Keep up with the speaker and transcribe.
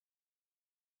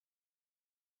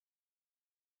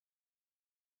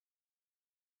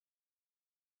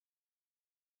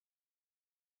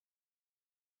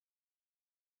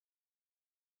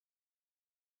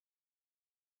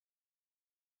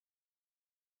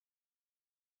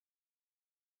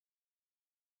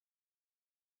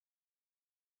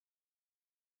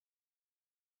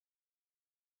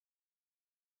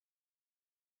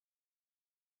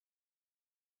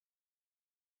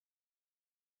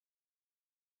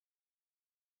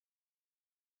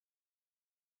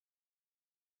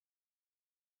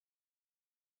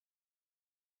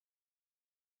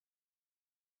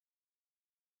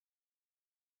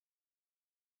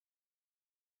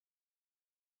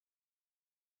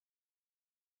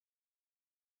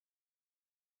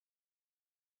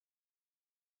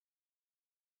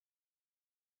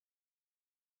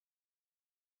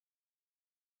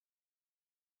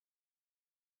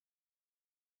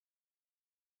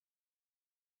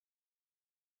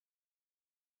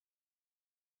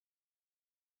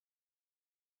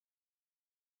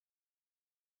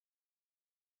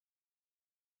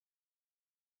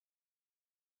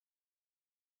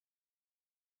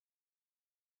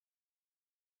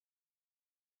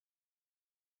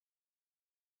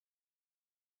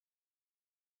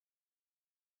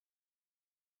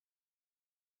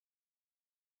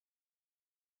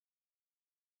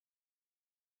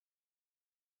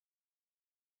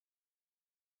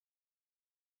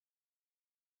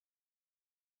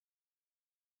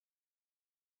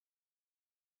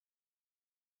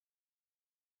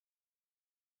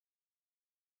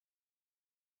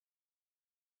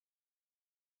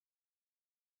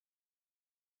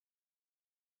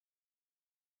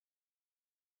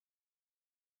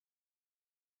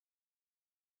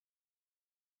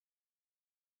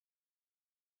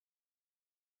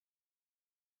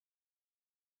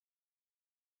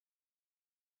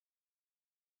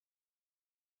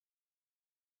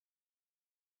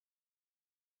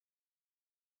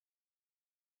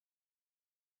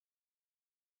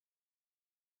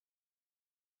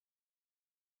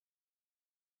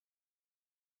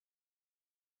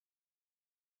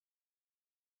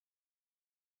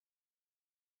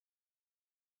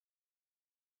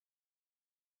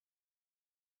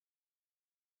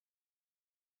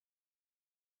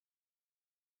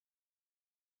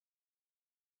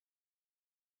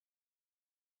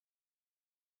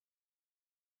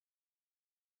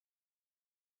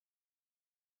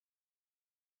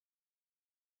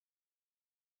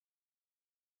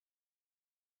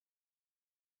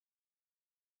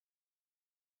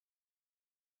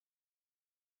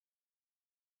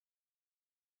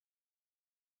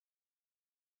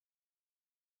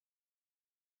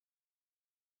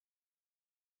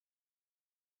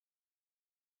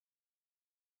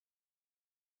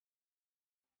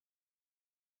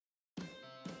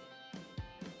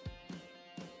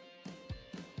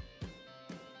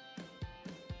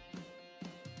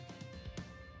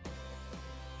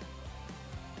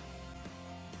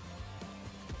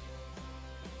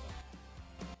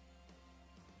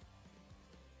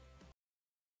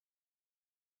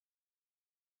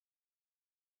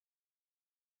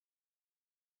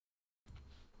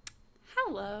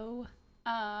Hello.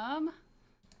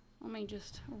 Let me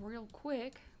just real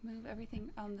quick move everything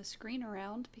on the screen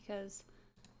around because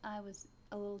I was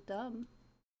a little dumb.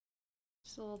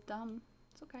 Just a little dumb.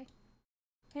 It's okay.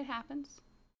 It happens.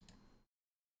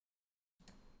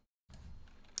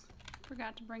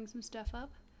 Forgot to bring some stuff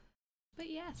up. But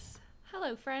yes.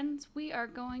 Hello friends. We are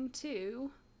going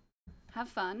to have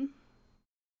fun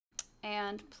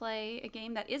and play a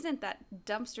game that isn't that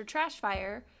dumpster trash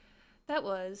fire. That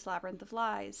was Labyrinth of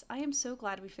Lies. I am so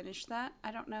glad we finished that.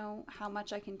 I don't know how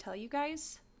much I can tell you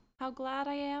guys how glad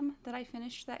I am that I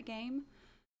finished that game,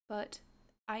 but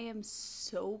I am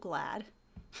so glad.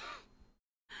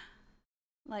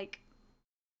 Like,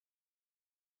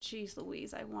 geez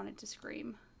Louise, I wanted to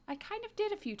scream. I kind of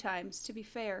did a few times, to be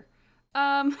fair.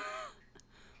 But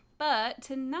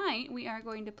tonight we are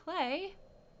going to play.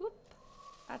 Whoop.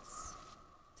 Let's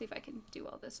see if I can do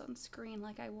all this on screen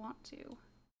like I want to.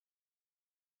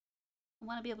 I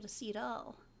want to be able to see it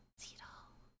all. See it all.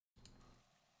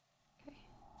 Okay.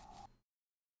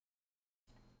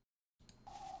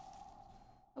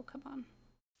 Oh, come on.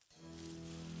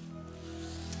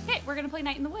 Okay, we're going to play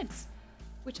Night in the Woods,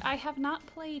 which I have not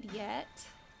played yet.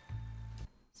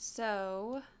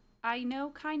 So, I know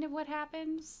kind of what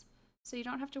happens, so you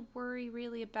don't have to worry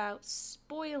really about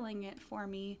spoiling it for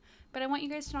me, but I want you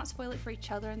guys to not spoil it for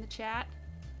each other in the chat.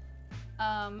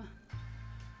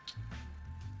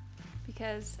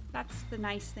 Because that's the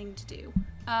nice thing to do.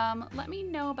 Let me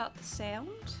know about the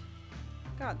sound.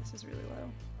 God, this is really low.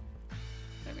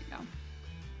 There we go.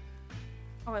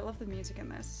 Oh, I love the music in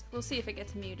this. We'll see if it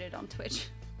gets muted on Twitch.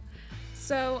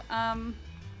 So,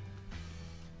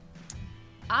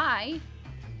 I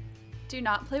do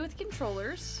not play with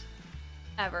controllers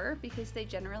ever because they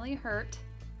generally hurt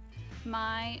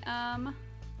my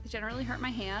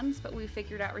hands, but we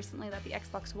figured out recently that the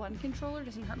Xbox One controller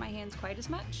doesn't hurt my hands quite as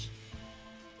much.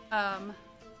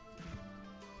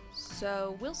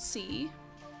 So we'll see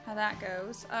how that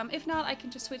goes. If not, I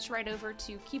can just switch right over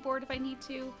to keyboard if I need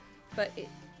to, but it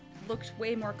looked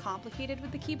way more complicated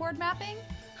with the keyboard mapping.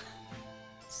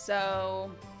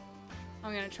 So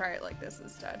I'm gonna try it like this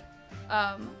instead.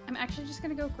 I'm actually just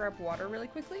gonna go grab water really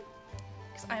quickly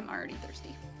because I'm already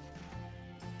thirsty.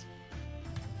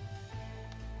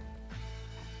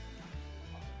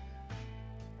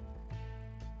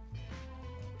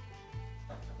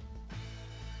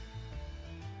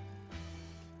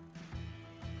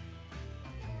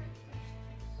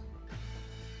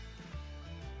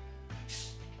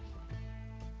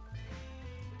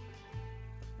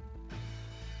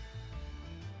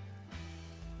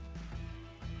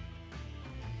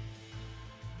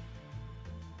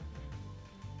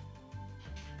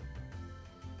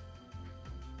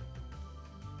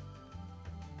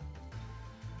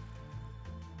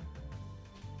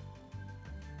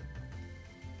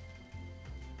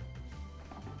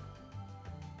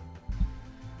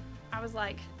 I was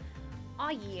like, oh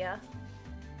yeah,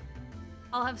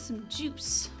 I'll have some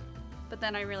juice. But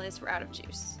then I realized we're out of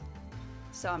juice.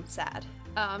 So I'm sad.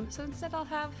 So instead I'll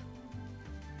have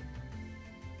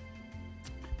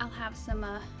some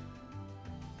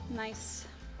nice,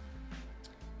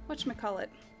 whatchamacallit,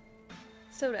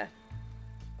 soda.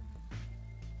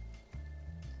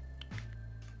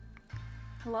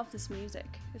 I love this music.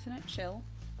 Isn't it chill?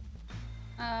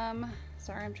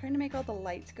 Sorry, I'm trying to make all the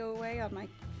lights go away on my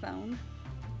phone.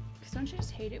 Because don't you just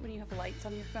hate it when you have lights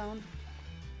on your phone?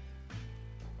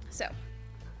 So,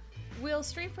 we'll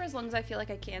stream for as long as I feel like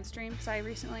I can stream, because I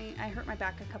hurt my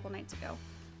back a couple nights ago.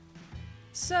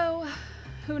 So,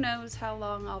 who knows how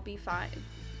long I'll be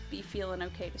feeling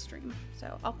okay to stream.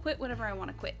 So, I'll quit whenever I want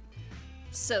to quit.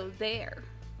 So, there.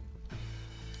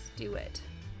 Let's do it.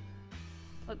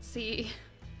 Let's see.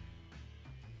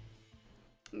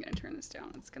 I'm gonna turn this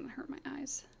down. It's gonna hurt my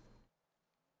eyes.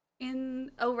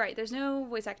 Oh right, there's no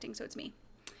voice acting, so it's me.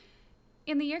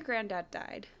 In the year Granddad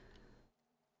died.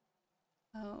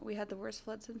 Oh, we had the worst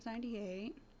flood since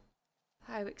 '98.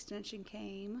 Highway extension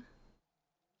came.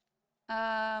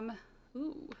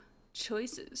 Ooh,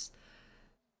 choices.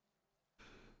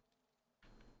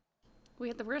 We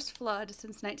had the worst flood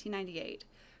since 1998.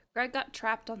 Greg got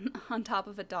trapped on top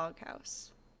of a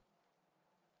doghouse.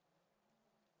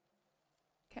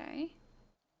 Okay.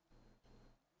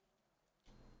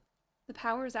 The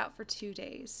power is out for 2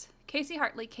 days. Casey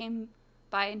Hartley came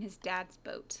by in his dad's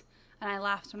boat, and I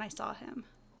laughed when I saw him.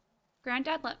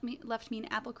 Granddad left me an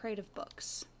apple crate of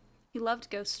books. He loved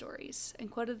ghost stories,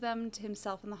 and quoted them to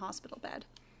himself in the hospital bed.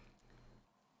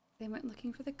 They went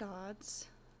looking for the gods.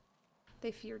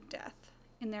 They feared death.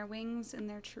 In their wings, in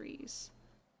their trees.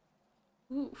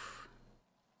 Oof.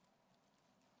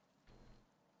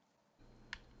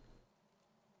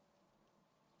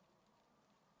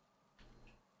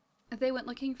 They went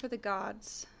looking for the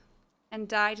gods and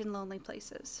died in lonely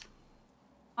places.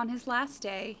 On his last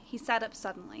day, he sat up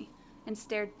suddenly and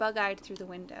stared bug-eyed through the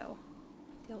window.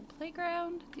 The old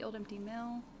playground, the old empty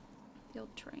mill, the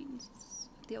old trains,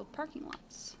 the old parking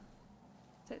lots.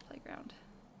 Say the playground.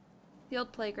 The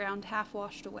old playground half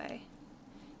washed away.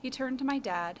 He turned to my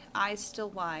dad, eyes still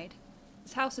wide.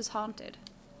 This house is haunted,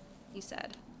 he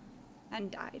said, and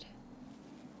died.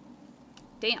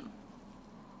 Damn.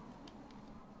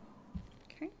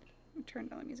 Okay, I turned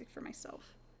down the music for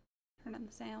myself. Turn on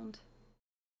the sound.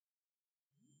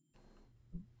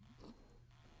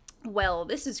 Well,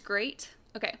 this is great.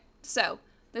 Okay, so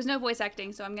there's no voice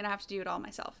acting, so I'm gonna have to do it all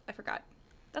myself. I forgot.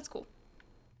 That's cool.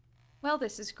 Well,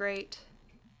 this is great.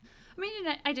 I mean,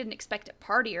 I didn't expect a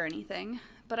party or anything,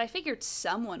 but I figured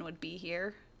someone would be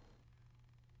here.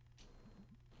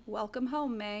 Welcome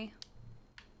home, May.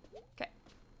 Okay.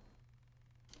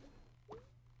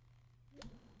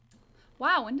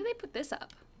 Wow, when did they put this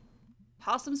up?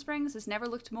 Possum Springs has never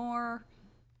looked more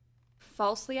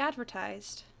falsely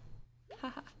advertised.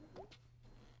 Haha.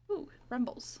 Ooh,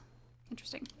 rumbles.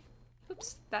 Interesting.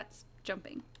 Oops, that's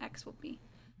jumping. X will be.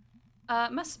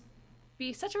 Must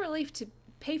be such a relief to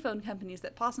payphone companies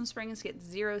that Possum Springs get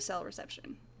 0 cell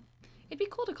reception. It'd be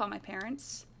cool to call my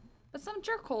parents, but some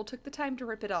jerkhole took the time to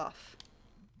rip it off.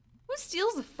 Who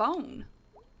steals a phone?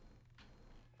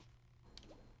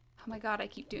 Oh my god, I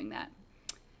keep doing that.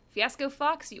 Fiasco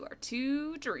Fox, you are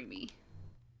too dreamy.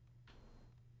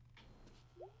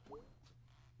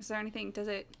 Is there anything,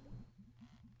 Visitors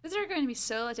are going to be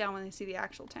so let down when they see the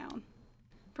actual town.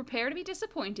 Prepare to be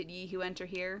disappointed, ye who enter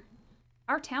here.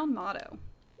 Our town motto.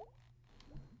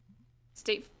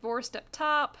 State forest up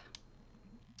top.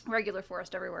 Regular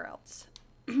forest everywhere else.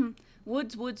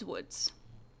 Woods, woods, woods.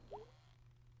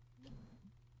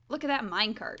 Look at that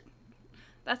minecart.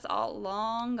 That's all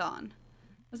long gone.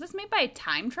 Was this made by a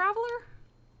time traveler?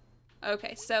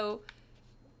 Okay, so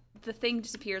the thing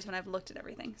disappears when I've looked at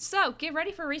everything. So, get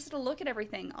ready for Rissa to look at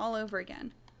everything all over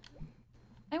again.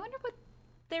 I wonder what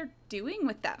they're doing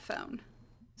with that phone.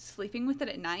 Sleeping with it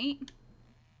at night?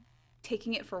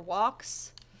 Taking it for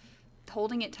walks?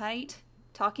 Holding it tight?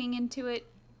 Talking into it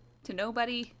to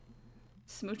nobody?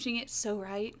 Smooching it so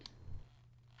right?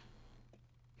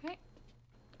 Okay.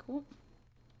 Cool.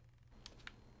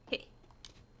 Hey.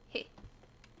 Hey.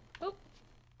 Oh.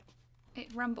 It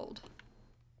rumbled.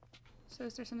 So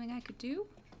is there something I could do?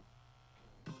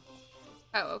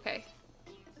 Oh, okay.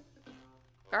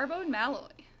 Garbo and Malloy.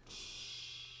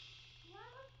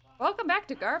 Welcome back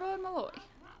to Garbo and Malloy.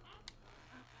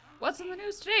 What's in the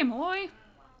news today, Malloy?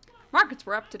 Markets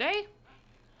were up today.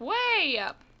 Way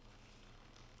up.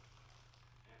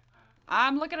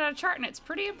 I'm looking at a chart and it's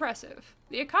pretty impressive.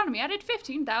 The economy added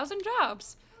 15,000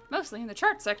 jobs, mostly in the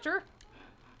chart sector,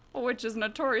 which is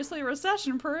notoriously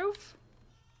recession-proof.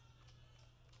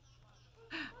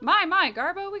 My,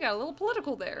 Garbo, we got a little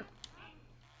political there.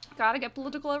 Gotta get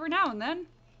political every now and then.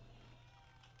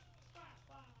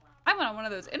 I went on one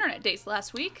of those internet dates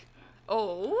last week.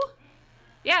 Oh?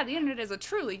 Yeah, the internet is a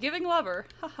truly giving lover.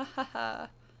 Ha ha ha ha.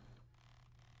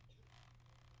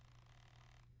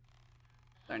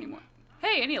 Is there any more?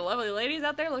 Hey, any lovely ladies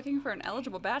out there looking for an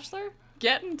eligible bachelor?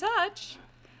 Get in touch.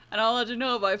 And I'll let you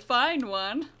know if I find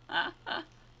one. Ah, ah,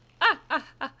 ah, ah,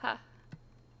 ah, ah.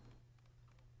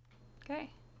 Okay.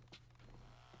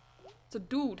 It's a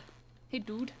dude. Hey,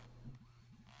 dude.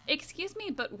 Excuse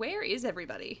me, but where is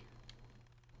everybody?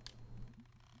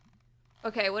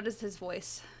 Okay, what is his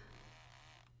voice?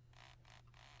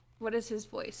 What is his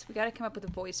voice? We gotta come up with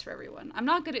a voice for everyone. I'm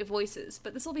not good at voices,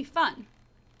 but this will be fun.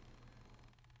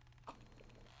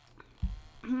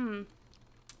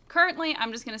 Currently,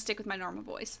 I'm just gonna stick with my normal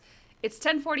voice. It's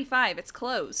 10:45. It's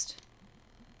closed.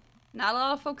 Not a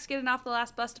lot of folks getting off the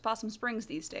last bus to Possum Springs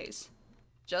these days.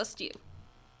 Just you.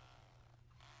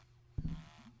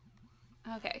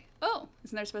 Okay. Oh,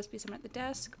 isn't there supposed to be someone at the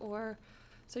desk? Or,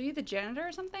 so are you the janitor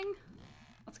or something?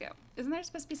 Let's go. Isn't there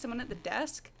supposed to be someone at the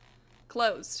desk?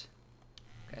 Closed.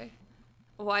 Okay.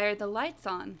 Why are the lights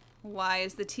on? Why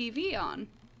is the TV on?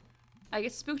 I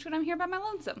get spooked when I'm here by my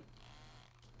lonesome.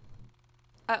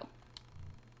 Oh.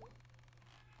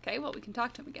 Okay, well, we can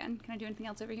talk to him again. Can I do anything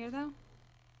else over here, though?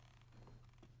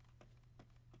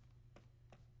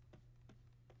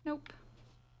 Nope.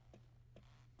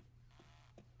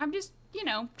 I'm just, you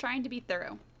know, trying to be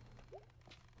thorough.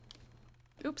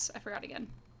 Oops, I forgot again.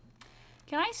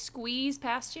 Can I squeeze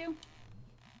past you?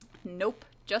 Nope.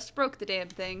 Just broke the damn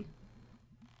thing.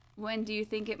 When do you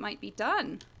think it might be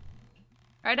done?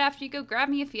 Right after you go grab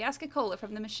me a Fiasco Cola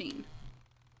from the machine.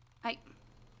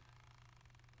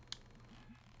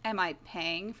 Am I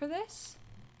paying for this?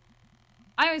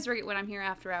 I always rig it when I'm here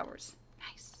after hours.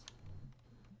 Nice.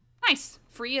 Nice.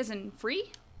 Free as in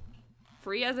free?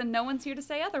 Free as in no one's here to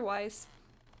say otherwise.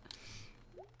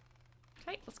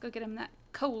 Okay, let's go get him that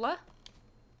cola.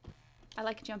 I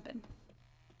like jumping.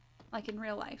 Like in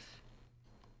real life.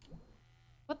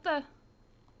 What the?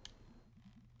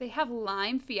 They have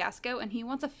lime fiasco and he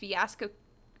wants a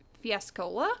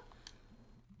fiascola?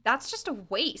 That's just a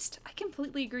waste. I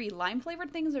completely agree. Lime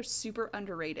flavored things are super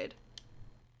underrated.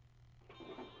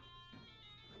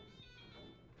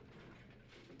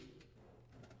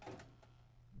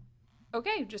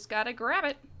 Okay, just gotta grab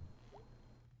it.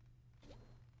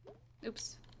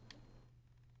 Oops.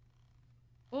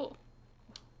 Oh.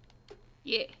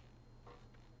 Yeah.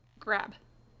 Grab.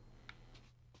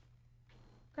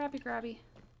 Grabby, grabby.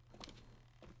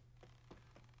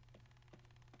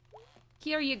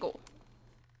 Here you go.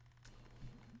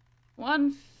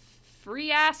 One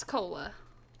free ass cola.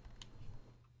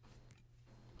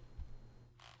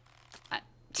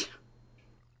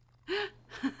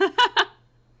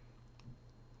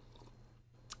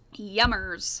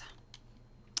 Yummers.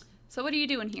 So what are you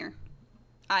doing here?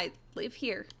 I live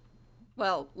here.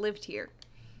 Well, lived here.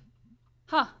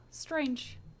 Huh,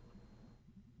 strange.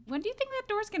 When do you think that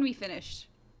door's gonna be finished?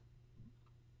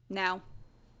 Now.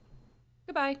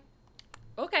 Goodbye.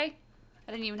 Okay.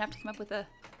 I didn't even have to come up with a,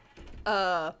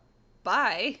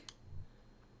 bye.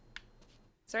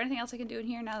 Is there anything else I can do in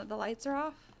here now that the lights are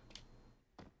off?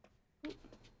 Ooh.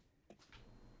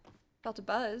 Felt a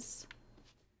buzz.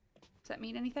 Does that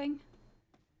mean anything?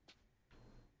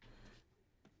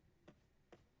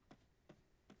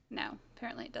 No,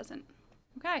 apparently it doesn't.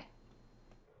 Okay.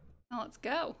 Well, let's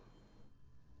go.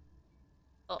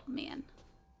 Oh, man.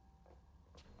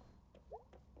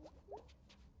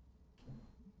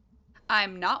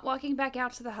 I'm not walking back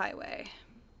out to the highway.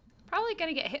 Probably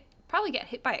gonna get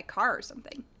hit by a car or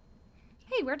something.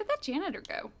 Hey, where did that janitor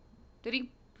go? Did he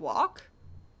walk?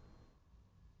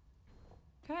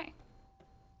 Okay.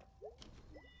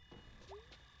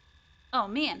 Oh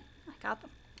man, I got them.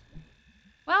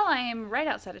 Well, I am right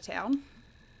outside of town.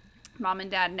 Mom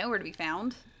and Dad nowhere to be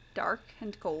found. Dark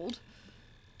and cold.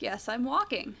 Guess I'm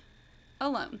walking.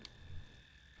 Alone.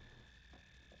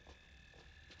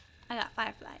 I got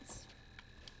fireflies.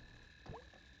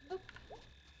 Oop.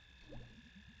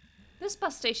 This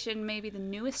bus station may be the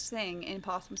newest thing in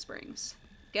Possum Springs.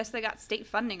 Guess they got state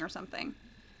funding or something.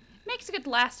 Makes a good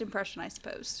last impression, I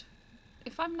suppose.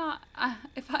 If I'm not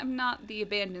the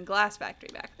abandoned glass factory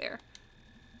back there.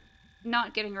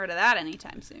 Not getting rid of that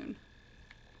anytime soon.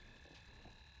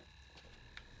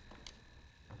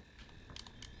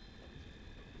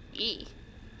 E.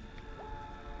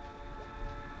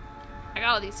 I got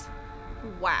all these.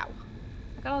 Wow.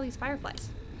 I got all these fireflies.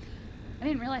 I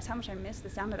didn't realize how much I missed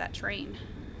the sound of that train.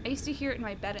 I used to hear it in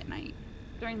my bed at night.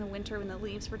 During the winter when the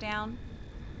leaves were down.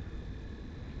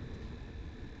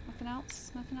 Nothing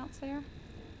else? Nothing else there?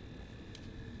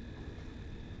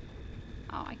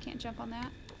 Oh, I can't jump on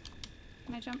that.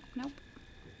 Can I jump? Nope.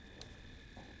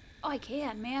 Oh, I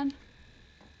can, man.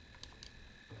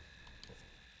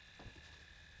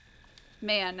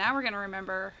 Man, now we're gonna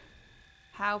remember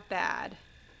how bad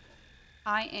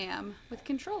I am with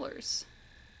controllers.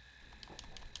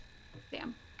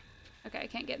 Damn. Okay, I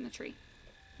can't get in the tree.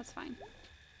 That's fine.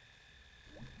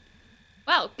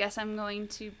 Well, guess I'm going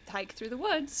to hike through the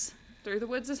woods. Through the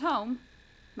woods is home.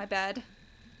 My bed.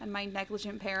 And my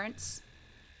negligent parents.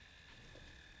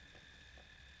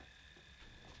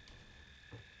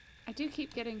 I do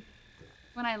keep getting...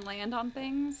 When I land on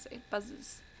things, it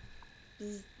buzzes.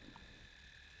 Bzz.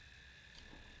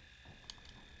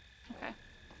 Okay.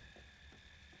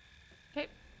 Okay,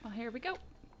 well here we go.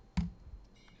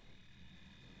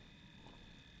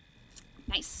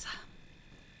 Nice.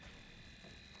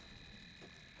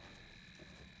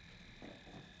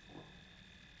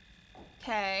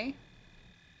 Okay.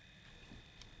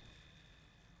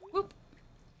 Whoop.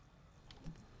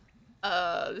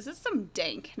 This is some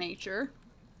dank nature.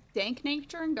 Dank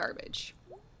nature and garbage.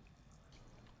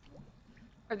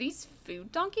 Are these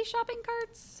food donkey shopping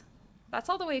carts? That's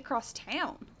all the way across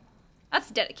town.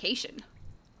 That's dedication.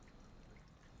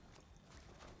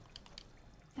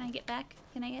 Can I get back?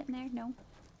 Can I get in there? No.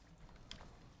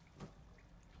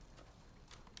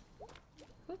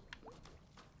 Whoop.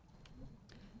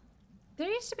 There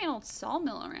used to be an old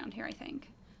sawmill around here, I think.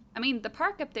 I mean, the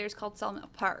park up there is called Sawmill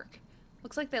Park.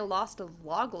 Looks like they lost a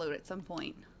log load at some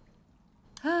point.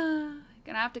 Gonna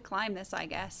have to climb this, I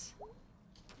guess.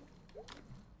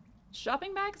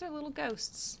 Shopping bags are little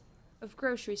ghosts of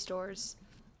grocery stores,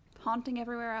 haunting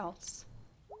everywhere else.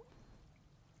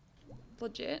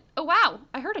 Legit. Oh wow,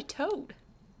 I heard a toad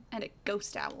and a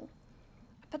ghost owl.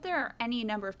 But there are any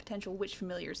number of potential witch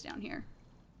familiars down here.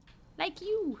 Like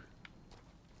you.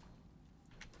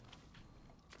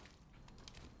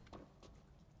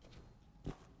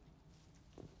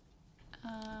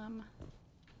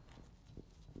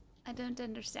 I don't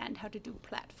understand how to do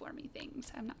platformy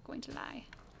things. I'm not going to lie.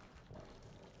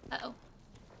 Uh-oh.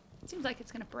 Seems like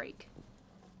it's gonna break.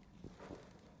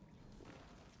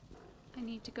 I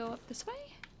need to go up this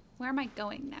way? Where am I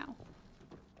going now?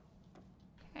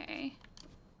 Okay.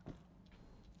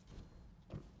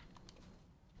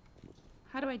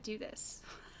 How do I do this?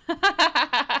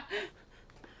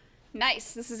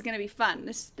 Nice. This is gonna be fun.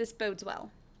 This bodes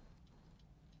well.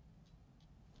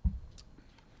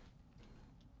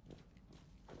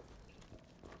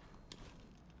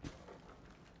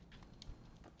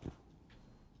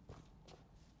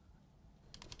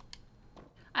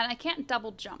 And I can't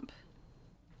double jump.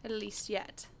 At least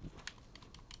yet.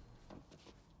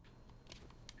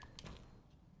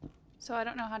 So I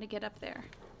don't know how to get up there.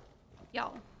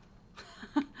 Y'all.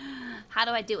 How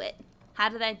do I do it? How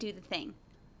did I do the thing?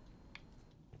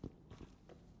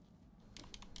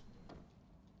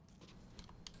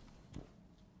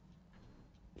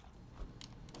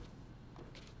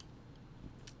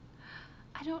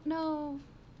 I don't know.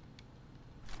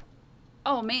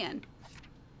 Oh, man.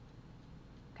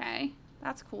 Okay,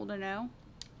 that's cool to know.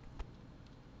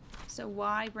 So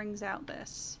Y brings out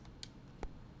this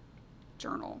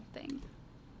journal thing.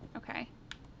 Okay.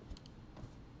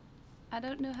 I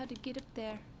don't know how to get up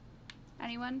there.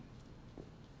 Anyone?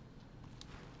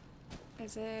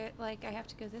 Is it like I have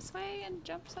to go this way and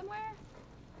jump somewhere?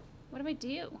 What do I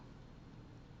do?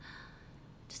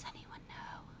 Does anyone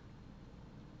know?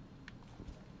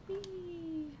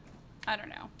 Whee. I don't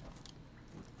know.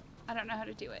 I don't know how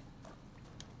to do it.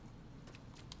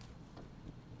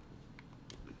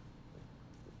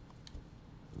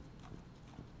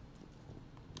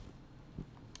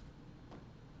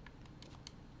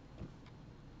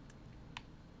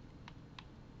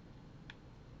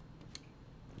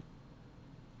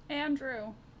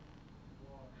 Andrew,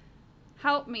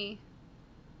 help me.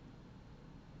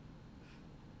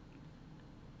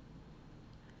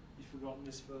 You've forgotten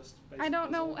this first basic I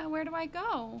don't know. puzzle? Where do I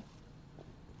go?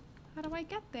 How do I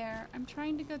get there? I'm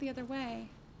trying to go the other way.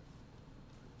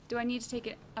 Do I need to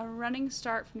take a running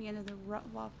start from the end of the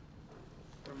wall?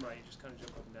 From right, you just kind of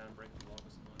jump up and down, break the log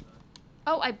or something like that.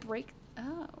 Oh, I break.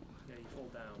 Oh. Yeah, you fall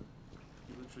down.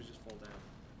 You literally just fall down.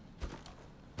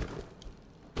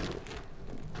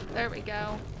 There we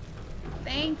go.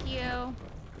 Thank you.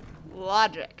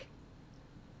 Logic.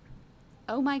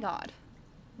 Oh my god.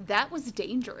 That was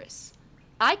dangerous.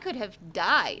 I could have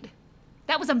died.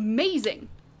 That was amazing.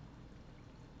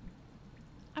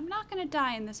 I'm not gonna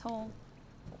die in this hole.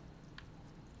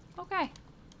 Okay.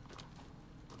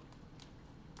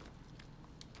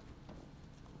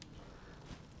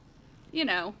 You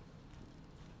know.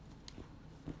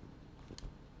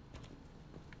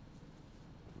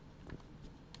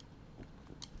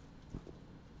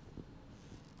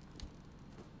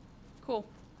 Cool.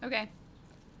 Okay.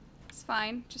 It's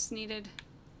fine. Just needed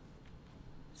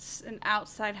an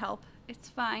outside help. It's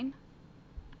fine.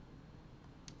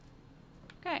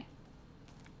 Okay.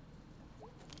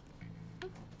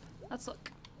 Let's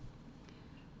look.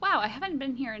 Wow, I haven't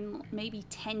been here in maybe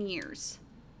 10 years.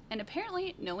 And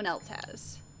apparently no one else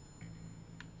has.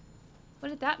 What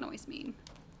did that noise mean?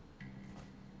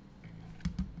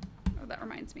 Oh, that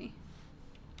reminds me.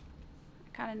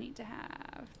 I kind of need to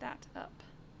have that up.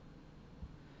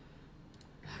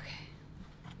 Okay.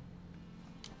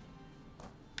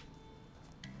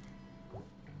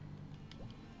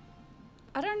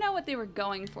 I don't know what they were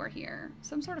going for here.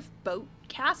 Some sort of boat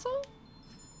castle?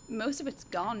 Most of it's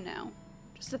gone now.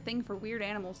 Just a thing for weird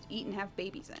animals to eat and have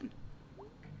babies in.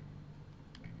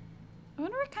 I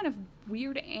wonder what kind of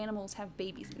weird animals have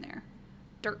babies in there.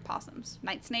 Dirt possums,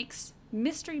 night snakes,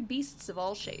 mystery beasts of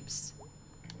all shapes.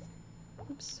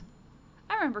 Oops.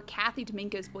 I remember Kathy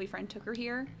Domingo's boyfriend took her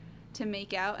here to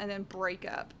make out and then break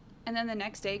up. And then the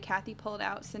next day, Kathy pulled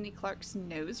out Cindy Clark's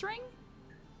nose ring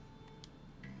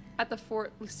at the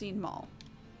Fort Lucine Mall.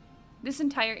 This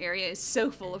entire area is so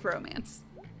full of romance.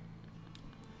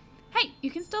 Hey,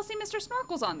 you can still see Mr.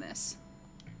 Snorkels on this.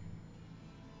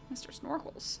 Mr.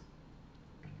 Snorkels.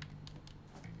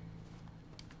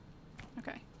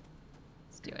 Okay,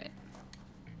 let's do it.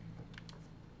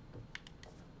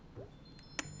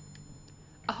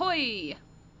 Ahoy!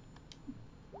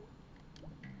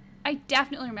 I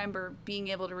definitely remember being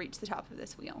able to reach the top of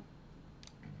this wheel.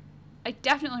 I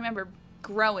definitely remember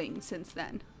growing since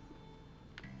then.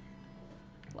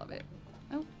 Love it.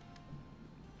 Oh.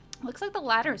 Looks like the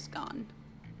ladder's gone.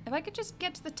 If I could just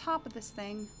get to the top of this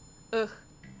thing. Ugh.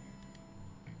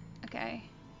 Okay.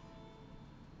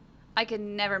 I could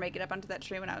never make it up onto that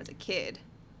tree when I was a kid.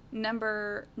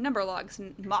 Number logs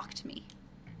mocked me.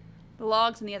 The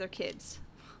logs and the other kids.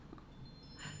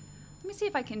 Let me see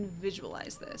if I can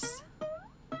visualize this.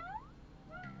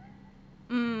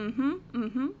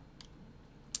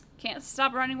 Can't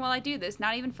stop running while I do this,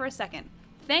 not even for a second.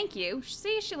 Thank you.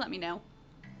 See, she let me know.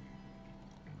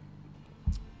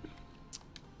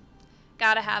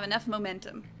 Gotta have enough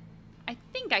momentum. I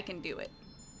think I can do it.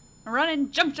 Run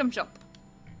and jump, jump, jump.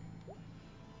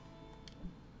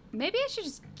 Maybe I should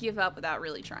just give up without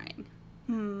really trying.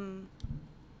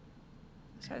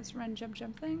 So this run, jump,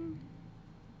 jump thing.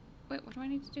 Wait, what do I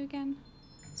need to do again?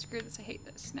 Screw this, I hate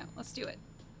this. No, let's do it.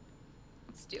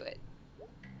 Let's do it.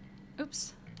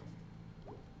 Oops.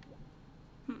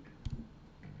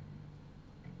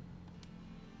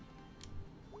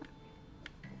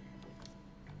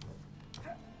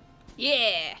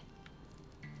 Yeah!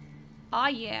 Aw,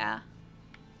 yeah.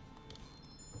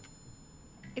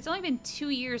 It's only been 2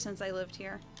 years since I lived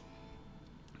here.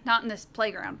 Not in this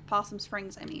playground. Possum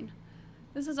Springs, I mean.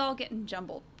 This is all getting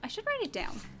jumbled. I should write it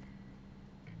down.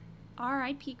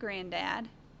 R.I.P. Granddad.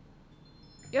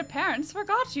 Your parents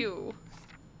forgot you!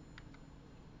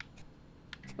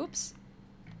 Oops.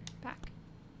 Back.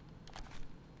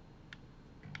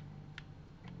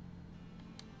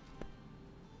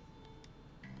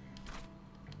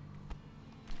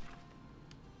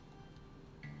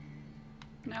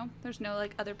 No? There's no,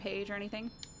 like, other page or anything?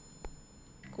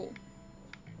 Cool.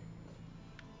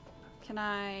 Can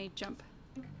I jump?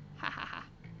 Ha ha ha.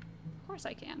 Of course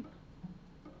I can.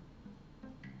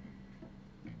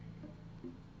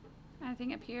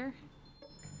 Anything up here?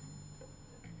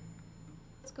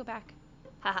 Let's go back.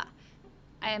 Haha.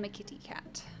 I am a kitty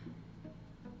cat.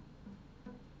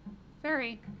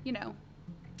 Very, you know,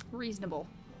 reasonable.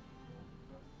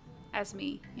 As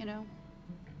me, you know.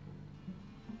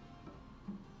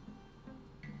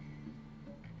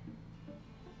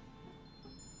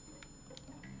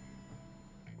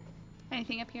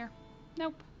 Anything up here?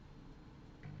 Nope.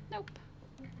 Nope.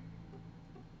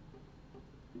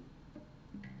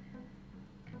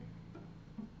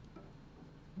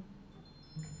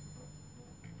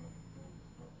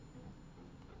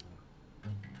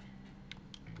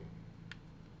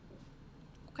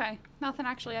 Okay, nothing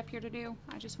actually up here to do.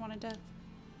 I just wanted to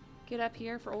get up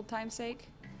here for old time's sake.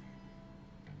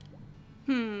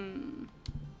 Oh,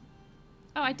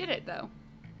 I did it though.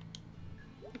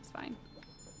 It's fine.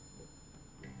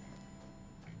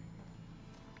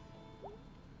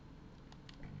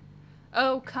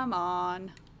 Oh, come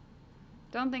on.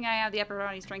 Don't think I have the upper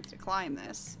body strength to climb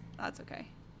this. That's okay.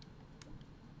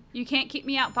 You can't keep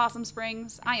me out, Possum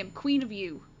Springs. I am queen of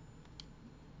you.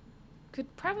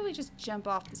 Could probably just jump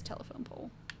off this telephone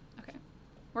pole. Okay.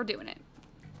 We're doing it.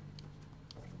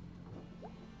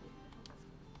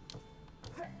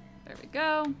 There we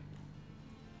go.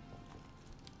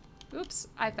 Oops,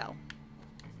 I fell.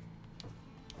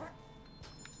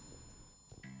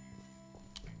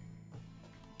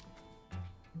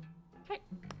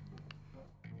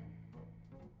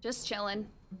 Just chilling.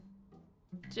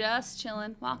 Just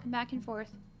chilling. Walking back and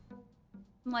forth.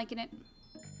 I'm liking it.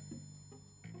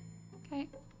 Okay.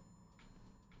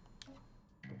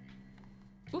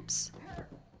 Oops.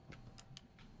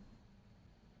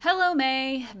 Hello,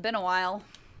 May. Been a while.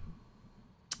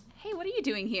 Hey, what are you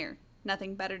doing here?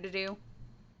 Nothing better to do?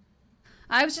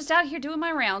 I was just out here doing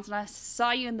my rounds and I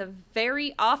saw you in the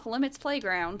very off-limits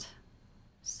playground.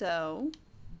 So,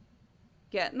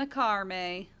 get in the car,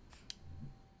 May.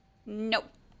 Nope.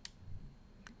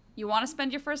 You want to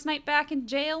spend your first night back in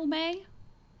jail, May?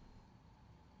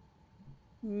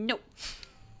 Nope.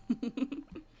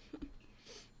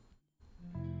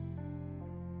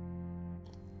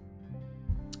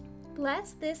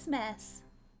 Bless this mess.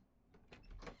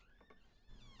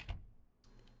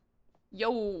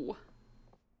 Yo.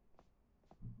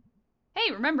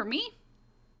 Hey, remember me?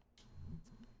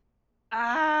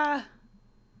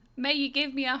 May, you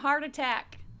gave me a heart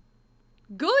attack.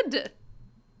 Good.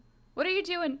 What are you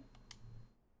doing?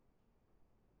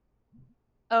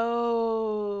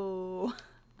 Oh.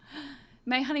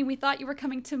 May, honey, we thought you were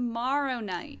coming tomorrow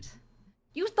night.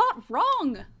 You thought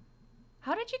wrong.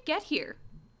 How did you get here?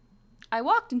 I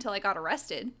walked until I got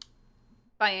arrested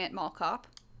by Aunt Mall Cop.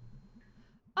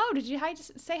 Oh, did you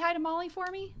say hi to Molly for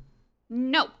me?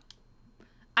 No.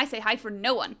 I say hi for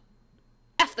no one.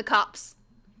 F the cops.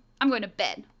 I'm going to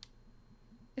bed.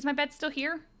 Is my bed still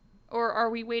here? Or are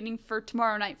we waiting for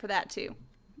tomorrow night for that too?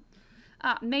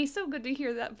 May, so good to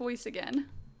hear that voice again.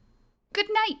 Good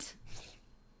night.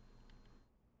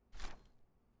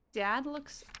 Dad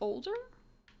looks older?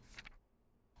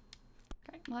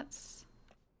 Okay, let's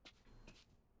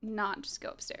not just go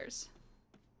upstairs.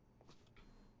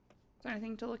 Is there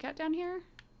anything to look at down here?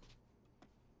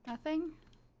 Nothing?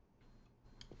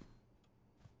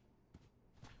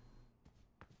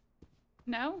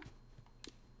 No?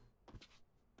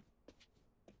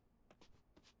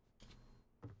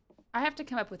 I have to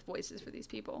come up with voices for these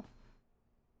people.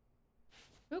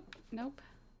 Oop, nope.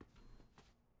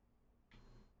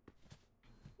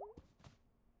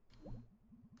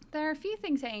 There are a few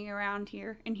things hanging around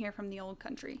here from the old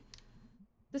country.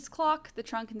 This clock, the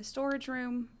trunk in the storage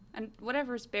room, and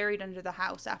whatever's buried under the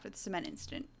house after the cement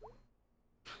incident.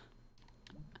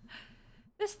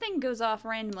 This thing goes off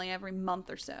randomly every month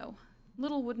or so.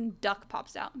 Little wooden duck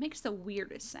pops out, makes the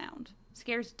weirdest sound.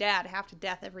 Scares Dad half to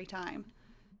death every time.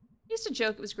 He used to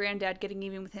joke it was Granddad getting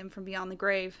even with him from beyond the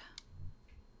grave.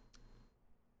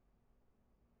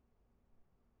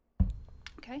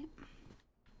 Okay.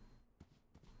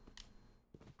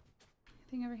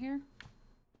 Anything over here?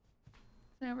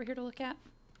 Anything over here to look at?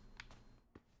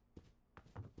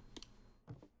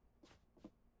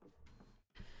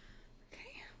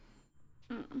 Okay.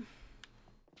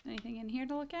 Anything in here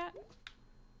to look at?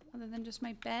 Other than just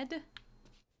my bed?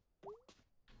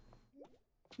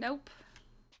 Nope.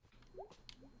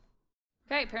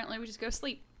 Okay, apparently we just go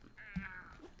sleep.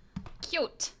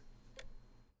 Cute.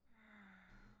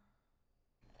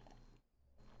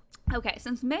 Okay,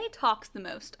 since May talks the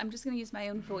most, I'm just gonna use my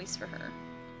own voice for her.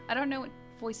 I don't know what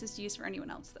voices to use for anyone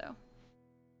else, though.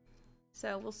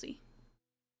 So, we'll see.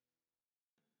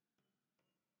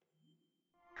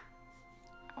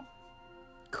 Oh.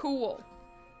 Cool.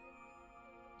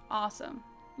 Awesome.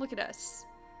 Look at us.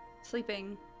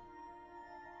 Sleeping.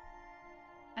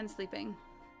 And sleeping.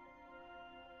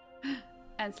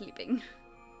 And sleeping.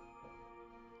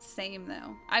 Same,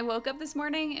 though. I woke up this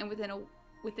morning, and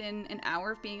within an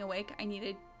hour of being awake, I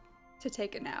needed to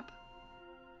take a nap.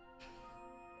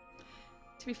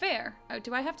 To be fair,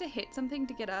 do I have to hit something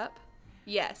to get up?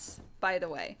 Yes, by the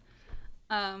way.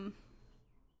 I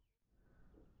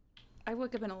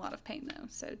woke up in a lot of pain, though,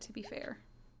 so to be fair.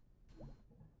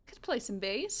 Could play some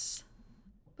bass.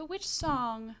 But which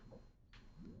song?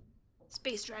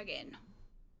 Space Dragon.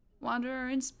 Wanderer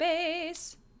in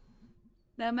space.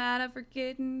 No matter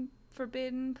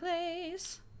forbidden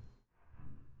place.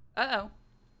 Uh-oh.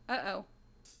 Uh-oh.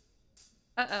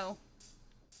 Uh-oh.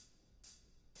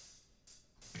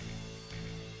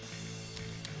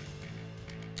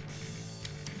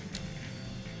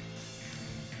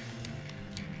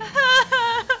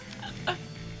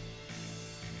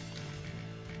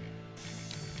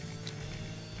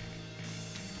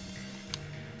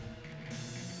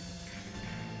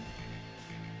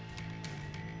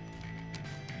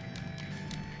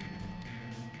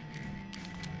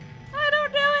 I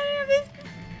don't know any of these.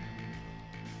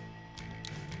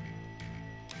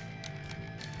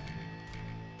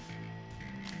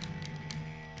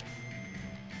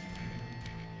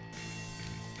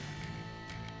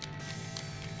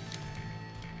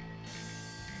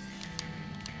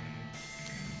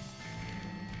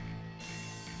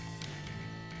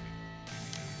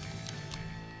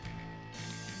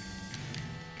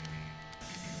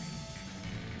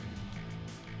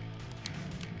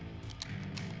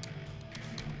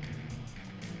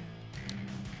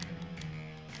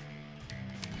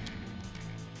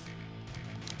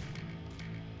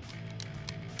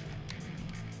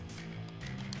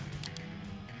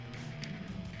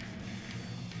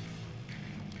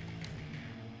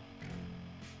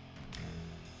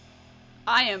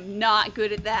 I am not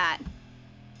good at that.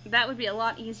 That would be a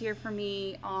lot easier for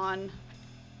me on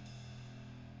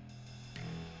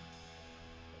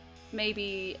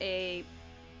maybe a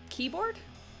keyboard,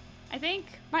 I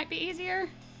think might be easier.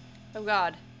 Oh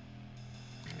God.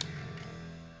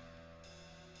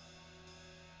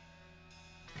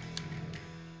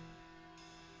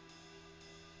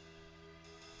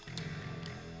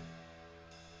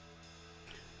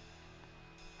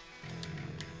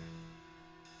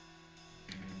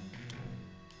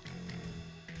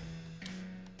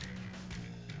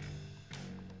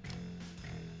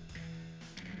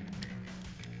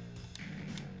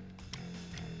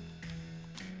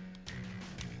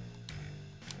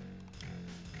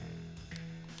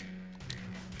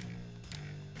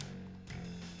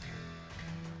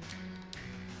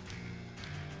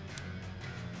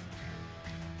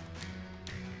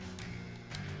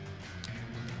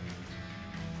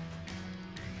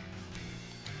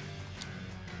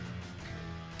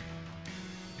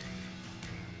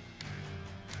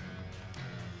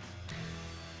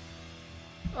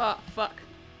 Oh, fuck.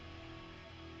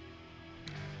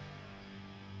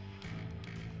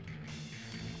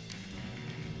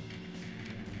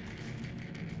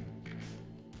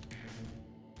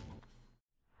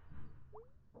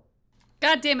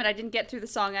 God damn it, I didn't get through the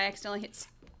song. I accidentally hit...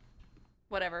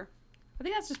 Whatever. I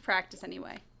think that's just practice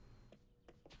anyway.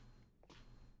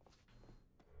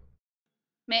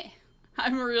 Meh.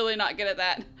 I'm really not good at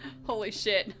that. Holy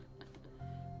shit.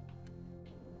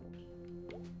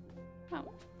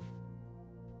 Oh.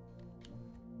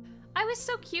 I was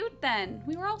so cute then.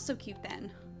 We were all so cute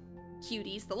then.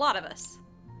 Cuties, the lot of us.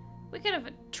 We could have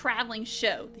a traveling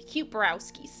show, the Cute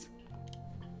Borowskis.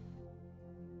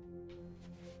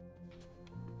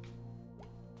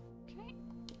 Okay.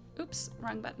 Oops,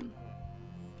 wrong button.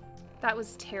 That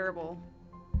was terrible.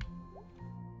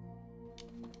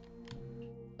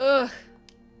 Ugh.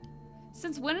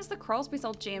 Since when is the crawl space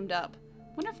all jammed up?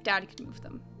 Wonder if Dad could move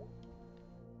them.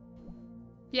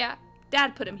 Yeah,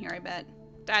 Dad put him here, I bet.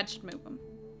 Dad should move him.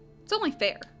 It's only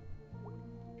fair.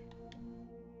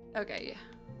 Okay, yeah.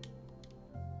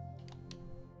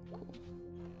 Cool.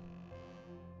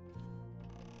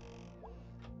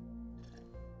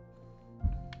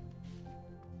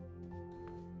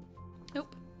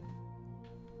 Nope.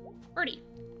 Birdie.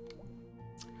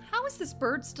 How is this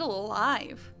bird still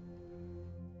alive?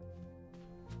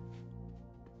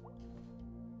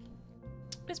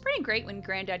 It was pretty great when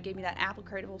Granddad gave me that apple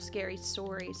crate of old scary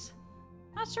stories.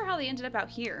 Not sure how they ended up out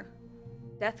here.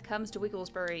 Death Comes to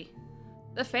Wigglesbury.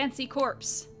 The Fancy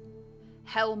Corpse.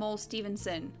 Hellmole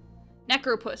Stevenson.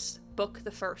 Necropus, Book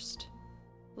the First.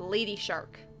 Lady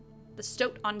Shark. The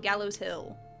Stoat on Gallows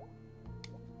Hill.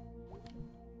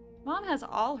 Mom has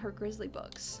all her grisly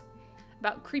books.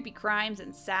 About creepy crimes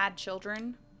and sad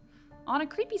children. On a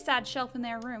creepy sad shelf in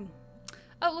their room.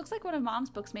 Oh, it looks like one of Mom's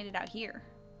books made it out here.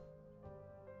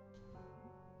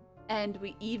 And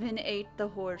we even ate the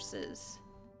horses.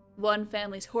 One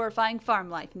family's horrifying farm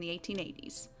life in the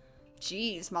 1880s.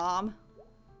 Jeez, Mom.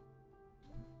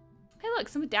 Hey look,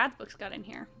 some of Dad's books got in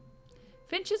here.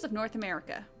 Finches of North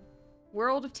America.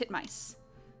 World of Titmice.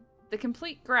 The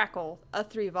Complete Grackle, a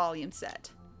 3-volume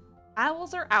set.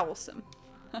 Owls are owlsome.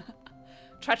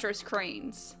 Treacherous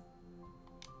Cranes.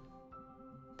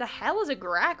 The hell is a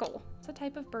grackle? It's a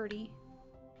type of birdie.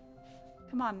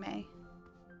 Come on, May.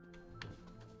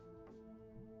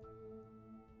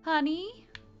 Honey?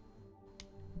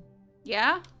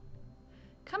 Yeah?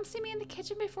 Come see me in the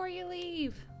kitchen before you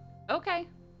leave. Okay.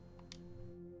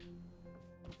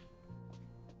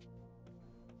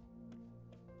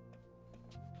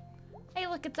 Hey,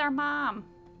 look, it's our mom.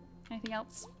 Anything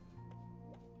else?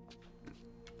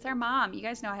 It's our mom. You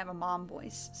guys know I have a mom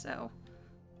voice, so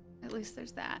at least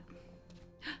there's that.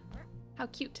 How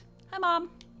cute. Hi,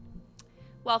 Mom.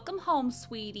 Welcome home,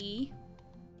 sweetie.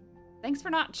 Thanks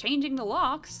for not changing the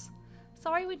locks.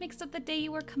 Sorry we mixed up the day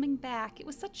you were coming back. It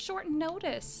was such short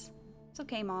notice. It's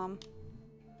okay, Mom.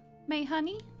 May,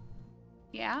 honey?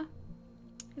 Yeah?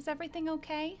 Is everything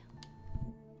okay?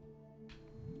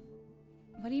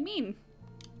 What do you mean?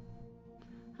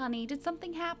 Honey, did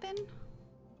something happen?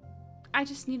 I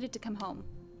just needed to come home.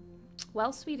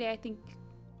 Well, sweetie, I think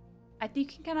you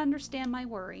can understand my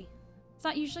worry. It's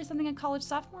not usually something a college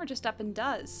sophomore just up and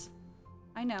does.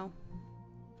 I know.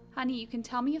 Honey, you can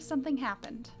tell me if something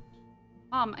happened.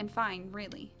 Mom, I'm fine,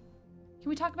 really. Can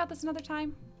we talk about this another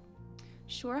time?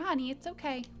 Sure, honey, it's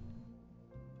okay.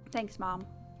 Thanks, Mom.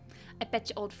 I bet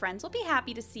your old friends will be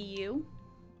happy to see you.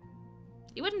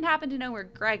 You wouldn't happen to know where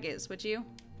Greg is, would you?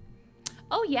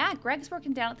 Oh yeah, Greg's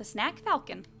working down at the Snack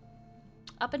Falcon.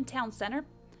 Up in Town Center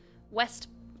West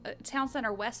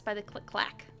by the Click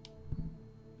Clack.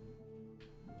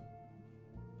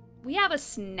 We have a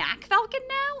Snack Falcon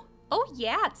now? Oh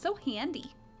yeah, it's so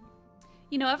handy.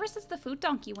 You know, ever since the food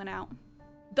donkey went out.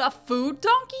 The food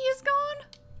donkey is gone?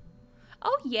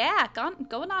 Oh yeah,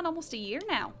 going on almost a year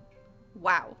now.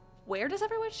 Wow, where does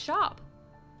everyone shop?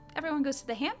 Everyone goes to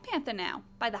the Ham Panther now,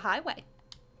 by the highway.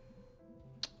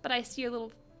 But I see your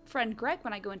little friend Greg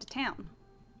when I go into town.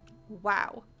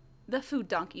 Wow, the food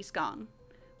donkey's gone.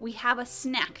 We have a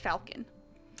Snack Falcon.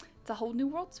 It's a whole new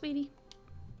world, sweetie.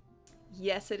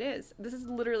 Yes, it is. This is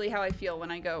literally how I feel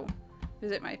when I go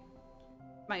visit my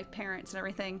parents and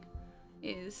everything.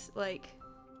 Is like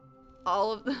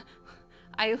all of the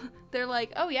they're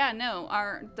like, oh yeah, no,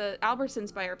 the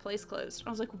Albertsons by our place closed. I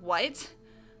was like, what?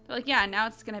 They're like, yeah, now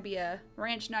it's gonna be a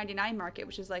Ranch 99 market,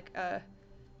 which is like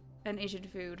an Asian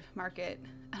food market.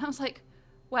 And I was like,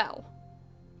 well,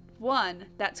 one,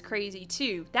 that's crazy.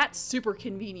 Two, that's super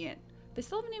convenient. They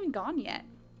still haven't even gone yet.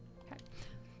 Okay.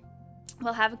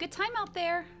 Well, have a good time out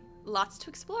there. Lots to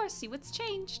explore, see what's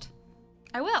changed.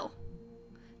 I will.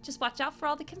 Just watch out for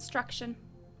all the construction.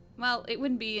 Well, it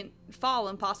wouldn't be in fall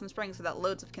in Possum Springs without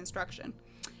loads of construction.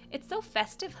 It's so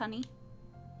festive, honey.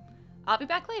 I'll be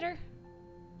back later.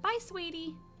 Bye,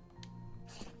 sweetie.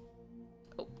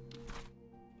 Oh.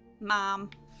 Mom.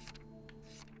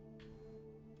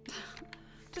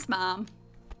 Just Mom.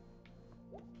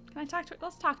 Can I talk to her?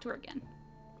 Let's talk to her again.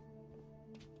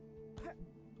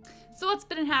 So what's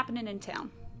been happening in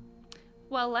town?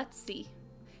 Well, let's see.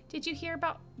 Did you hear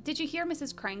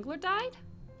Mrs. Krangler died?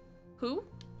 Who?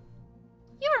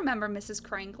 You remember Mrs.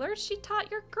 Krangler. She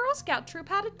taught your Girl Scout troop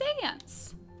how to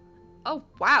dance. Oh,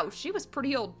 wow. She was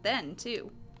pretty old then,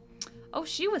 too. Oh,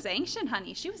 she was ancient,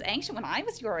 honey. She was ancient when I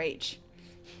was your age.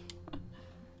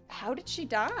 How did she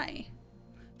die?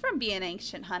 From being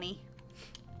ancient, honey.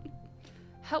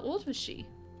 How old was she?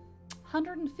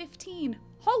 115.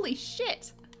 Holy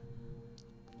shit.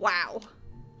 Wow.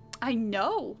 I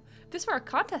know. If this were a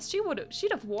contest,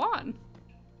 she'd have won.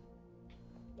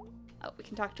 Oh, we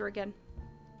can talk to her again.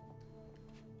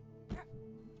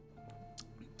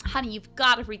 Honey, you've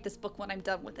got to read this book when I'm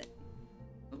done with it.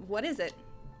 What is it?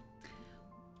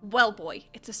 Well, boy,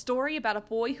 it's a story about a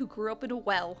boy who grew up in a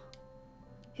well.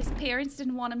 His parents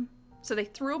didn't want him, so they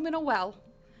threw him in a well,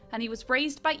 and he was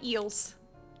raised by eels.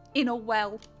 In a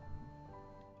well.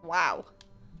 Wow.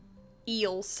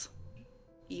 Eels.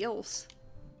 Eels.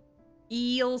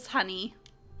 Eels, honey.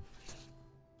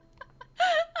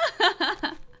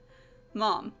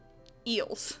 Mom.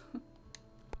 Eels.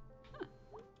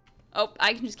 Oh,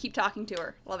 I can just keep talking to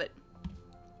her. Love it.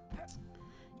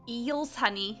 Eels,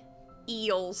 honey.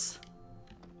 Eels.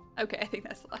 Okay, I think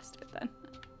that's the last of it then.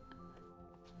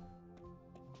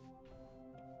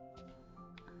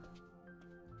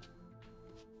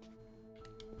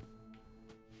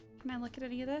 Can I look at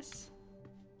any of this?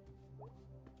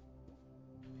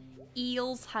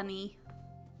 Eels, honey.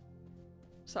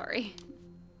 Sorry.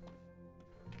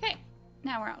 Okay,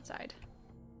 now we're outside.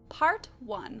 Part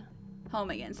 1. Home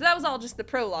again. So that was all just the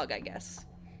prologue, I guess.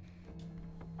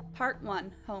 Part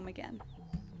 1. Home again.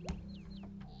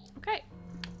 Okay.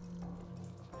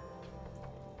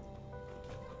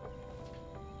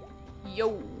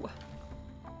 Yo.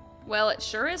 Well, it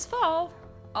sure is fall.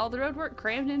 All the road work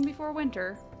crammed in before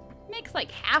winter. Makes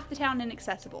like half the town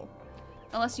inaccessible.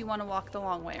 Unless you want to walk the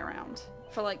long way around.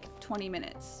 For like 20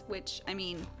 minutes. Which, I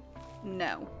mean,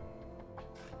 no.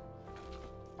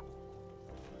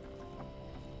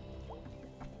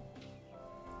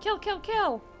 Kill, kill,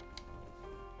 kill!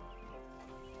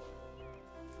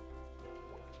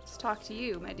 Let's talk to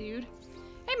you, my dude.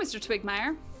 Hey, Mr.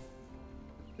 Twigmeyer.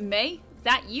 May, is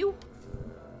that you?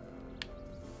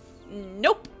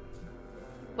 Nope.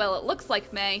 Well, it looks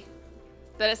like May,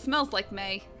 but it smells like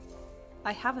May.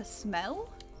 I have a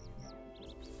smell?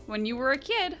 When you were a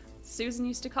kid, Susan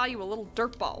used to call you a little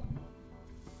dirtball.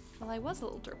 Well, I was a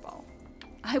little dirtball.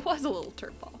 I was a little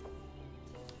dirtball.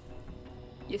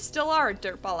 You still are a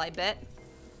dirtball, I bet.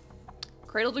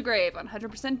 Cradle to grave,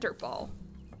 100% dirtball.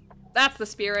 That's the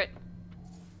spirit.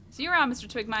 See you around, Mr.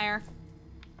 Twigmeyer.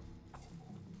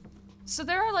 So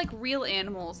there are like real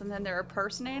animals and then there are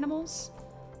person animals?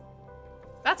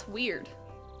 That's weird.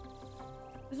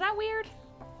 Is that weird?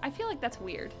 I feel like that's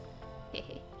weird.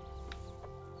 Hehe.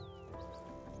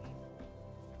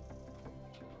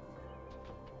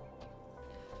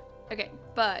 Okay,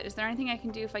 but is there anything I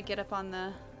can do if I get up on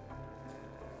the...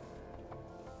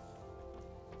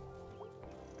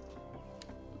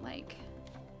 like...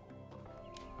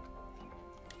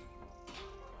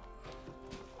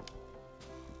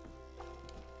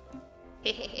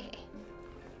 Hehehe.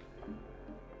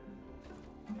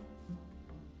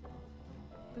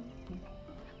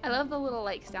 I love the little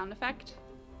like sound effect.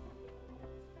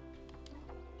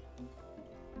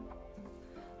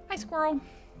 Hi, squirrel.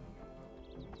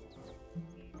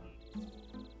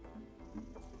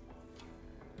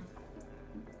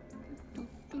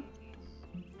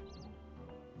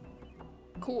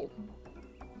 Cool.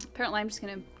 Apparently I'm just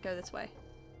gonna go this way.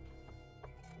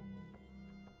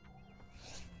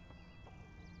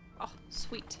 Oh,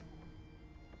 sweet.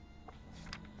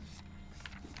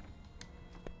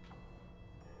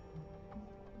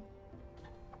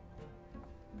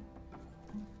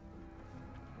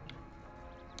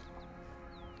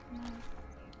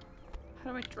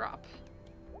 How do I drop?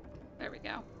 There we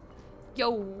go.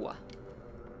 Yo!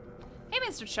 Hey,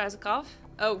 Mr. Chazikov.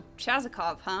 Oh,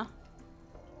 Chazikov, huh?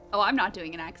 Oh, I'm not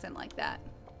doing an accent like that.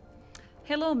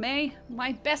 Hello, May.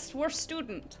 My best worst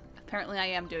student. Apparently I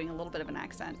am doing a little bit of an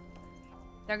accent.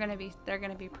 They're gonna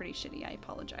be pretty shitty. I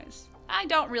apologize. I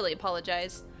don't really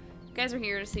apologize. You guys are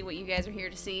here to see what you guys are here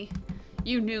to see.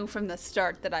 You knew from the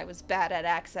start that I was bad at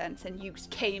accents, and you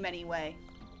came anyway.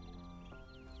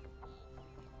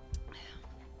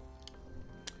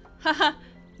 Haha.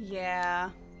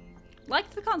 Yeah.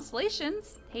 Liked the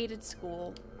constellations. Hated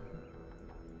school.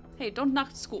 Hey, don't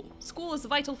knock school. School is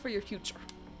vital for your future.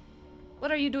 What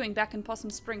are you doing back in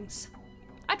Possum Springs?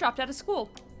 I dropped out of school.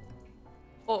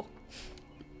 Oh.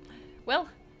 Well,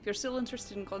 if you're still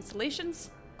interested in constellations,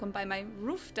 come by my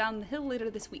roof down the hill later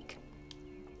this week.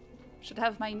 Should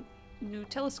have my new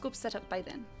telescope set up by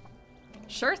then.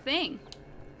 Sure thing.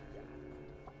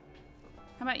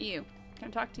 How about you? Can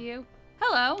I talk to you?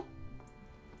 Hello.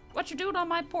 What you doing on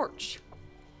my porch?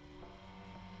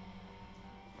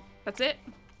 That's it?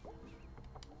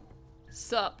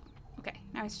 Sup. Okay,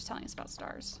 now he's just telling us about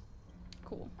stars.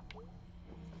 Cool.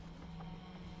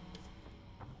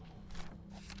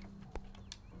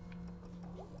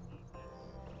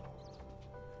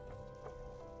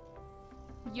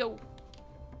 Yo.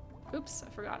 Oops, I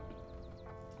forgot.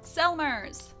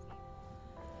 Selmers!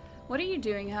 What are you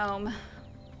doing home?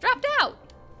 Dropped out!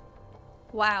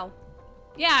 Wow.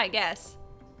 Yeah, I guess.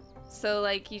 So,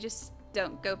 like, you just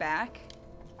don't go back?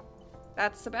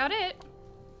 That's about it.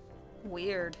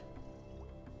 Weird.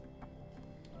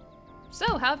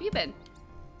 So, how have you been?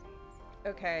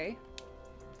 Okay.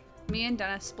 Me and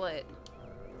Dennis split.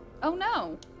 Oh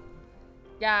no!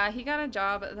 Yeah, he got a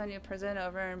job at the new prison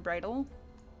over in Brittle.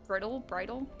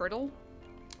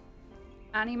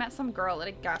 And he met some girl at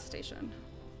a gas station.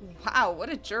 Wow, what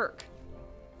a jerk.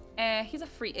 He's a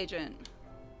free agent.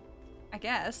 I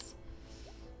guess.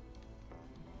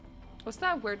 What's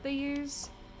that word they use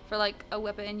for like a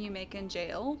weapon you make in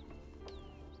jail?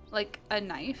 Like a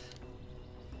knife?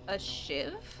 A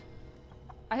shiv?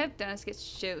 I hope Dennis gets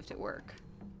shivved at work.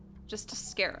 Just to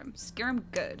scare him. Scare him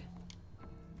good.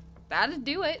 That'd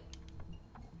do it.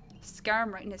 Scare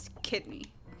him right in his kidney.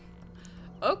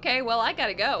 Okay, well, I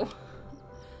gotta go.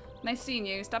 Nice seeing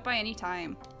you. Stop by any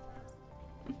time.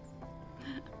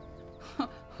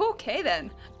 Okay,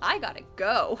 then. I gotta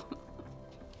go.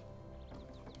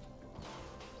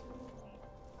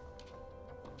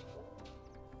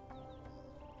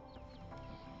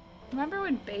 Remember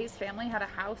when Bay's family had a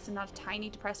house and not a tiny,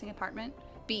 depressing apartment?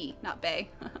 B, not Bay.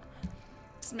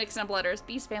 Just mixing up letters.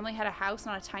 B's family had a house,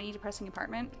 not a tiny, depressing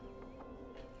apartment.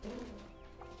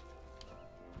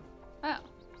 Oh.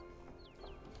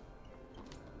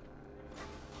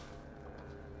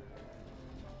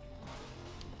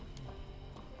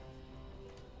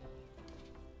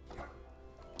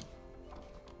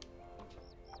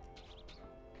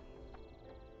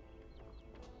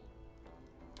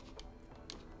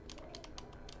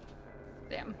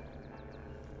 Damn.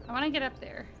 I want to get up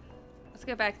there. Let's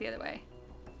go back the other way.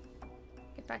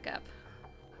 Get back up.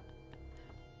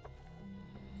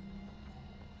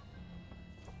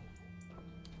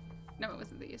 No, it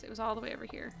wasn't these. It was all the way over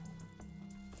here.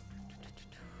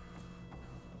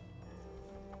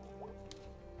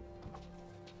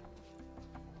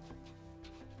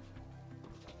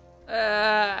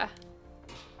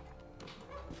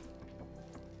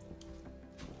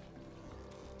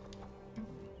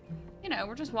 You know,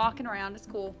 we're just walking around. It's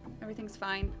cool. Everything's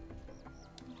fine.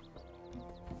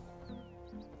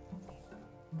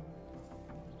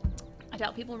 I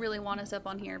doubt people really want us up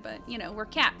on here, but, you know, we're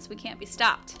cats. We can't be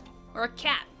stopped. We're a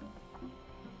cat.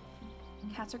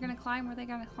 Cats are gonna climb where they're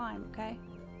gonna climb, okay?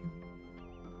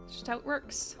 It's just how it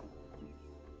works.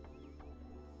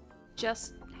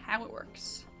 Just how it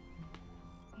works.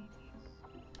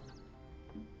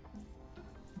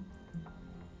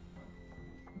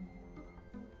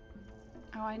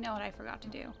 Oh, I know what I forgot to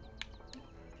do.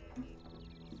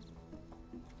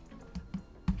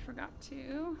 I forgot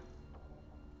to...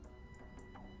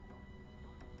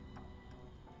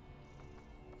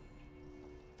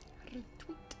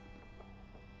 retweet.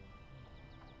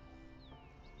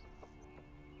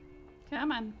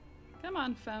 Come on. Come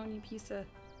on, phone, you piece of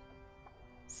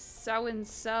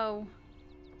so-and-so.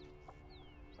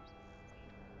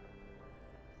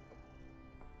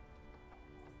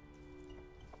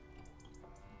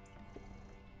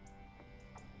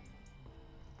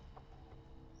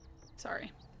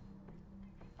 Sorry.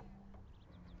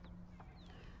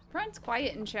 Everyone's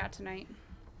quiet in chat tonight.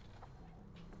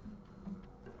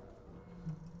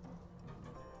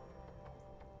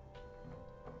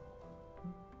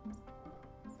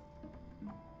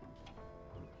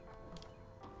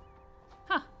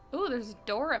 Huh. Ooh, there's a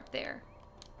door up there.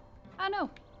 Oh,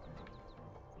 no.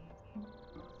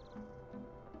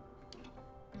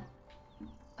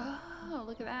 Oh,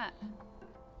 look at that.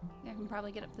 I can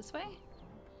probably get up this way.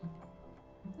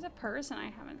 There's a person I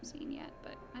haven't seen yet,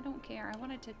 but I don't care. I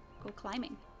wanted to go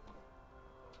climbing.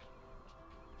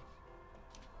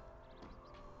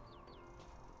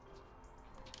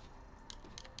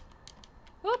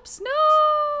 Oops, no!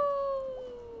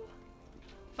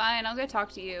 Fine, I'll go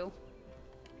talk to you.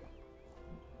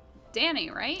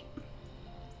 Danny, right?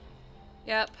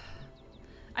 Yep.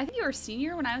 I think you were a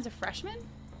senior when I was a freshman?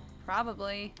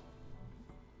 Probably.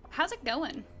 How's it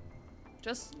going?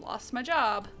 Just lost my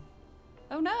job.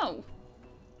 Oh no.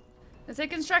 They say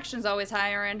construction's always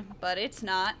hiring, but it's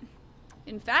not.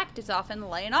 In fact, it's often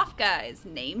laying off guys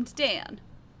named Dan.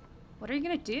 What are you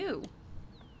gonna do?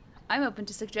 I'm open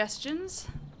to suggestions.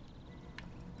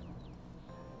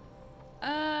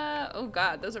 Oh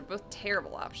god, those are both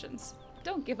terrible options.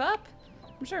 Don't give up.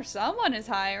 I'm sure someone is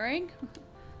hiring.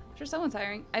 I'm sure someone's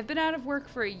hiring. I've been out of work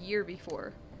for a year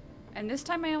before. And this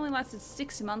time I only lasted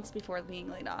 6 months before being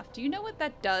laid off. Do you know what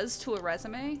that does to a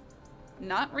resume?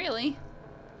 Not really.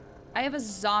 I have a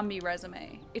zombie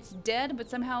resume. It's dead, but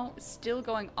somehow still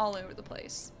going all over the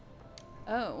place.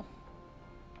 Oh.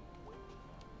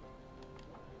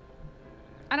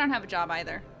 I don't have a job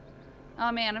either.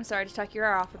 Oh man, I'm sorry to talk your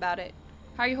ear off about it.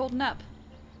 How are you holding up?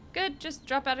 Good, just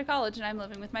dropped out of college and I'm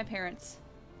living with my parents.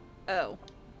 Oh.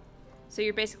 So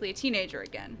you're basically a teenager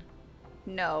again.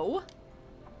 No.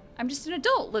 I'm just an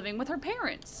adult living with her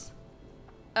parents.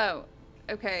 Oh,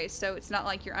 okay, so it's not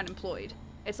like you're unemployed.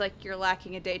 It's like you're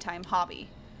lacking a daytime hobby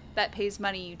that pays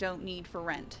money you don't need for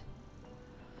rent.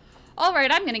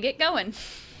 Alright, I'm gonna get going.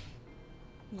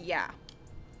 Yeah.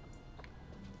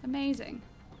 Amazing.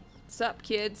 What's up,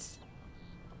 kids?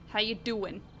 How you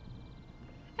doing?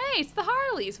 Hey, it's the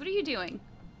Harleys. What are you doing?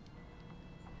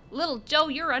 Little Joe,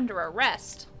 you're under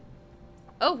arrest.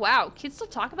 Oh, wow. Kids still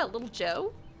talk about Little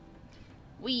Joe?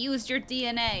 We used your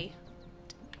DNA.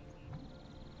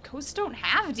 Ghosts don't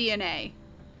have DNA.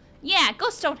 Yeah,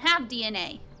 ghosts don't have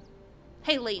DNA.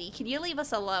 Hey, lady, can you leave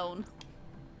us alone?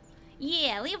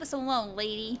 Yeah, leave us alone,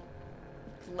 lady.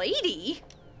 Lady?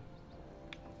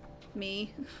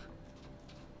 Me.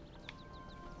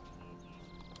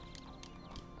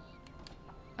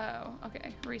 Oh,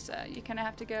 okay. Rissa, you kind of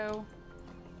have to go...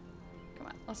 Come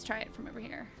on, let's try it from over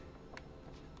here.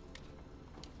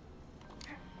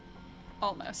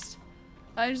 Almost.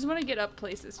 I just want to get up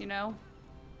places, you know?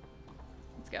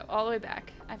 Let's go all the way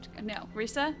back. I have to... No,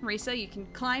 Rissa, you can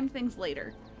climb things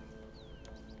later.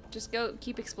 Just go,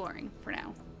 keep exploring for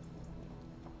now.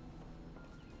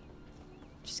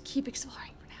 Just keep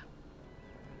exploring for now.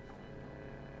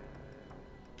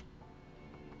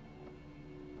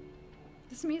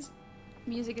 This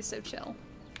music is so chill.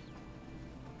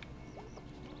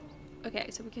 Okay,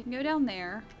 so we can go down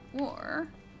there, or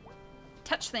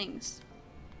touch things.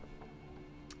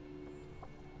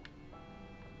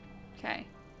 Okay.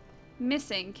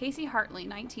 Missing, Casey Hartley,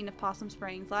 19 of Possum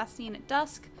Springs, last seen at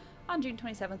dusk on June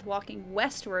 27th, walking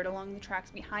westward along the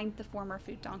tracks behind the former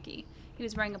food donkey. He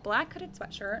was wearing a black hooded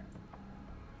sweatshirt,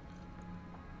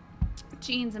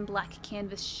 jeans, and black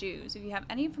canvas shoes. If you have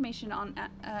any information on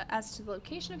as to the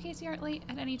location of Casey Hartley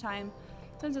at any time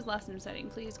since his last known sighting,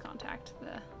 please contact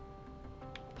the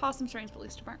Possum Springs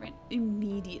Police Department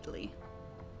immediately.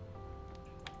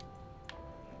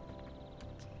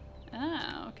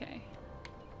 Ah, okay.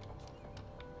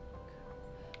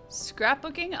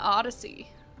 Scrapbooking Odyssey.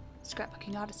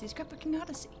 Scrapbooking Odyssey, Scrapbooking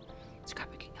Odyssey,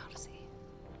 Scrapbooking Odyssey.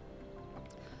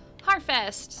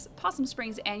 Harfest, Possum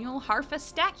Springs annual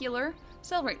Harfestacular.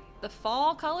 Celebrate the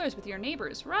fall colors with your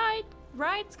neighbors.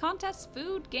 Rides, contests,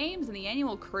 food, games, and the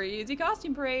annual Crazy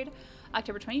Costume Parade.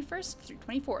 October 21st through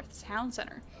 24th, Town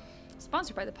Center.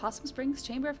 Sponsored by the Possum Springs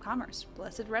Chamber of Commerce,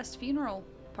 Blessed Rest Funeral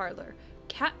Parlor,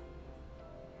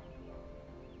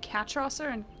 Catrosser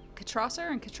and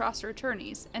Catrosser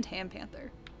Attorneys, and Ham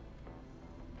Panther.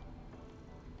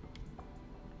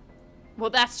 Well,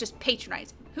 that's just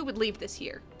patronizing. Who would leave this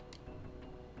here?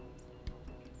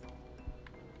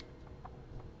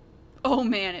 Oh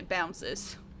man, it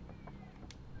bounces.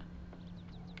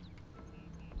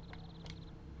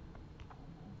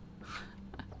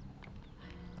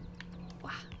 Wow.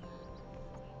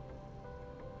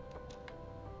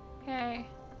 Okay.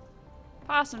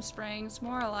 Possum Springs,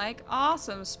 more like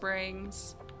Awesome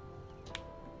Springs.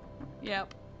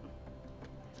 Yep.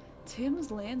 Tim's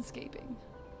Landscaping.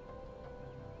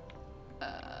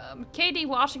 KD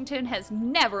Washington has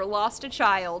never lost a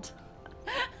child.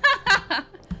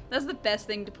 That's the best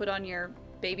thing to put on your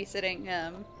babysitting,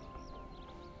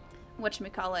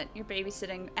 whatchamacallit, your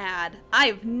babysitting ad.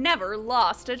 I've never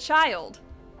lost a child.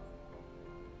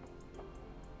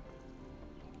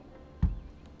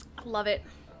 Love it.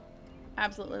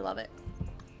 Absolutely love it.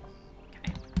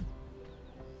 Okay.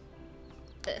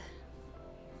 Ugh.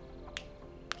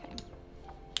 Okay.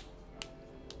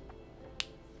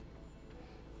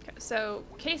 Okay, so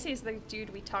Casey's the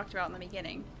dude we talked about in the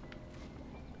beginning.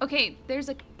 Okay, there's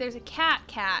a cat.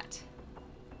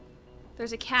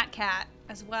 There's a cat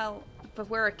as well, but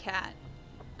we're a cat.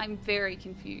 I'm very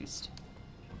confused.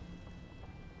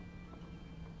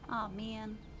 Aw,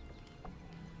 man.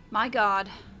 My god.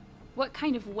 What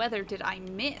kind of weather did I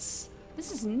miss?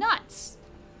 This is nuts.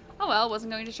 Oh well,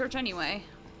 wasn't going to church anyway.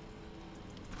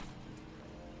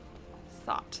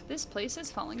 Thought. This place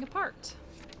is falling apart.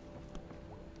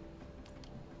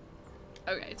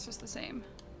 Okay, it's just the same.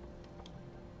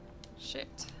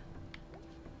 Shit.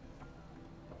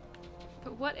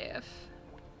 But what if...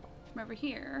 from over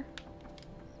here...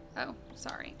 Oh,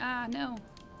 sorry. Ah, no.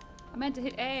 I meant to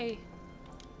hit A.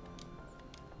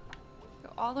 Go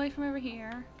all the way from over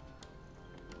here.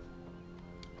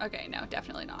 Okay, no,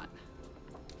 definitely not.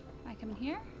 Can I come in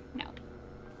here? No.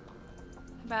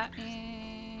 How about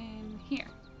in here?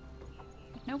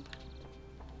 Nope.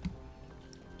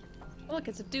 Oh, look,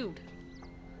 it's a dude.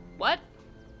 What?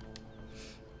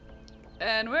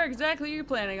 And where exactly are you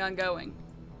planning on going?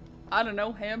 I don't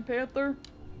know, Ham Panther?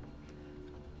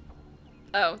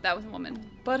 Oh, that was a woman.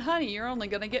 But honey, you're only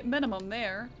gonna get minimum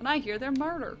there, and I hear they're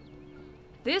murder.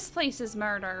 This place is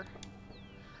murder.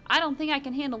 I don't think I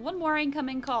can handle one more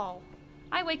incoming call.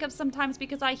 I wake up sometimes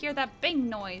because I hear that bing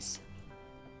noise.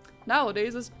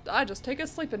 Nowadays, I just take a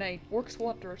sleeping aid. Works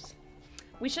wonders.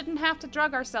 We shouldn't have to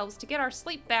drug ourselves to get our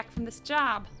sleep back from this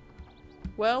job.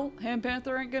 Well, Ham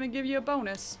Panther ain't gonna give you a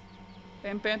bonus.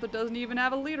 Ham Panther doesn't even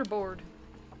have a leaderboard.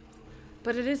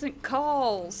 But it isn't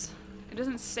calls. It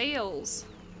isn't sales.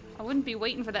 I wouldn't be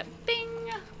waiting for that bing.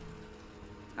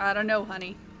 I don't know,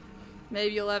 honey.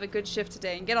 Maybe you'll have a good shift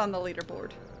today and get on the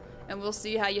leaderboard. And we'll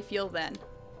see how you feel then.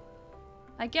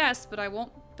 I guess, but it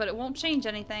won't change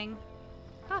anything.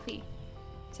 Coffee.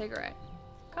 Cigarette.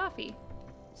 Coffee.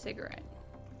 Cigarette.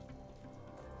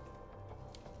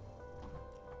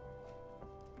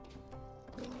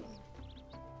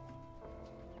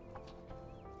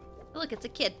 Look, it's a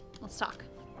kid. Let's talk.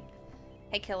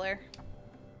 Hey, killer.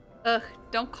 Ugh,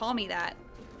 don't call me that.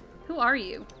 Who are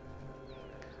you?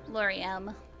 Lori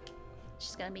M.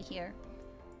 She's gonna be here.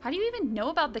 How do you even know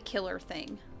about the killer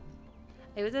thing?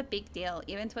 It was a big deal,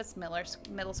 even to us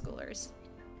middle schoolers.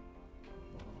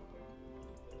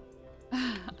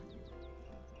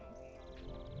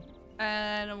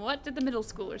 And what did the middle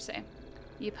schoolers say?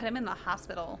 You put him in the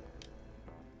hospital.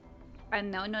 And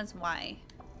no one knows why.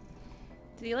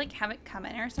 Did he, like, have it come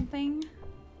in or something?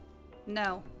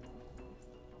 No.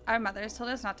 Our mothers told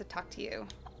us not to talk to you.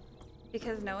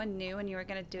 Because no one knew when you were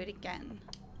gonna do it again.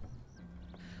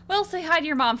 Well, say hi to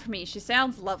your mom for me. She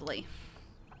sounds lovely.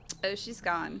 Oh, she's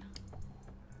gone.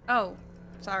 Oh,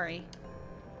 sorry.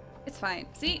 It's fine.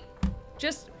 See?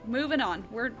 Just moving on.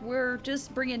 We're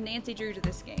just bringing Nancy Drew to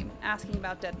this game. Asking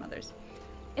about dead mothers.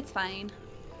 It's fine.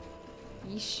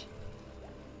 Yeesh.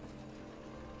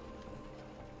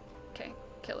 Okay,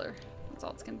 killer. That's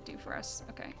all it's gonna do for us.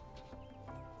 Okay.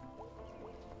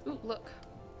 Ooh, look.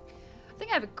 I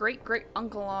think I have a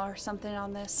great-great-uncle or something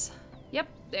on this. Yep,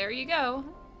 there you go.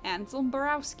 Anselm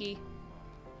Borowski.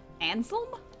 Anselm?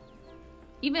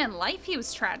 Even in life, he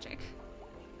was tragic.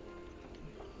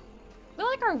 We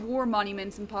like our war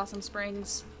monuments in Possum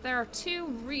Springs. There are 2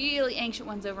 really ancient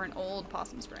ones over in Old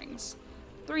Possum Springs.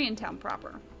 3 in town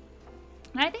proper.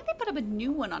 And I think they put up a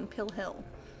new one on Pill Hill.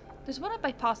 There's one up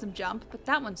by Possum Jump, but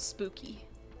that one's spooky.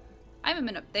 I haven't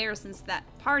been up there since that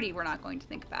party we're not going to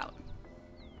think about.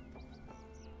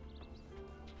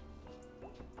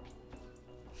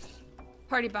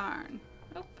 Party barn.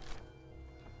 Oh.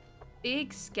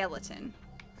 Big skeleton.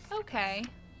 Okay.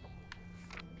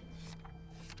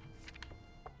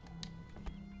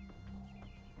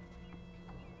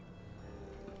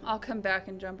 I'll come back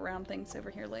and jump around things over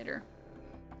here later.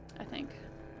 I think.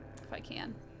 If I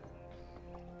can.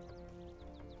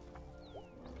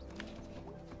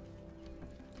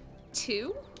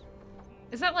 Two?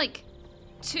 Is that like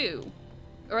 2?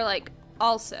 Or like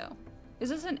also? Is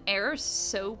this an error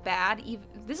so bad?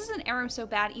 This is an error so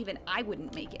bad even I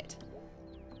wouldn't make it.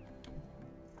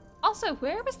 Also,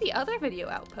 where was the other video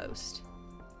outpost?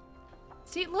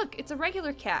 See, look, it's a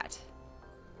regular cat.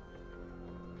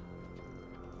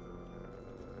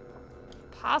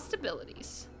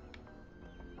 Possibilities.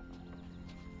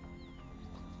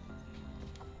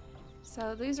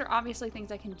 So these are obviously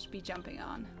things I can be jumping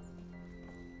on.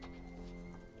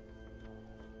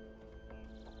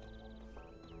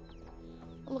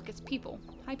 Oh, look, it's people.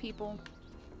 Hi, people.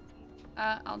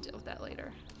 I'll deal with that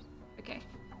later. Okay.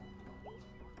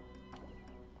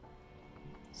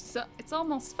 So, it's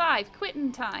almost 5.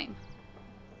 Quitting time.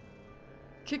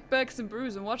 Kick back some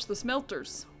brews and watch the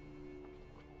smelters.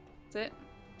 That's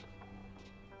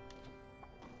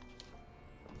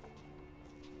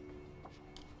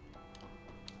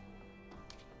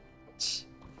it.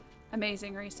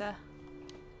 Amazing, Rissa.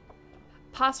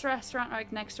 Pasta restaurant right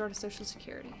next door to Social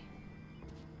Security.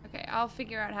 Okay, I'll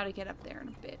figure out how to get up there in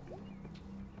a bit.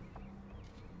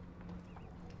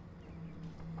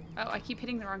 Oh, I keep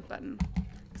hitting the wrong button.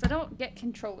 Because I don't get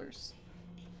controllers.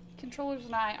 Controllers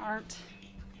and I aren't...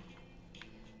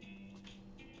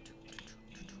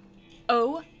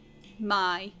 Oh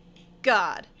my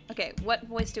god. Okay, what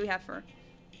voice do we have for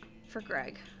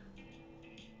Greg?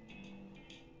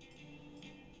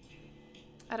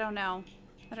 I don't know.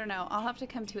 I don't know. I'll have to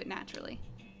come to it naturally.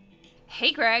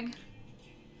 Hey, Greg.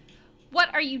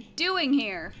 What are you doing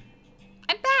here?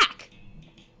 I'm back.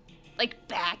 Like,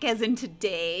 back as in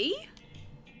today?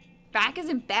 Back as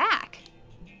in back.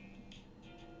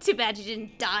 Too bad you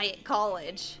didn't die at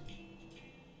college.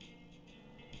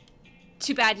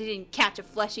 Too bad you didn't catch a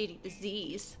flesh-eating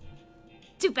disease.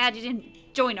 Too bad you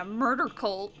didn't join a murder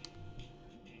cult.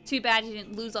 Too bad you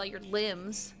didn't lose all your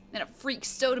limbs in a freak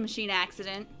soda machine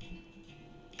accident.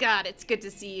 God, it's good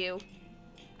to see you.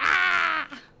 Ah!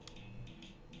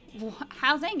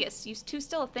 How's Angus? You two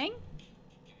still a thing?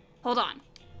 Hold on.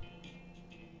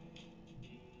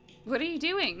 What are you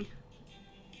doing?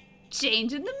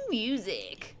 Changing the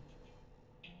music.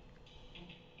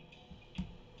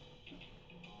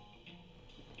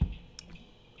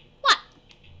 What?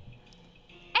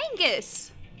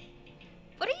 Angus!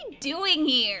 What are you doing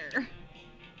here?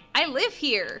 I live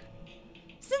here.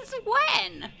 Since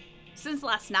when? Since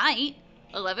last night?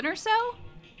 11 or so?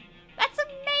 That's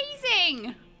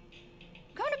amazing!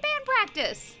 Going to band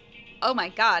practice. Oh my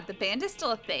god, the band is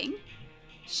still a thing?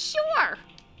 Sure!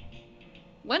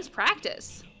 When's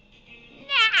practice?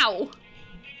 Now!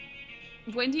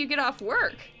 When do you get off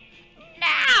work?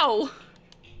 Now!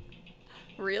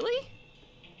 Really?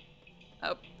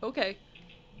 Oh, okay.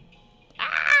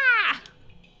 Ah!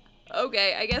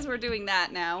 Okay, I guess we're doing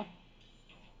that now.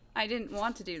 I didn't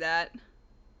want to do that.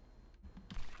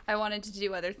 I wanted to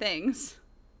do other things.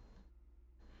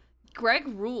 Greg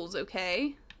rules,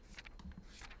 okay?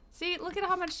 See, look at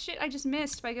how much shit I just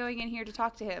missed by going in here to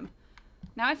talk to him.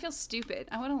 Now I feel stupid.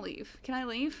 I want to leave. Can I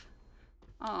leave?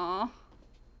 Aw.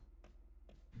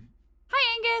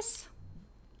 Hi, Angus!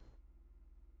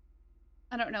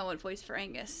 I don't know what voice for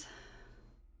Angus.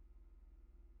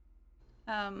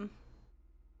 I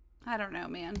don't know,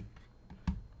 man.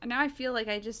 Now I feel like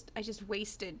I just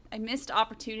wasted. I missed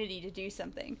opportunity to do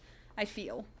something. I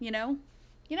feel, you know?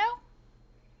 You know?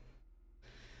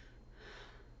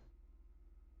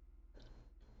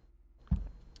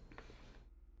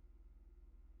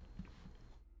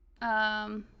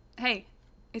 Hey,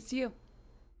 it's you.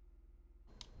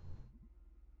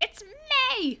 It's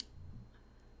May!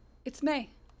 It's May.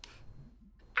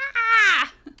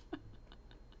 Ah!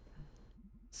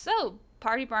 So,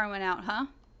 party barn went out, huh?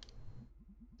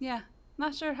 Yeah,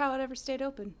 not sure how it ever stayed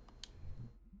open.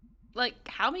 Like,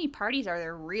 how many parties are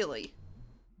there really?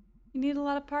 You need a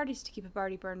lot of parties to keep a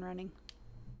party barn running.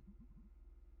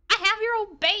 I have your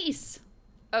old base!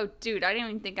 Oh, dude, I didn't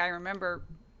even think I remember.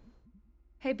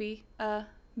 Hey, B.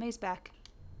 May's back.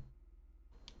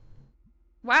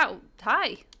 Wow,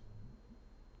 hi.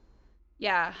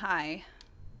 Yeah, hi.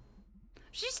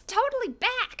 She's totally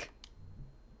back!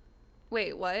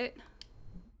 Wait, what?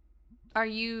 Are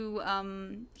you,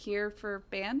 here for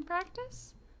band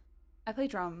practice? I play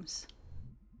drums.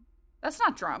 That's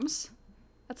not drums.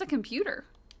 That's a computer.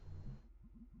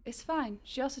 It's fine.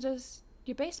 She also does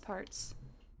your bass parts.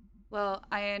 Well,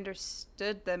 I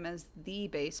understood them as the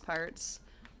bass parts,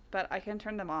 but I can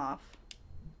turn them off.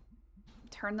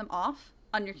 Turn them off?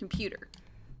 On your computer.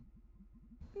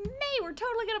 May, we're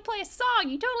totally gonna play a song.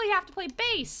 You totally have to play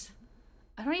bass.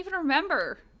 I don't even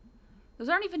remember. Those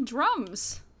aren't even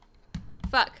drums.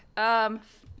 Fuck. Can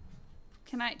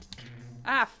I...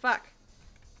 Ah, fuck.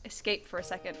 Escape for a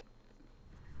second.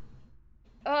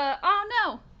 Oh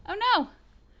no! Oh no!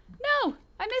 No!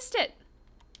 I missed it!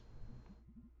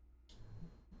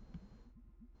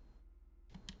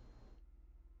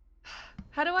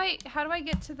 How do I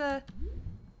get to the...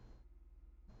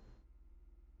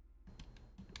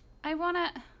 I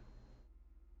wanna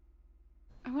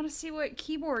see what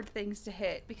keyboard things to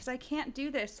hit, because I can't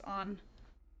do this on...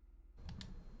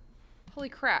 Holy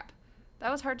crap.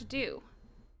 That was hard to do.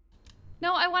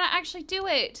 No, I want to actually do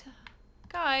it.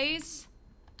 Guys.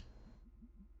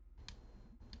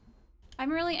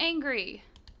 I'm really angry.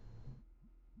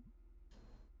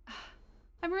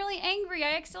 I'm really angry.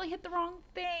 I accidentally hit the wrong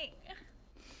thing.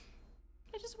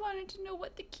 I just wanted to know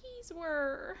what the keys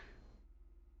were.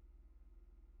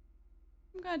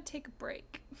 I'm gonna take a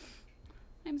break.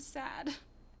 I'm sad.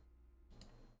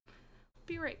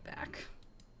 Be right back.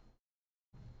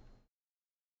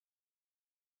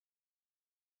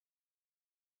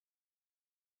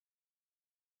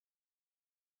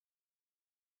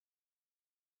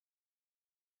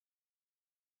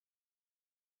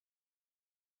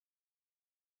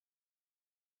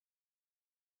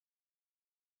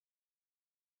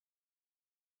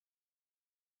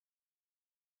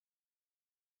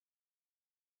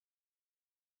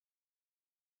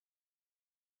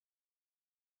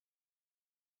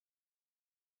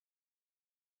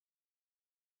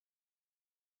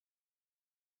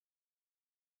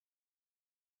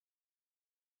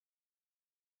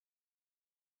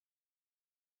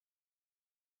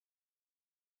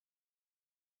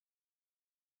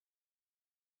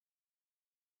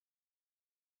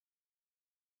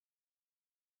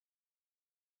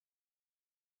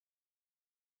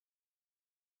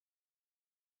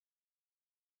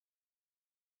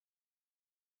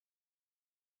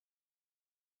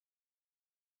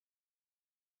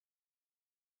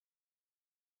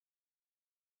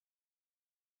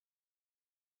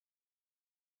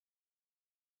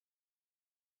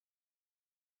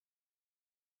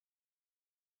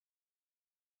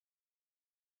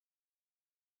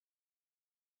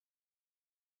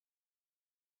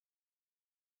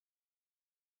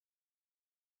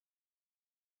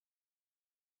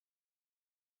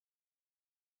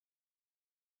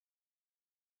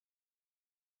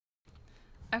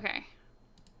 Okay.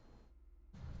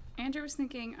 Andrew was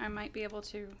thinking I might be able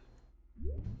to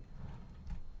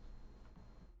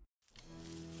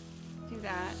do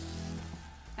that.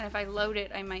 And if I load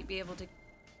it, I might be able to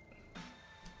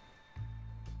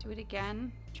do it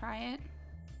again. Try it.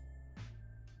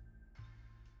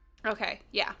 Okay,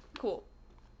 yeah, cool.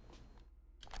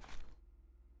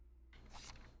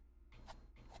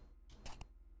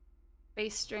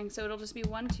 Bass string, so it'll just be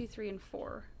 1, 2, 3, and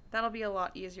 4. That'll be a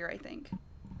lot easier, I think.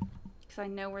 Because I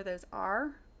know where those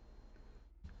are.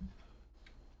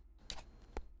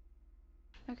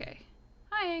 Okay.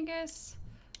 Hi, Angus.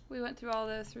 We went through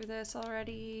through this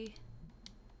already.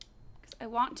 Because I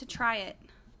want to try it.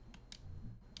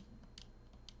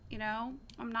 You know?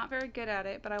 I'm not very good at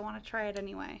it, but I want to try it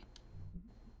anyway.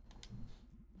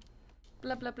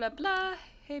 Blah, blah, blah, blah.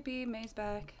 Hey, B, May's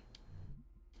back.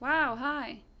 Wow,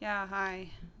 hi. Yeah,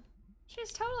 hi.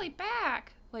 She's totally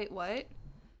back. Wait, what?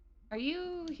 Are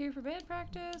you here for band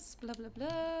practice? Blah, blah,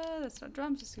 blah. That's not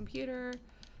drums, it's computer.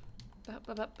 I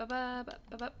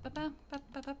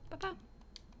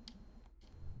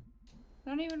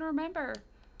don't even remember.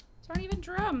 Those aren't even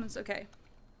drums. Okay.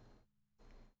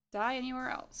 Die anywhere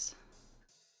else.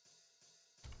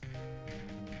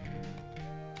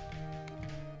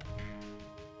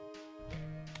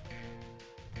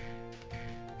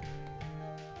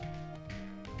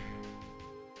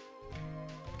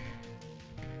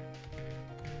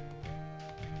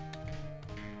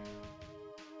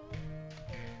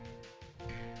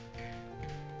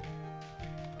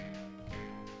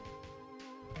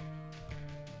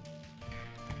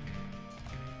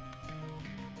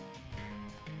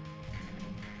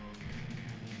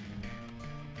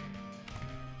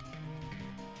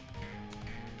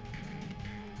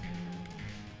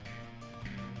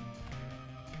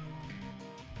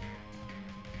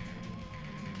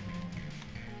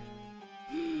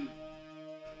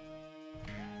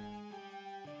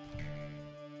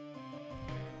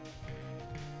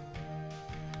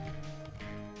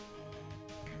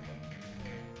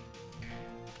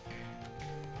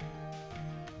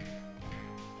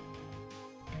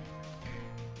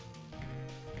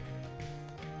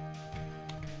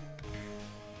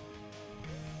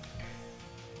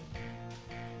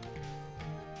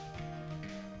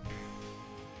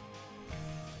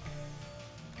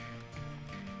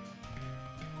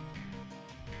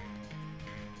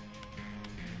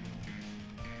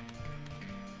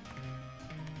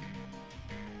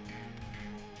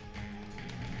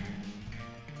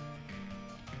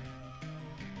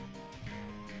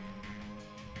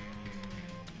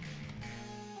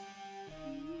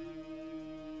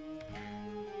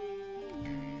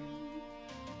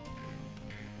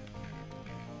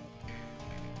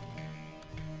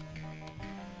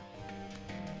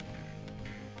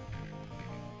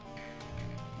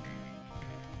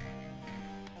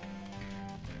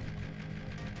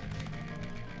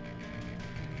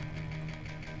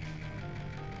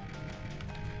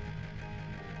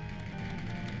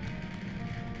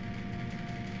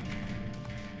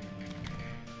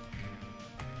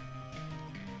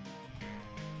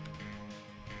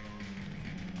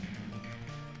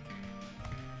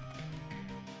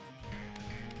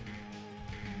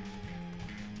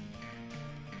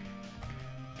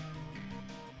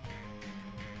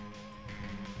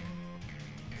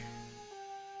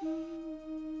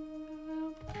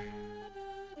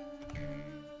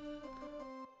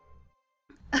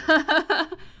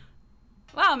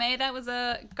 Wow, May, that was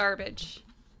garbage.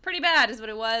 Pretty bad is what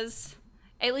it was.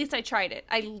 At least I tried it.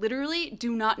 I literally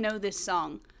do not know this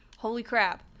song. Holy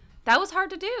crap. That was hard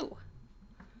to do.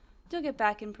 You'll get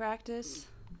back in practice.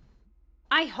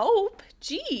 I hope.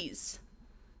 Jeez.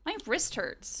 My wrist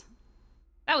hurts.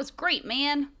 That was great,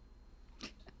 man.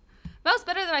 That was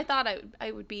better than I thought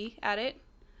I would be at it.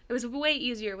 It was way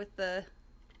easier with my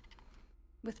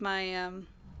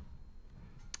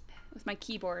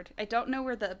keyboard. I don't know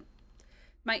where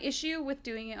my issue with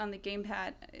doing it on the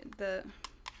gamepad, the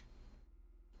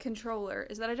controller,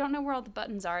 is that I don't know where all the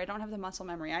buttons are. I don't have the muscle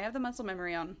memory. I have the muscle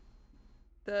memory on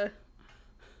the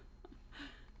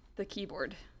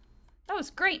keyboard. That was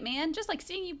great, man. Just like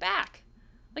seeing you back.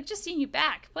 Like just seeing you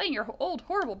back, playing your old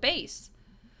horrible bass.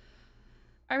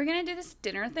 Are we gonna do this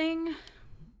dinner thing?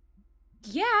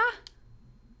 Yeah.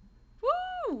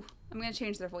 Woo! I'm gonna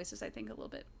change their voices, I think, a little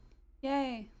bit.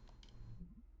 Yay.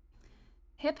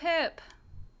 Hip hip.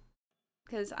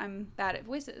 Because I'm bad at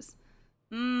voices.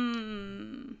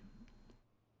 Mmm.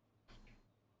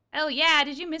 Oh yeah,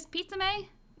 did you miss pizza, May?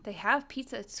 They have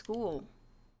pizza at school.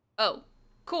 Oh,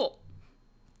 cool.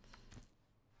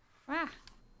 Wow.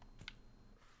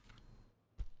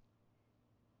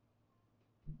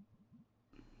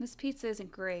 This pizza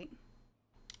isn't great.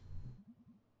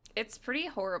 It's pretty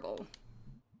horrible.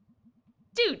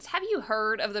 Dudes, have you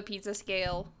heard of the pizza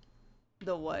scale?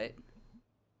 The what?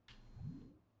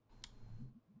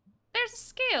 There's a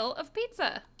scale of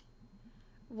pizza.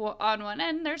 On one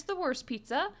end, there's the worst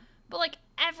pizza, but like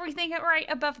everything right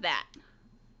above that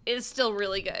is still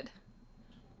really good.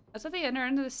 That's at the end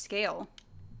of the scale.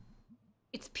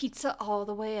 It's pizza all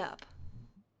the way up.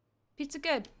 Pizza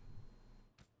good.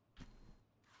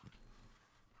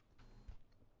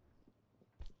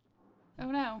 Oh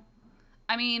no.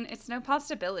 I mean, it's no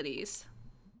possibilities.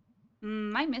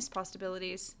 I miss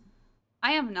possibilities.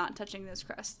 I am not touching those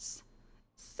crusts.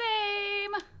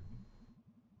 Same.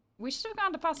 We should have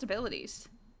gone to possibilities.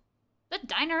 The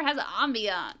diner has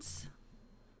ambiance.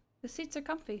 The seats are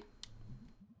comfy.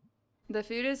 The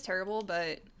food is terrible,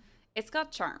 but it's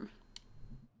got charm.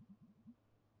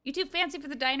 You too fancy for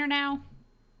the diner now?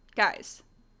 Guys,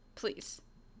 please.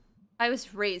 I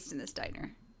was raised in this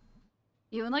diner.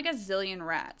 You and like a zillion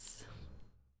rats.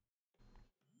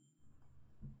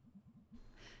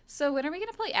 So when are we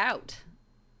gonna play out?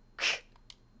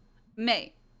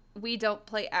 May, we don't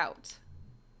play out.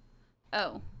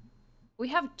 Oh, we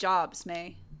have jobs,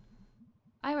 May.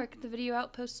 I work at the video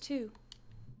outpost too.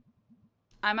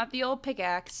 I'm at the old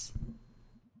pickaxe.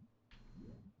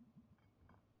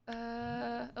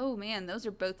 Oh man, those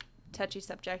are both touchy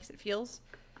subjects, it feels.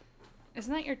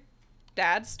 Isn't that your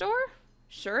dad's store?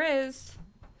 Sure is.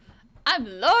 I'm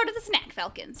Lord of the Snack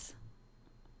Falcons.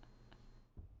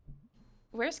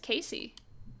 Where's Casey?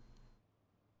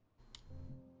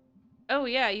 Oh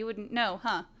yeah, you wouldn't know,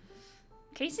 huh?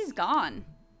 Casey's gone.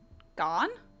 Gone?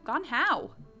 Gone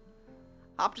how?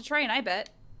 Hopped a train, I bet.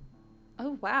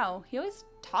 Oh wow, he always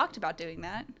talked about doing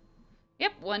that.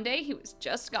 Yep, one day he was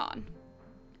just gone.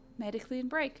 Made a clean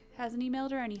break. Hasn't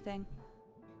emailed or anything.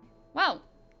 Well,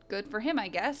 good for him, I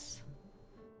guess.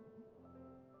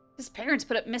 His parents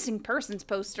put up missing persons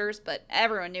posters, but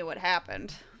everyone knew what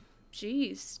happened.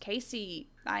 Jeez, Casey,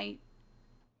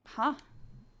 Huh?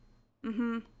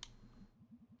 Mm-hmm.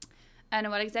 And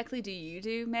what exactly do you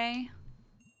do, May?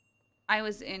 I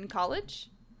was in college.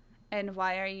 And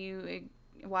why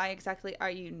exactly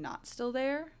are you not still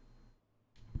there?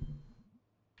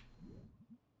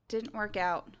 Didn't work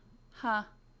out. Huh.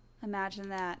 Imagine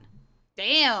that.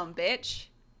 Damn, bitch.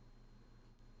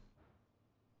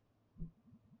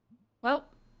 Well,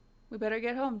 we better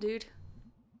get home, dude.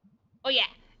 Oh yeah,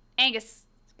 Angus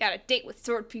got a date with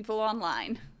sword people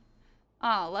online.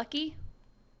 Aw, lucky.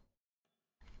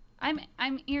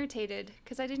 I'm irritated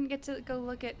because I didn't get to go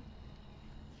look at...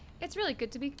 It's really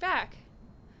good to be back.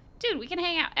 Dude, we can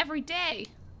hang out every day.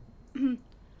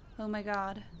 Oh my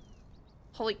god.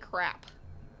 Holy crap.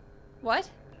 What?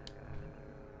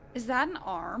 Is that an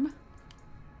arm?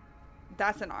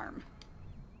 That's an arm.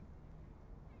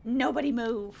 Nobody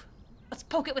move. Let's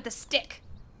poke it with a stick.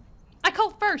 I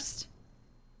call first.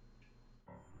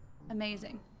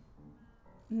 Amazing.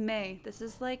 May, this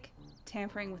is like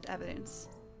tampering with evidence.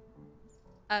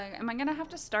 Am I gonna have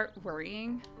to start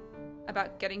worrying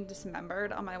about getting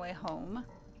dismembered on my way home?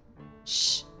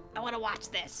 Shh! I wanna watch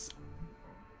this.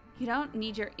 You don't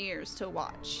need your ears to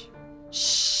watch.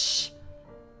 Shh!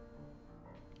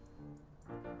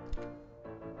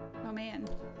 Oh man.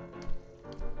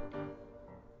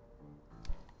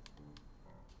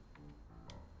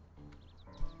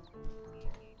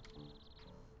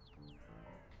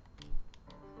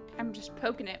 I'm just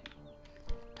poking it.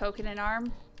 Poking an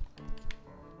arm.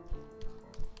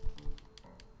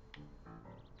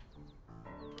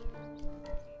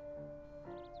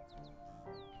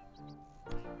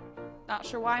 Not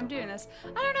sure why I'm doing this.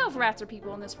 I don't know if rats are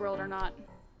people in this world or not.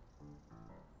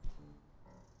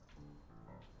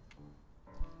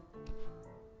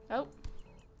 Oh.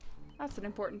 That's an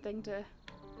important thing to...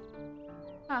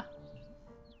 Huh.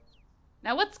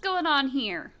 Now what's going on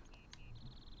here?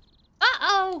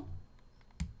 Uh-oh!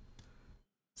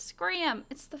 Scram!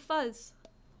 It's the fuzz.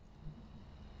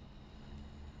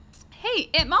 Hey,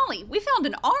 Aunt Molly, we found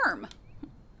an arm!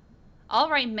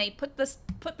 Alright, mate, put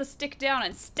the stick down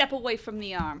and step away from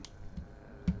the arm.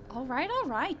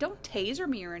 Alright, don't taser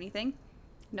me or anything.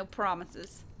 No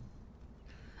promises.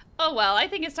 Oh well, I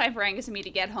think it's time for Angus and me to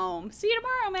get home. See you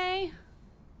tomorrow, May!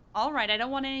 Alright, I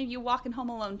don't want any of you walking home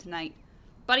alone tonight.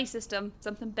 Buddy system,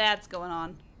 something bad's going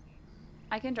on.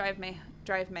 I can drive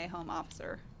May home,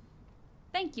 officer.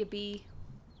 Thank you, B.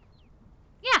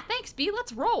 Yeah, thanks, B.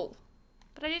 Let's roll.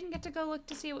 But I didn't get to go look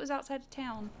to see what was outside of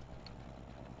town.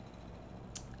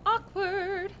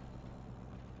 Awkward.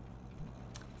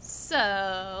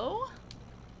 So,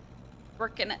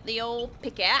 working at the old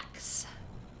pickaxe.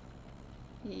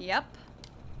 Yep.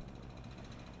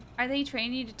 Are they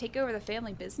training you to take over the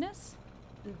family business?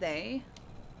 They?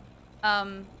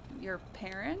 Your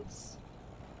parents?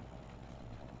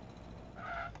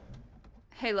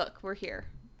 Hey, look, we're here.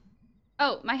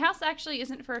 Oh, my house actually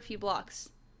isn't for a few blocks.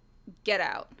 Get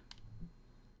out.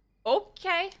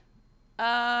 Okay.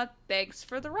 Thanks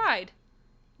for the ride.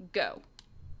 Go.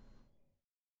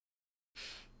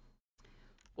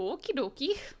 Okie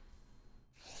dokie.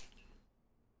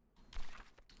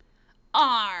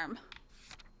 Arm.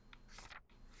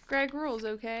 Greg rules,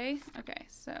 okay? Okay,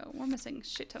 so we're missing a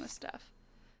shit ton of stuff.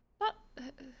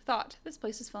 Thought, this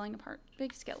place is falling apart.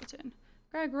 Big skeleton.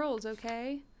 Greg rules,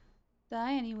 okay?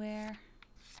 Die anywhere.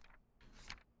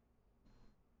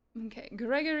 Okay,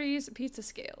 Gregory's pizza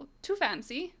scale. Too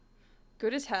fancy.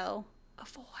 Good as hell.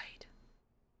 Avoid.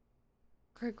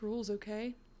 Greg rules,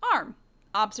 okay? Arm.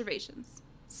 Observations.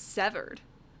 Severed.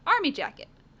 Army jacket.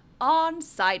 On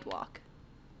sidewalk.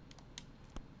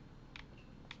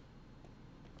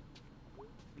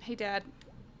 Hey, Dad.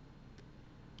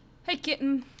 Hey,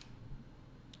 kitten.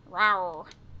 Rawr.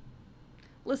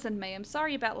 Listen, May, I'm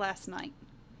sorry about last night.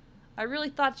 I really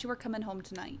thought you were coming home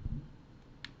tonight.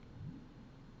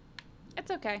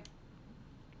 It's okay.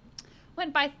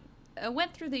 Went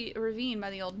through the ravine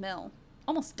by the old mill.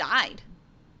 Almost died.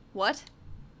 What?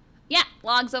 Yeah,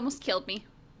 logs almost killed me.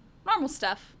 Normal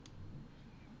stuff.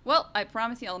 Well, I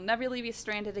promise you I'll never leave you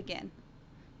stranded again.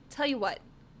 Tell you what,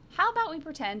 how about we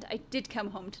pretend I did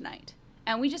come home tonight,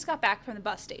 and we just got back from the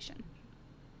bus station?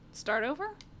 Start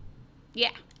over?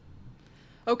 Yeah.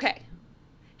 Okay.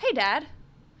 Hey, Dad.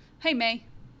 Hey, May.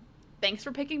 Thanks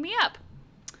for picking me up.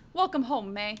 Welcome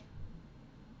home, May.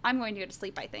 I'm going to go to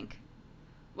sleep, I think.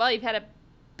 Well, you've had a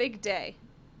big day.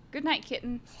 Good night,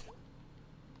 kitten.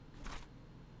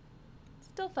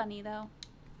 Still funny, though.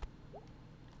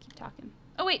 Keep talking.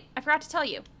 Oh, wait. I forgot to tell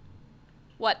you.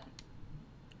 What?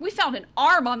 We found an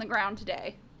arm on the ground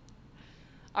today.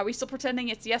 Are we still pretending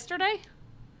it's yesterday?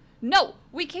 No!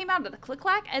 We came out of the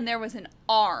click-clack and there was an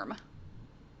arm.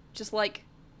 Just like...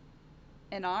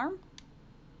 an arm?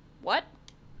 What?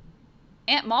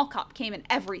 Aunt Mall Cop came and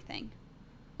everything.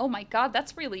 Oh my god,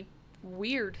 that's really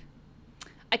weird.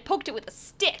 I poked it with a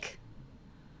stick.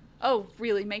 Oh,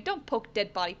 really, May? Don't poke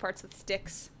dead body parts with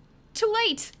sticks. Too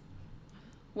late!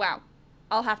 Wow.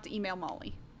 I'll have to email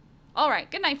Molly.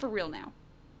 Alright, good night for real now.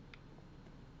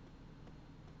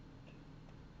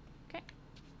 Okay.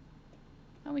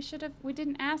 Oh, we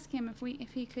didn't ask him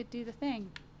if he could do the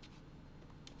thing.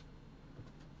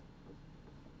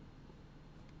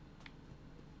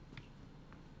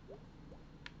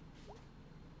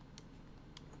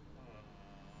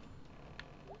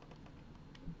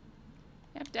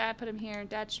 Yep, Dad put him here.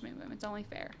 Dad should move him. It's only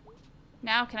fair.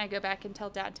 Now can I go back and tell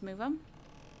Dad to move him?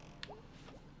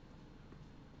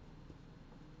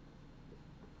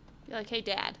 Be like, hey,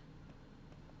 Dad.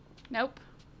 Nope.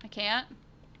 I can't.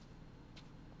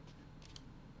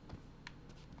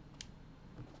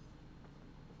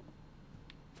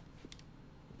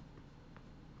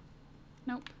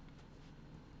 Nope.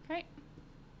 Okay.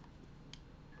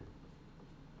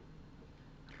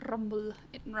 Rumble.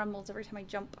 It rumbles every time I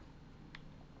jump.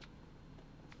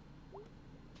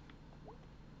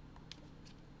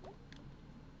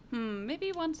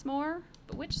 Maybe once more?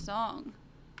 But which song?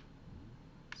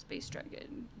 Space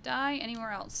Dragon. Die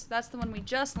anywhere else. That's the one we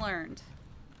just learned.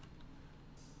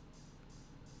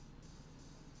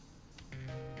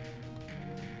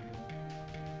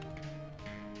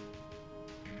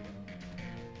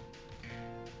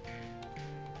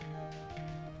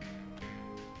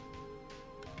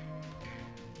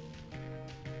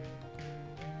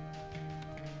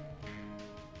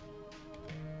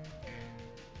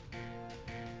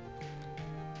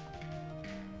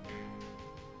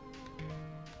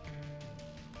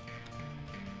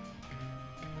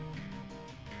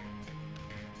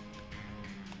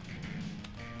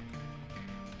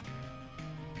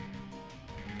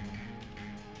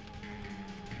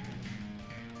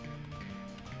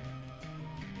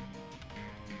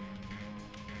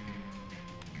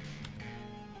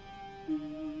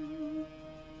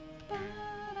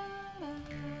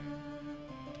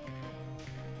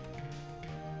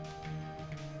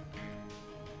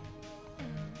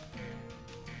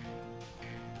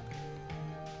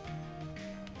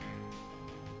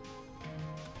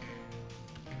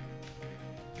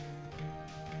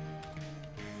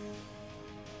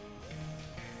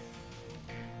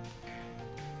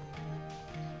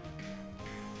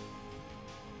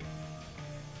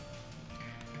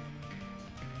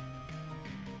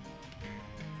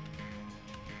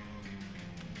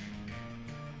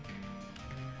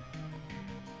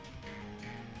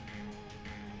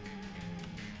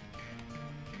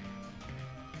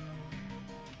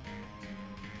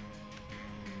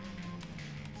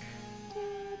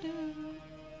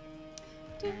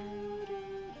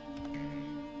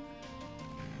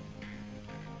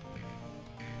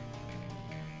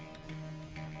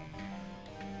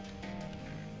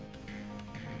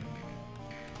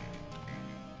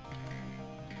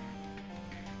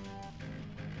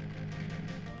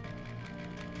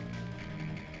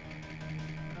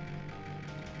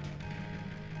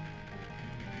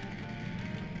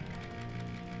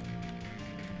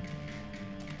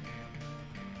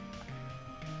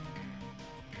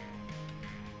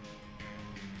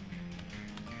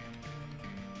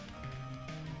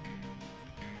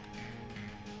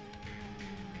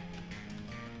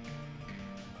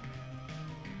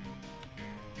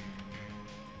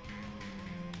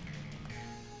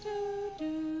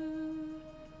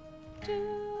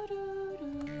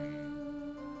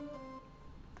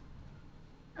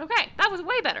 Okay, that was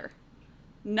way better.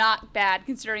 Not bad,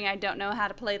 considering I don't know how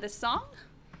to play this song.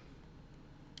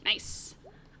 Nice.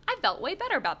 I felt way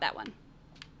better about that one.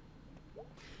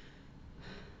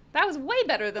 That was way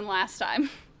better than last time.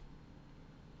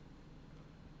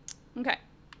 Okay.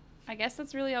 I guess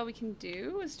that's really all we can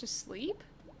do, is just sleep.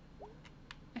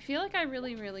 I feel like I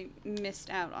really, really missed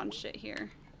out on shit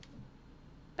here.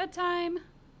 Bedtime.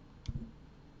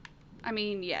 I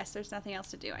mean, yes, there's nothing else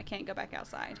to do. I can't go back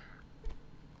outside.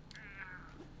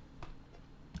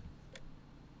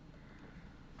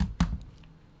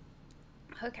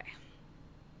 Okay.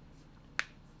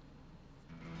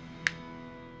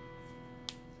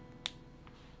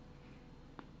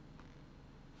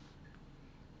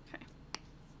 Okay.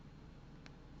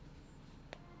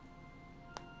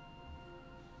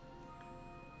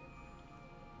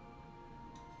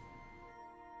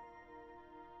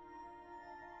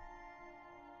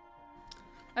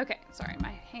 Okay, sorry, my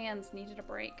hands needed a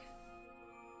break.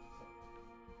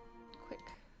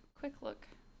 Quick look.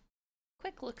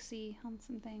 Quick look-see on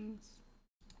some things.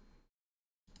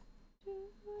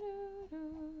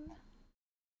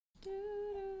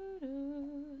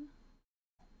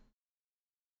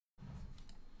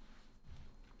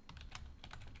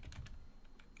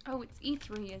 Oh, it's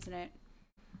E3, isn't it?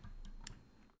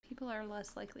 People are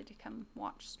less likely to come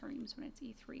watch streams when it's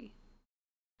E3.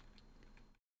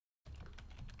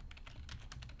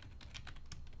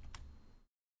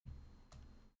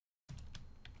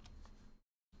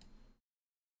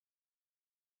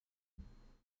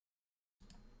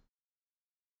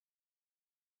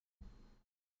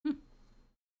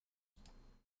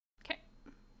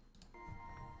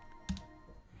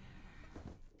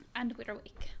 And we're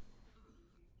awake.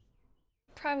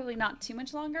 Probably not too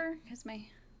much longer, because my...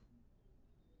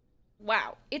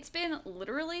 Wow, it's been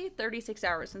literally 36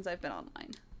 hours since I've been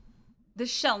online. This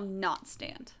shall not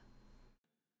stand.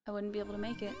 I wouldn't be able to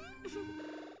make it.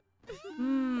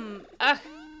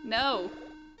 No.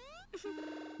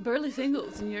 Burly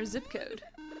singles in your zip code.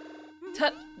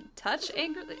 Touch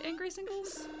angry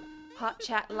singles? Hot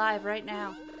chat live right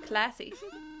now. Classy.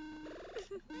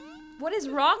 What is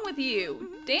wrong with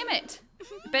you? Damn it!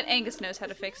 I bet Angus knows how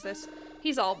to fix this.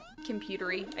 He's all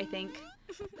computery, I think.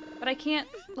 But I can't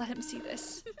let him see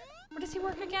this. Where does he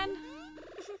work again?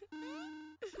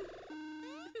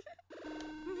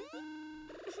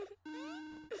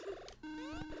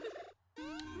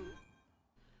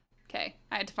 Okay,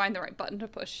 I had to find the right button to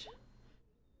push.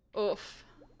 Oof.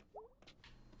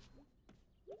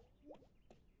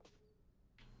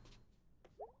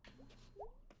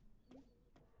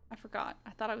 I forgot.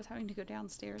 I thought I was having to go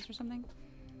downstairs or something.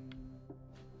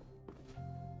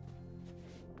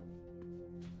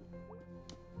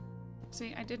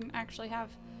 See, I didn't actually have...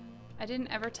 I didn't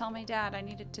ever tell my dad I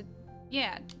needed to...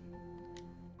 Yeah.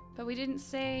 But we didn't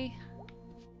say...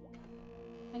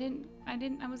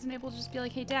 I wasn't able to just be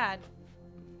like, hey, Dad.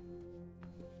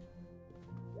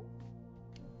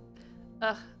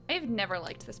 Ugh, I've never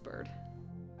liked this bird.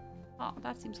 Oh,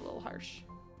 that seems a little harsh.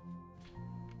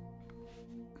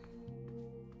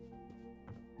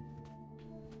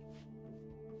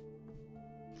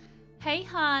 Hey,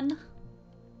 hon.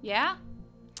 Yeah?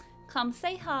 Come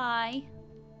say hi.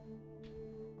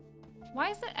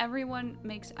 Why is it everyone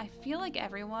makes... I feel like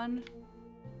everyone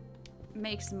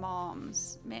makes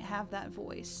moms have that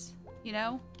voice, you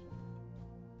know?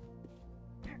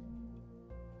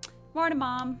 Morning,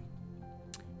 Mom.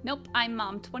 Nope, I'm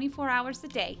Mom 24 hours a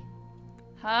day.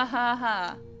 Ha ha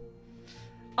ha.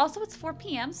 Also, it's 4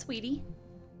 p.m., sweetie.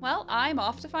 Well, I'm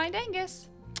off to find Angus.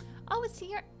 Oh, is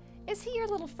he your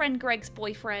little friend Greg's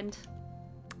boyfriend?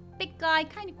 Big guy,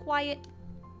 kind of quiet.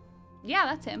 Yeah,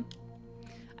 that's him.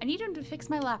 I need him to fix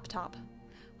my laptop.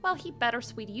 Well, he better,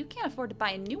 sweetie. You can't afford to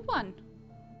buy a new one.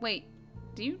 Wait,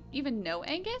 do you even know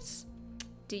Angus?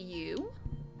 Do you?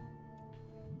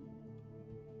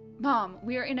 Mom,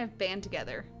 we are in a band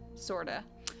together. Sorta.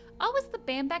 Oh, is the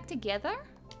band back together?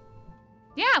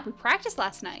 Yeah, we practiced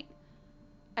last night.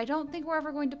 I don't think we're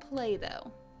ever going to play,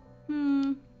 though.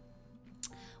 Well,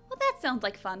 that sounds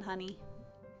like fun, honey.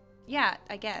 Yeah,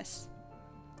 I guess.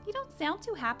 You don't sound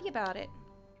too happy about it.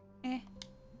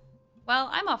 Well,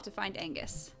 I'm off to find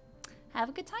Angus. Have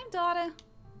a good time, daughter.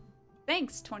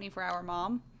 Thanks, 24-hour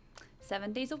mom.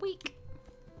 7 days a week.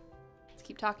 Let's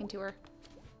keep talking to her.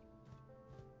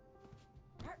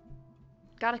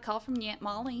 Got a call from Aunt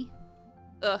Molly.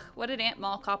 Ugh, what did Aunt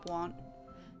Mall Cop want?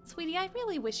 Sweetie, I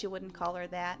really wish you wouldn't call her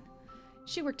that.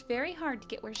 She worked very hard to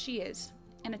get where she is,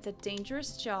 and it's a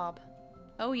dangerous job.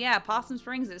 Oh yeah, Possum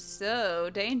Springs is so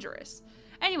dangerous.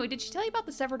 Anyway, did she tell you about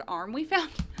the severed arm we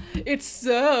found? It's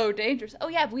so dangerous. Oh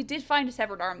yeah, we did find a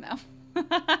severed arm though.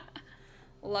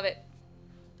 Love it.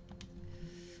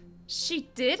 She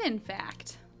did, in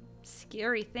fact.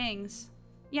 Scary things.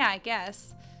 Yeah, I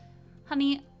guess.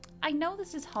 Honey, I know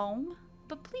this is home,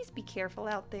 but please be careful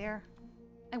out there.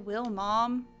 I will,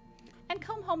 Mom. And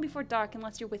come home before dark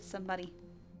unless you're with somebody.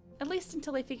 At least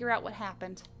until they figure out what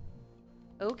happened.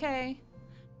 Okay.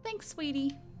 Thanks,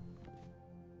 sweetie.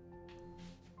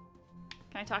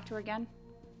 Can I talk to her again?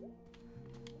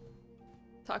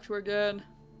 Talk to her again.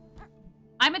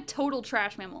 I'm a total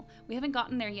trash mammal. We haven't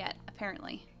gotten there yet,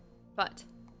 apparently. But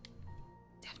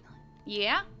definitely.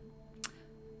 Yeah?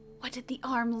 What did the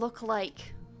arm look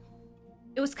like?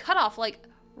 It was cut off, like,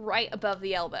 right above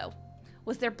the elbow.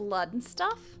 Was there blood and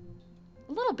stuff?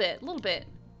 A little bit, a little bit.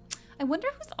 I wonder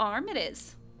whose arm it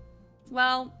is.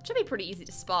 Well, should be pretty easy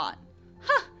to spot.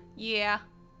 Huh, yeah.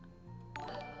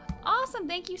 Awesome,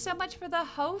 thank you so much for the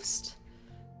host,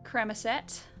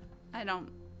 Cremisette. I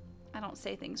don't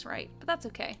say things right, but that's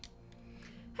okay.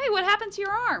 Hey, what happened to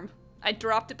your arm? I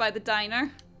dropped it by the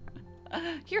diner.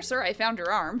 Here, sir, I found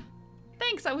your arm.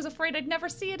 Thanks, I was afraid I'd never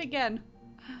see it again.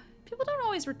 People don't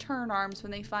always return arms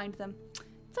when they find them.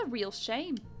 It's a real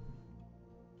shame.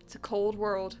 It's a cold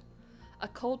world. A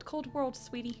cold, cold world,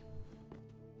 sweetie.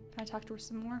 Can I talk to her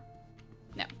some more?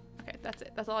 No. Okay, that's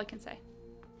it. That's all I can say.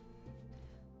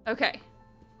 Okay.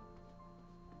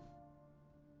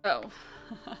 Oh.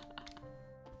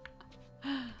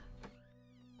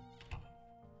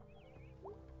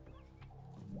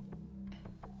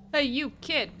 Hey, you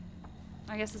kid.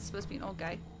 I guess it's supposed to be an old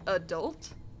guy. Adult?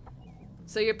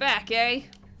 So you're back, eh?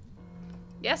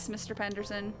 Yes, Mr.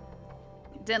 Penderson.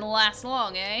 Didn't last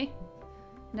long, eh?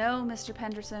 No, Mr.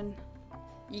 Penderson.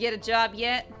 You get a job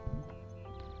yet?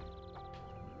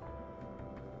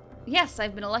 Yes,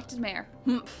 I've been elected mayor.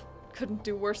 Humph. Couldn't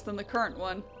do worse than the current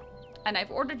one. And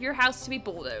I've ordered your house to be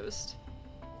bulldozed.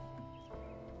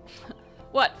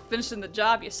 What, finishing the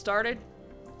job you started?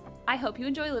 I hope you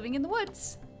enjoy living in the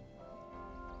woods.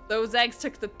 Those eggs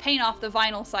took the paint off the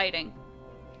vinyl siding.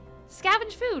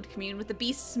 Scavenge food, commune with the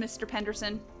beasts, Mr.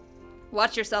 Penderson.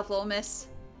 Watch yourself, little miss.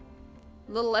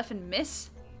 Little effing miss?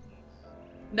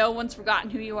 No one's forgotten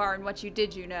who you are and what you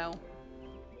did, you know.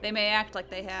 They may act like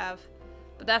they have,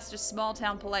 but that's just small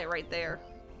town polite right there.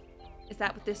 Is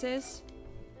that what this is?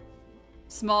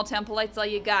 Small town polite's all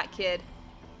you got, kid.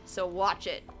 So watch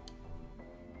it.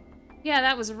 Yeah,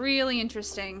 that was really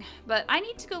interesting, but I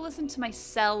need to go listen to my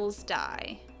cells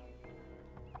die.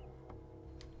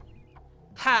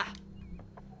 Pa!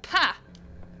 Pa!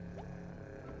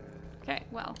 Okay,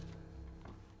 well.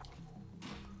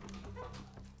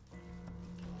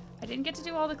 I didn't get to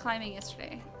do all the climbing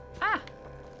yesterday. Ah!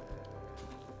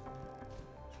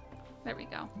 There we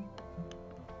go.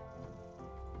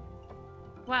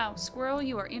 Wow, squirrel,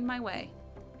 you are in my way.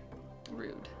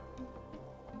 Rude.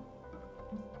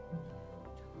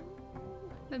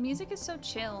 The music is so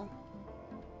chill.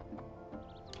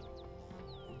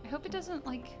 I hope it doesn't,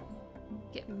 like,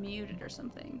 get muted or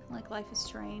something. Like Life is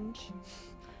Strange.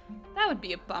 That would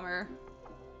be a bummer.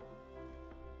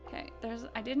 Okay,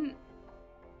 I didn't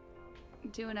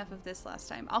do enough of this last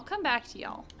time. I'll come back to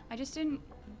y'all. I just didn't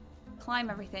climb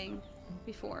everything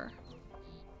before.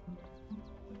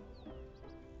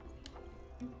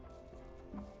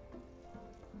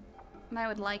 And I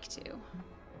would like to.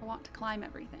 I want to climb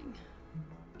everything.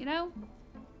 You know?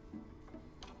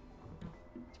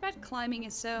 Too bad climbing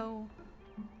is so...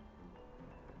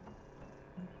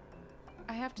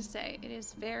 I have to say, it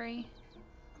is very...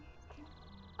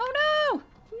 Oh no!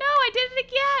 No, I did it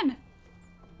again!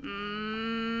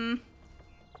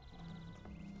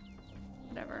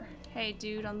 Whatever. Hey,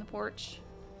 dude on the porch.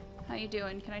 How you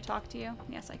doing? Can I talk to you?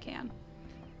 Yes, I can.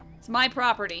 It's my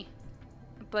property.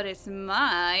 But it's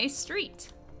my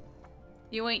street.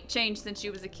 You ain't changed since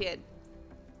you was a kid.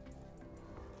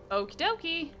 Okie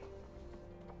dokie.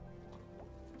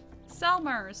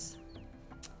 Selmers.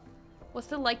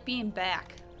 What's it like being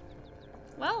back?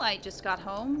 Well, I just got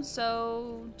home,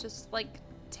 so just like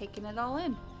taking it all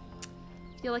in.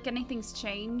 Feel like anything's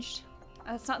changed?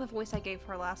 That's not the voice I gave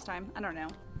her last time. I don't know.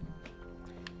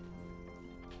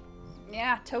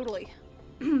 Yeah, totally.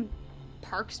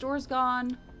 Park store's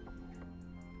gone.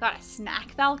 Got a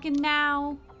snack falcon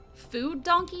now. Food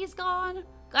donkey's gone.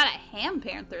 Got a ham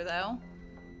panther though.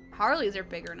 Harleys are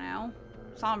bigger now.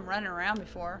 Saw them running around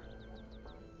before.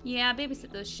 Yeah,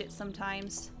 babysit those shits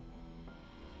sometimes.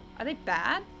 Are they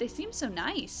bad? They seem so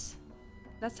nice.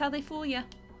 That's how they fool you.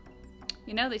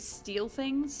 You know, they steal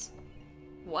things.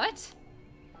 What?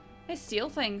 They steal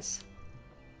things.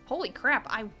 Holy crap,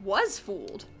 I was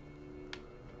fooled.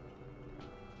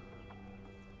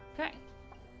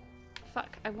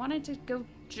 Fuck, I wanted to go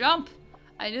jump.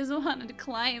 I just wanted to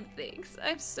climb things.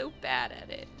 I'm so bad at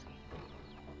it.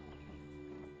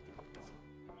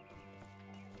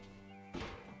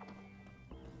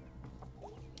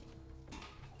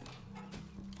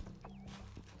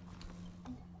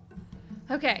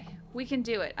 Okay, we can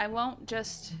do it. I won't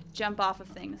just jump off of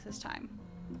things this time.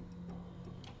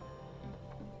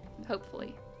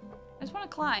 Hopefully. I just want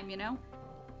to climb, you know?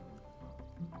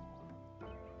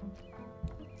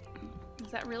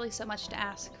 Is that really so much to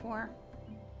ask for?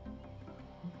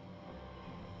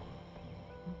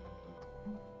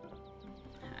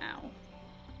 Ow.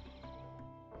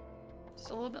 Just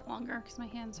a little bit longer because my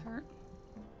hands hurt.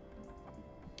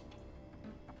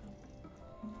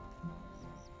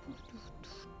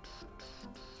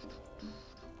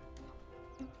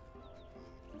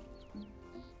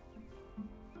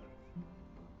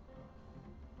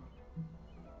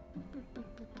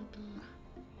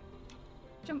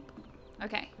 Jump.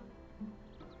 Okay.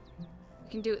 We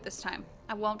can do it this time.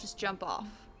 I won't just jump off.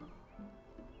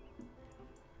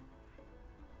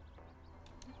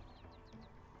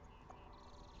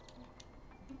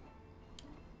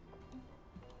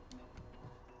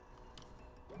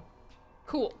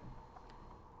 Cool.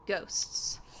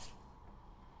 Ghosts.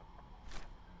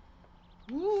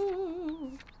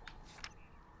 Woo.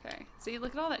 Okay. See,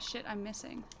 look at all that shit I'm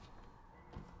missing.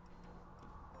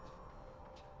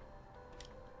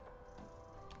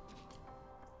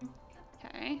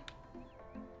 Okay.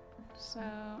 So,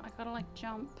 I gotta like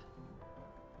jump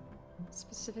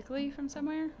specifically from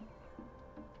somewhere?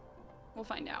 We'll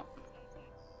find out.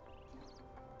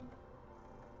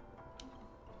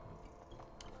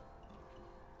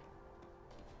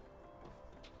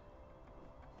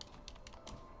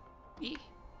 Eek.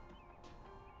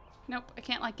 Nope, I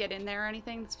can't like get in there or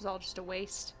anything. This was all just a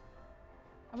waste.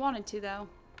 I wanted to though.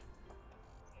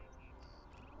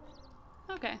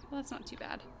 Okay, well that's not too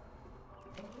bad.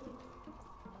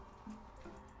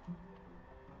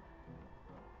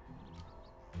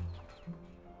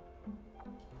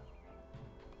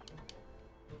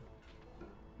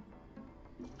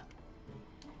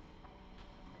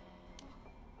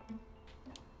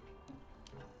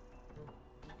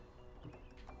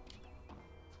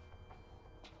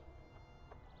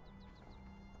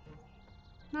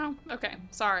 No? Okay,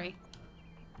 sorry.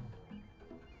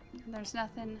 There's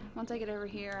nothing. Once I get over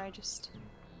here, I just...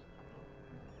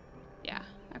 Yeah,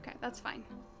 okay, that's fine.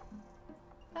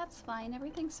 That's fine,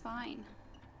 everything's fine.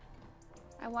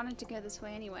 I wanted to go this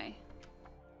way anyway.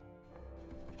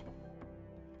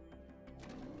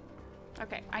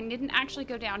 Okay, I didn't actually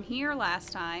go down here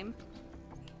last time.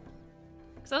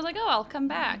 Because I was like, oh, I'll come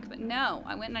back. But no,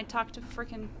 I went and I talked to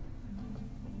frickin'...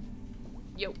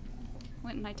 Yo.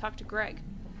 Went and I talked to Greg.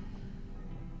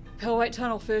 Pale white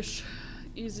tunnelfish.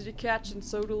 Easy to catch and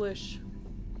so delish.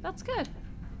 That's good.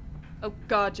 Oh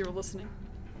god, you were listening.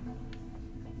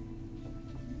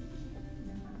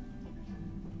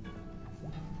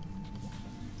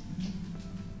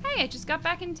 Hey, I just got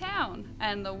back in town.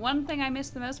 And the one thing I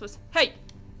missed the most was, hey!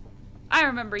 I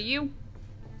remember you.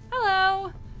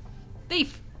 Hello!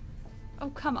 Thief! Oh,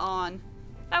 come on.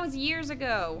 That was years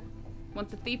ago.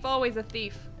 Once a thief, always a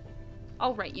thief.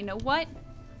 Alright, you know what?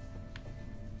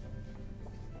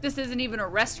 This isn't even a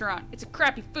restaurant. It's a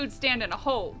crappy food stand in a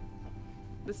hole.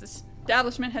 This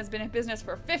establishment has been in business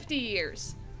for 50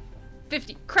 years.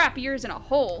 50 crap years in a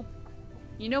hole.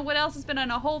 You know what else has been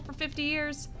in a hole for 50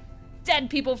 years? Dead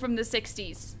people from the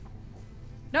 60s.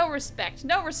 No respect.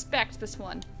 No respect, this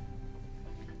one.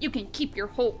 You can keep your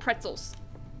whole pretzels.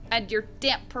 And your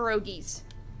damp pierogies.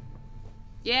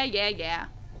 Yeah, yeah, yeah.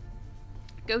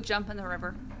 Go jump in the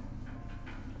river.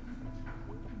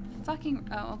 Fucking...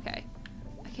 Oh, okay.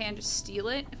 I can just steal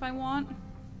it if I want.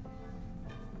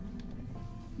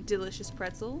 Delicious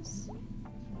pretzels.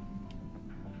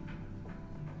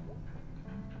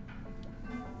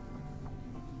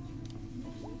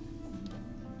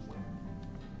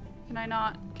 Can I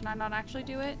not actually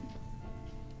do it?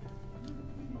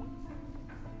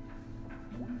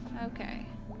 Okay.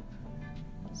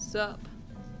 Sup?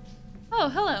 Oh,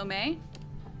 hello, May.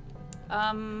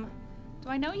 Do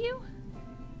I know you?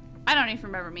 I don't even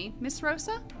remember me. Miss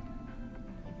Rosa?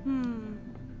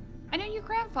 I know your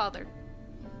grandfather.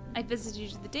 I visited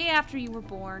you the day after you were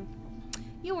born.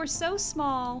 You were so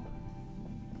small.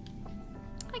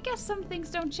 I guess some things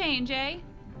don't change, eh?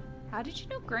 How did you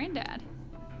know Granddad?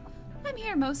 I'm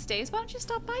here most days. Why don't you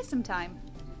stop by sometime?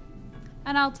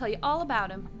 And I'll tell you all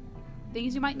about him.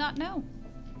 Things you might not know.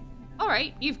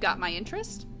 Alright, you've got my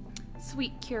interest.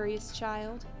 Sweet, curious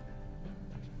child.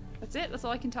 That's it? That's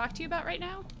all I can talk to you about right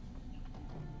now?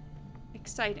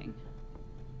 Exciting.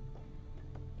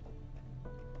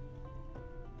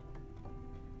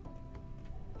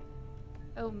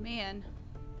 Oh man.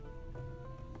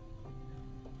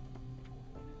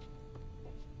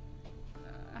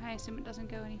 I assume it doesn't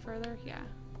go any further. Yeah.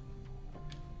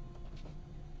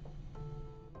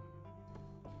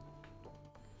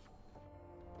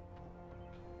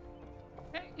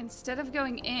 Okay, instead of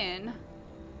going in,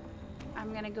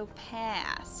 I'm gonna go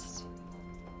past. So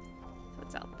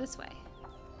it's out this way.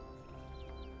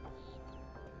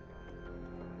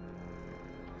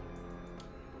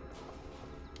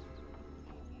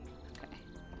 Okay.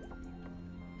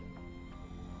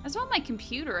 I just want my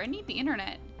computer. I need the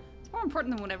internet. It's more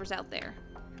important than whatever's out there.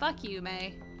 Fuck you,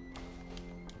 May.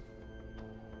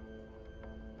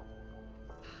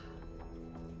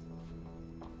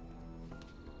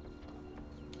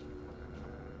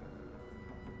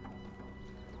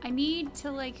 I need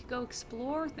to, like, go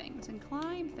explore things and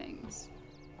climb things.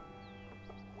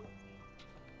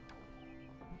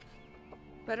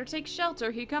 Better take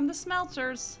shelter. Here come the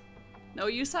smelters. No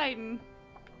use hiding.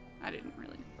 I didn't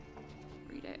really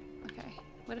read it. Okay.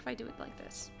 What if I do it like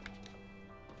this?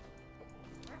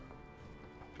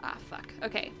 Ah, fuck.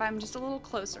 Okay, if I'm just a little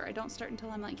closer. I don't start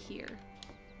until I'm, like, here.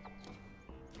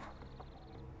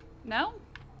 No?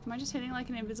 Am I just hitting, like,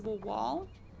 an invisible wall?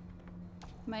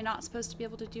 Am I not supposed to be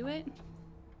able to do it?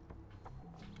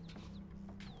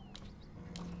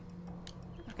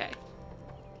 Okay.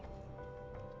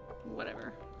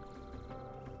 Whatever.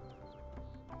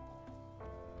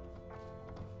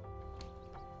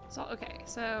 So, okay,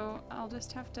 so I'll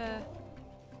just have to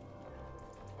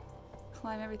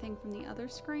climb everything from the other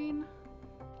screen.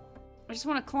 I just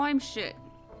want to climb shit.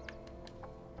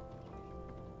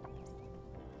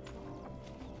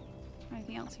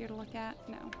 Anything else here to look at?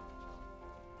 No.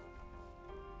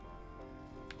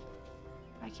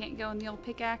 I can't go in the old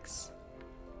pickaxe.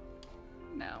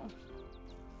 No.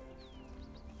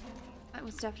 That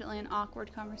was definitely an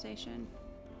awkward conversation.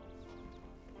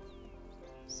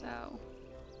 So,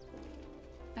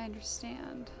 I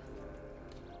understand.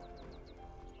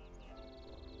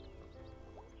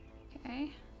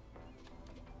 Okay.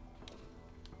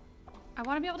 I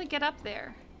want to be able to get up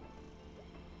there.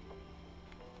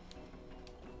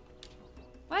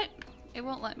 What? It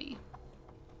won't let me.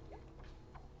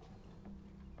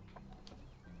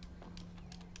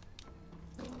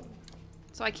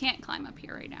 So I can't climb up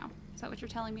here right now. Is that what you're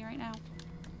telling me right now?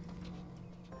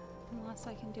 Unless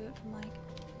I can do it from, like...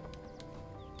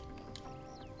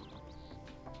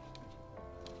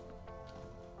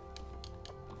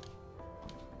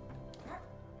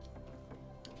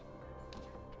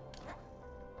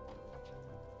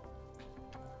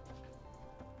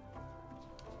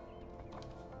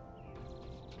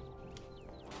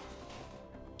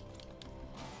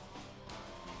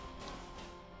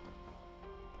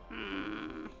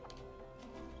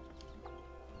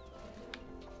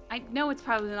 I know it's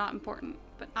probably not important,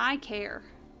 but I care.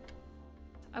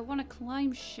 I want to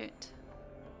climb shit.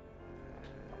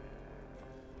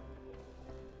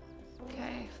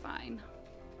 Okay, fine.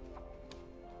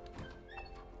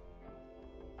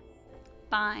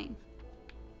 Fine.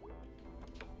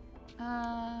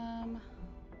 Can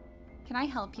I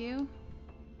help you?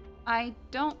 I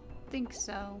don't think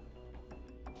so.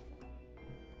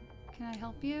 Can I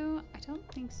help you? I don't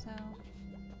think so.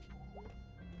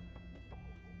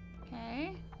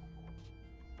 Okay.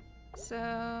 So,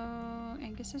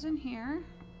 Angus is in here.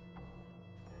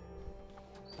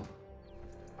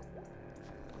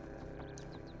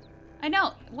 I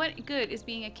know. What good is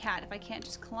being a cat if I can't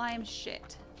just climb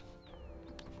shit?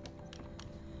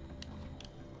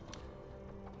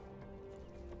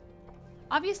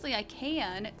 Obviously I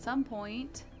can at some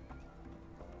point.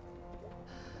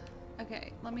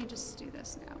 Okay, let me just do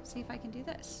this now. See if I can do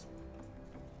this.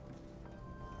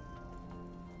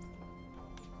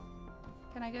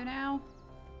 Can I go now?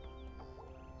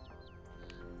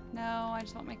 No, I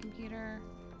just want my computer.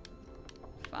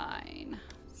 Fine.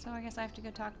 So I guess I have to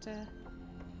go talk to...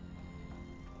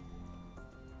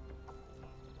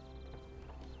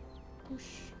 Whoosh.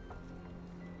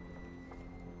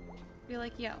 Be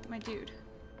like, yo, my dude.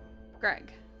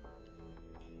 Greg.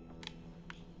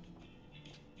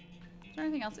 Is there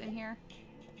anything else in here?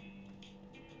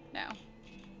 No.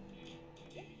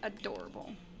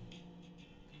 Adorable.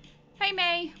 Hey,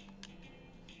 May.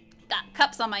 Got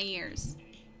cups on my ears.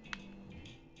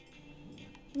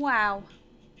 Wow.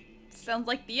 Sounds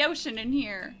like the ocean in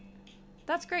here.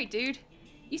 That's great, dude.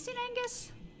 You seen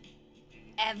Angus?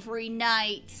 Every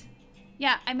night.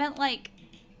 Yeah, I meant like,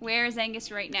 where is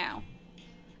Angus right now?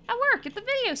 At work, at the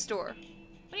video store.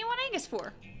 What do you want Angus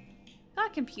for?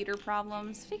 Got computer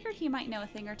problems. Figured he might know a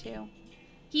thing or two.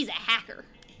 He's a hacker.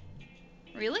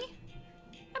 Really?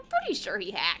 I'm pretty sure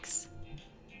he hacks.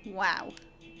 Wow.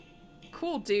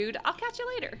 Cool, dude. I'll catch you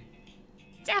later.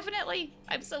 Definitely.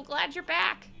 I'm so glad you're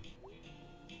back.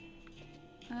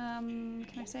 Can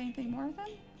I say anything more with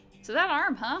him? So that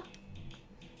arm, huh?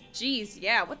 Jeez,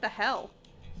 yeah, what the hell?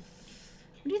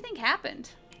 What do you think happened?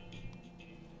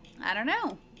 I don't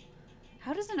know.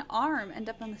 How does an arm end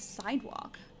up on the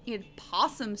sidewalk in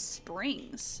Possum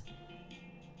Springs?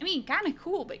 I mean, kind of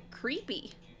cool, but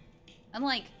creepy. I'm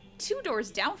like 2 doors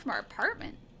down from our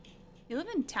apartment. You live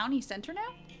in Townie Center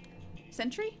now?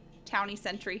 Sentry? Townie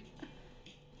Sentry.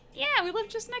 Yeah, we live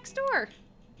just next door.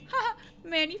 Haha,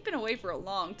 man, you've been away for a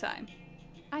long time.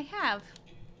 I have.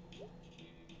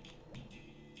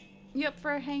 You up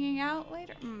for hanging out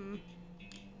later?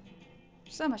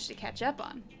 So much to catch up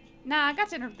on. Nah, I got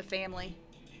dinner with the family.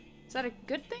 Is that a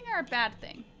good thing or a bad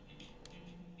thing?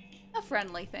 A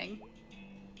friendly thing.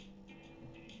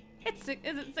 Is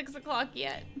it 6 o'clock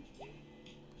yet?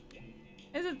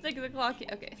 Is it 6 o'clock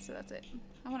yet? Okay, so that's it.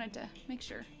 I wanted to make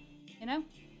sure, you know?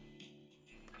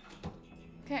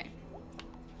 Okay.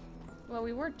 Well,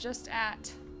 we were just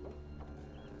at...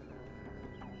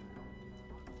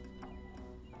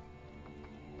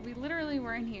 We literally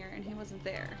were in here and he wasn't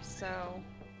there, so...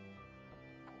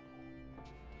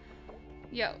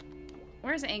 Yo,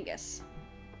 where's Angus?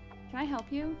 Can I help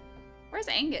you? Where's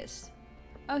Angus?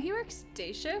 Oh, he works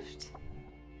day shift?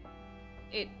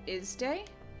 It is day?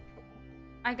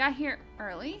 I got here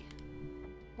early?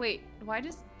 Wait, why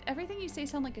does everything you say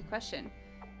sound like a question?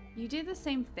 You did the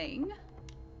same thing?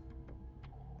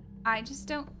 I just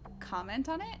don't comment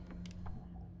on it?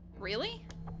 Really?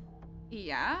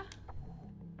 Yeah?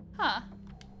 Huh.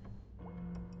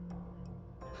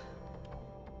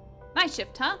 Night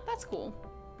shift, huh? That's cool.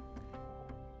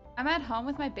 I'm at home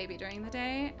with my baby during the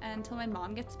day until my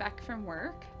mom gets back from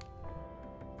work.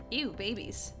 Ew,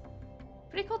 babies.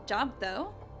 Pretty cool job,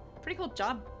 though. Pretty cool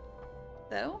job,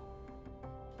 though.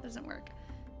 Doesn't work.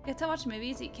 Get to watch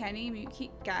movies, eat candy, meet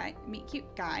cute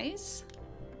guys.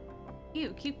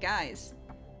 Ew, cute guys.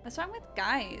 What's wrong with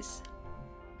guys?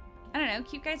 I don't know.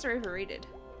 Cute guys are overrated.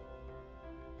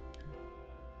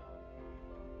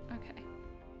 Okay.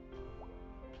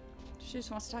 She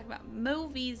just wants to talk about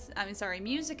movies. I mean, sorry,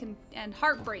 music and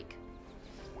heartbreak.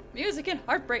 Music and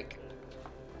heartbreak.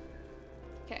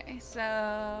 Okay,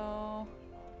 so...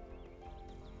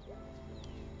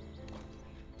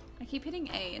 I keep hitting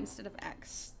A instead of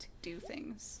X to do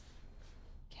things.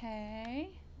 Okay.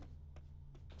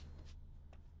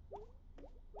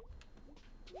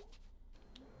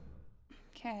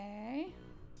 Okay.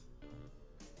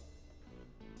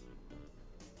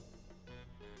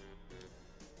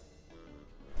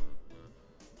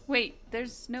 Wait,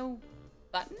 there's no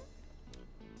button?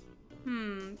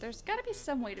 There's gotta be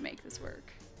some way to make this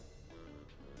work.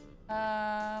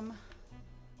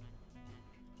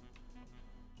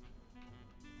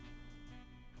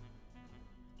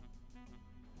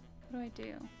 What do I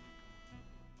do?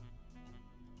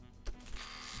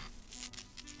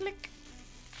 Click.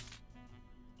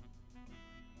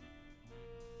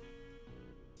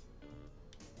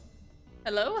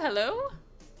 Hello? Hello?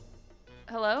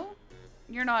 Hello?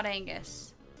 You're not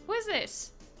Angus. Who is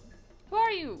this? Who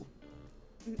are you?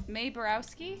 May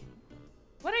Borowski?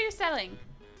 What are you selling?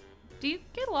 Do you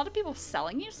get a lot of people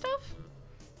selling you stuff?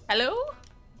 Hello?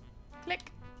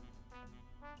 Click.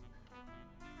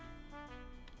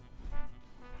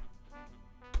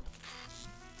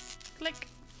 Click.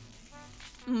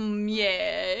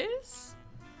 Yes?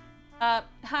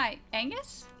 Hi,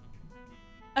 Angus?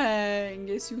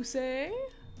 Angus, you say?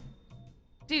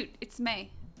 Dude, it's May.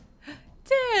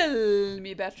 Tell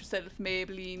me about yourself,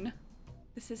 Maybelline.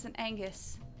 This isn't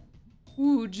Angus.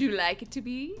 Would you like it to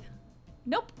be?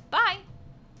 Nope. Bye.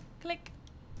 Click.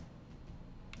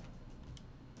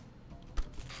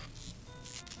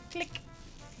 Click.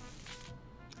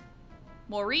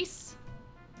 Maurice?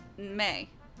 May.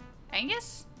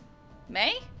 Angus?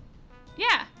 May?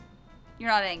 Yeah. You're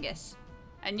not Angus.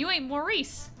 And you ain't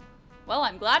Maurice. Well,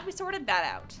 I'm glad we sorted that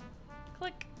out.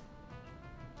 Click.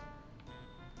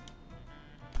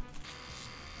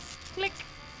 Click.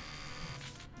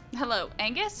 Hello,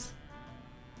 Angus?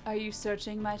 Are you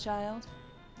searching, my child?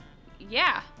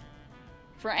 Yeah.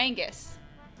 For Angus.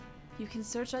 You can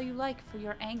search all you like for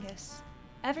your Angus.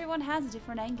 Everyone has a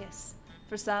different Angus.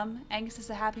 For some, Angus is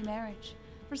a happy marriage.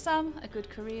 For some, a good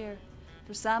career.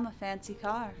 For some, a fancy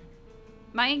car.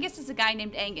 My Angus is a guy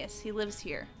named Angus. He lives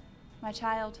here. My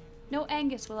child, no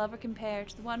Angus will ever compare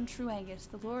to the one true Angus,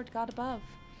 the Lord God above.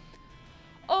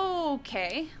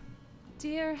 Okay.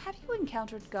 Dear, have you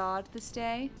encountered God this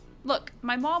day? Look,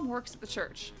 my mom works at the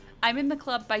church. I'm in the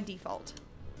club by default.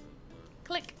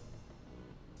 Click.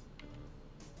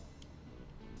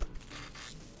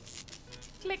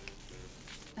 Click.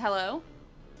 Hello?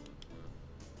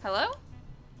 Hello?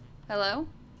 Hello?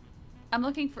 I'm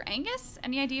looking for Angus.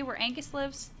 Any idea where Angus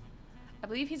lives? I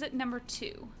believe he's at number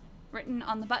 2. Written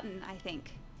on the button, I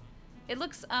think. It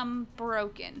looks,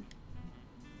 broken.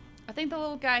 I think the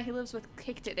little guy he lives with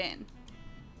kicked it in.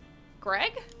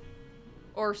 Greg?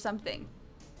 Or something.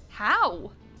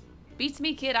 How? Beats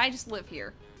me, kid. I just live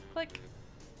here. Click.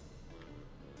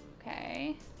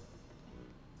 Okay.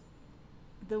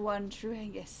 The one true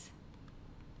Angus.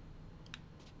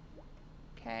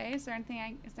 Okay, is there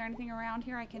anything around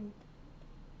here I can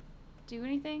do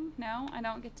anything? No, I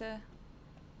don't get to.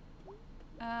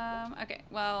 Okay,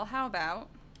 well, how about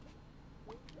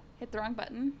hit the wrong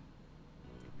button.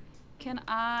 Can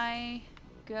I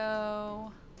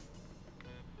go?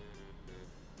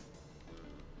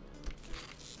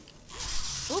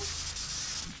 Oop.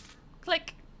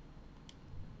 Click.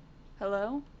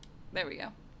 Hello? There we go.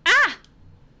 Ah!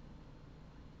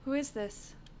 Who is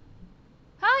this?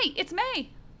 Hi, it's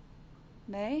May.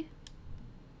 May?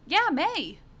 Yeah,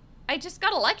 May. I just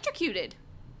got electrocuted.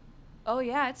 Oh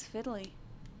yeah, it's fiddly.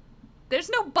 There's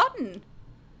no button.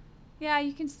 Yeah,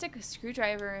 you can stick a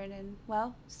screwdriver in and,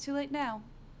 well, it's too late now.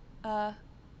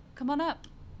 Come on up.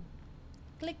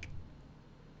 Click.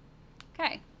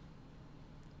 Okay.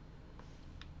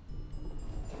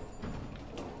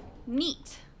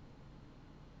 Neat.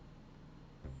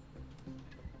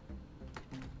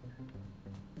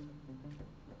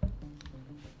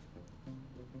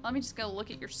 Let me just go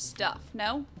look at your stuff.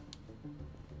 No?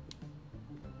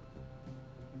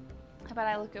 How about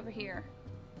I look over here?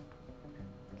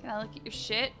 Can I look at your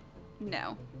shit?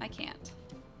 No, I can't.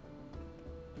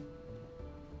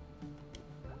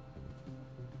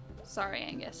 Sorry,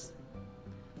 Angus.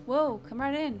 Whoa, come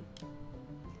right in.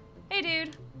 Hey,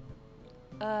 dude.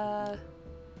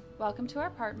 Welcome to our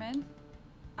apartment.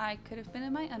 I could have been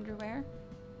in my underwear.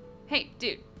 Hey,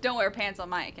 dude, don't wear pants on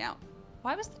my account.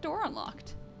 Why was the door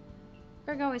unlocked?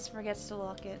 Greg always forgets to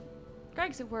lock it.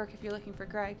 Greg's at work if you're looking for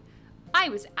Greg. I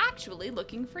was actually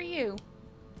looking for you.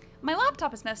 My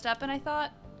laptop is messed up and I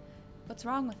thought, what's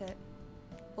wrong with it?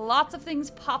 Lots of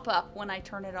things pop up when I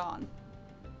turn it on.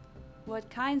 What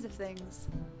kinds of things?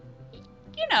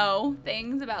 You know,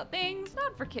 things about things,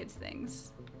 not for kids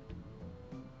things.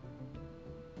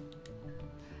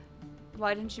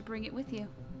 Why didn't you bring it with you?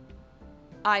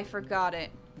 I forgot it.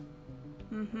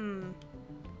 You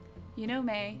know,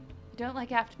 May, you don't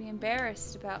have to be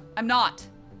embarrassed about... I'm not.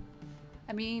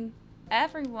 I mean,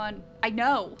 everyone... I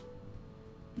know.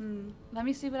 Let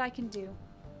me see what I can do.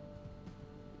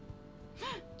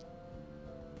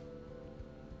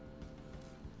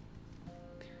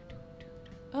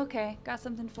 Okay, got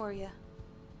something for you.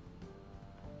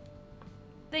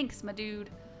 Thanks, my dude.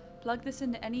 Plug this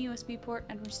into any USB port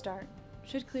and restart.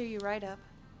 Should clear you right up.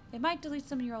 It might delete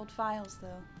some of your old files,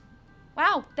 though.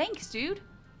 Wow, thanks, dude.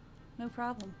 No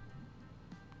problem.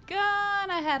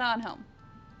 Gonna head on home.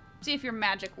 See if your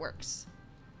magic works.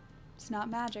 It's not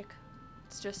magic.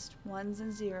 It's just ones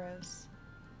and zeros.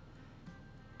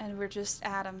 And we're just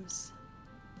atoms.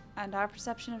 And our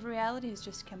perception of reality is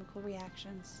just chemical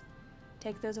reactions.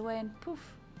 Take those away and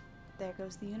poof, there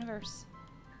goes the universe.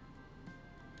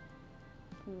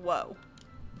 Whoa.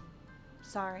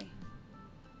 Sorry.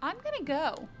 I'm gonna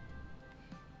go.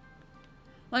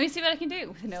 Let me see what I can do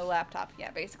with no laptop.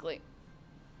 Yeah, basically.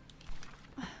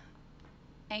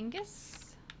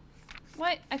 Angus?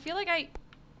 What? I feel like I,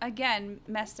 again,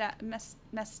 messed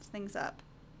things up.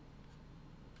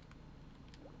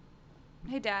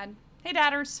 Hey, Dad. Hey,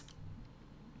 Dadders.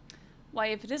 Why,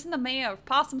 if it isn't the mayor of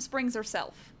Possum Springs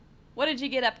herself. What did you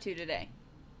get up to today?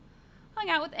 Hung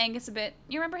out with Angus a bit.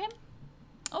 You remember him?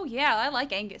 Oh, yeah, I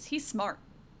like Angus. He's smart.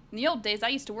 In the old days, I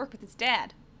used to work with his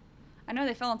dad. I know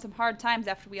they fell in some hard times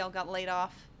after we all got laid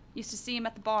off. Used to see him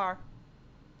at the bar.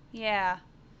 Yeah.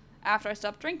 After I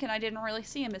stopped drinking, I didn't really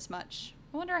see him as much.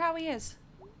 I wonder how he is.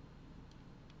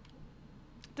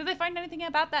 Did they find anything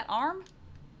about that arm?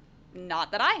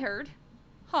 Not that I heard.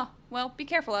 Huh. Well, be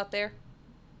careful out there.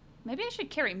 Maybe I should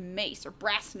carry mace or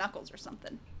brass knuckles or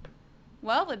something.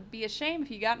 Well, it'd be a shame if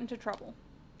you got into trouble.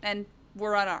 And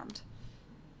we're unarmed.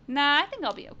 Nah, I think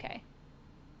I'll be okay.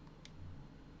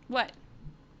 What?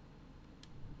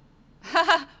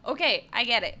 Haha, okay, I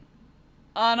get it.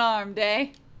 Unarmed, eh?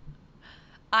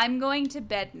 I'm going to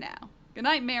bed now. Good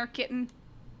night, Mayor Kitten.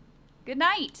 Good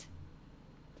night.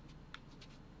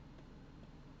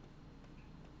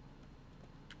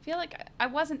 I feel like I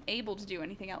wasn't able to do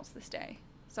anything else this day.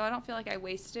 So I don't feel like I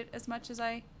wasted it as much as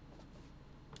I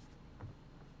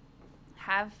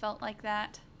have felt like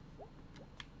that.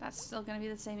 That's still going to be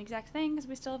the same exact thing because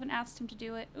we still haven't asked him to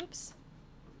do it. Oops.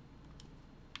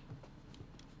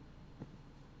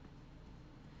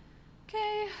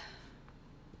 Okay.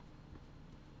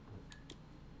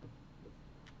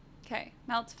 Okay,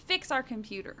 now let's fix our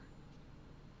computer.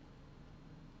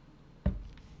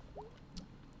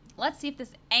 Let's see if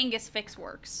this Angus fix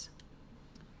works.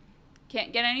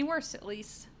 Can't get any worse, at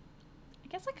least. I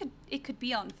guess it could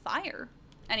be on fire.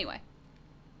 Anyway.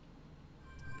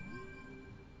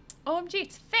 OMG,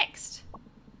 it's fixed.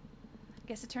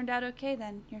 Guess it turned out okay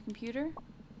then. Your computer?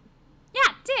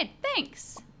 Yeah, it did.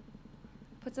 Thanks.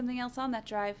 Put something else on that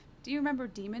drive. Do you remember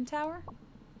Demon Tower?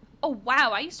 Oh,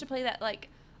 wow. I used to play that, like,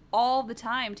 all the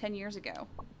time 10 years ago.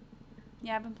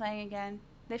 Yeah, I've been playing again.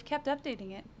 They've kept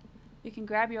updating it. You can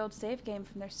grab your old save game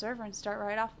from their server and start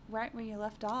right where you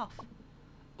left off.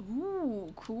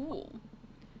 Ooh, cool.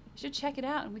 You should check it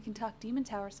out and we can talk Demon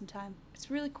Tower sometime.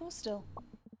 It's really cool still.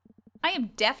 I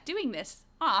am deaf doing this.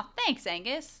 Aw, thanks,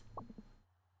 Angus.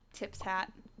 Tips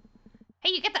hat.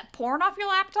 Hey, you get that porn off your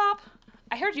laptop?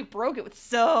 I heard you broke it with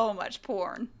so much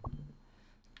porn.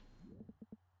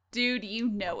 Dude, you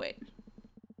know it.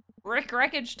 Rick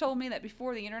Wreckage told me that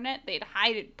before the internet, they'd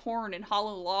hide porn in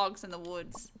hollow logs in the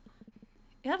woods.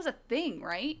 That was a thing,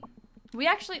 right? We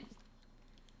actually...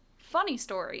 Funny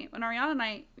story. When Ariana and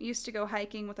I used to go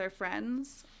hiking with our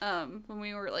friends, when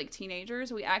we were, like,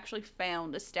 teenagers, we actually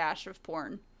found a stash of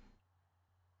porn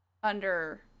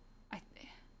under...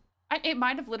 it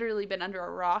might have literally been under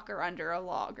a rock or under a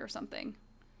log or something.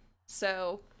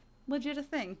 So, legit a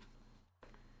thing.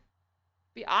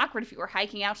 Be awkward if you were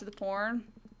hiking out to the porn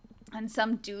and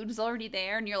some dude was already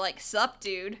there and you're like, sup,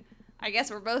 dude? I guess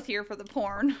we're both here for the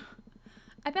porn.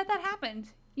 I bet that happened.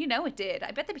 You know it did.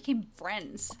 I bet they became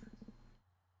friends.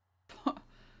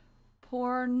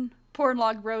 Porn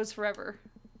log bros forever.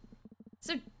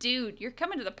 So, dude, you're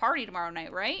coming to the party tomorrow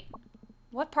night, right?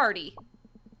 What party?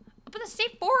 Up in the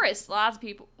state forest. Lots of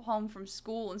people home from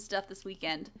school and stuff this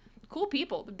weekend. Cool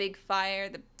people. The big fire,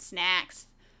 the snacks,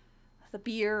 the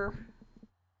beer.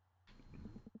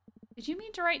 Did you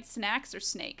mean to write snacks or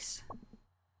snakes?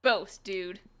 Both,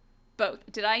 dude.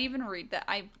 Both. Did I even read that?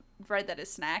 I read that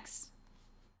as snacks.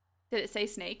 Did it say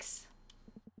snakes?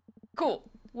 Cool.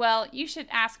 Well, you should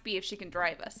ask B if she can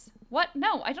drive us. What?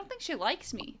 No, I don't think she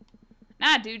likes me.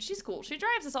 Nah, dude, she's cool. She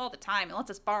drives us all the time and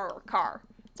lets us borrow her car.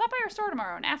 Stop by our store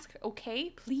tomorrow and ask, okay,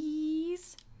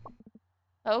 please?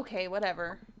 Okay,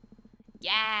 whatever.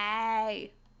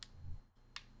 Yay!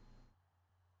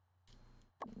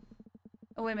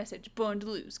 Away message. Born to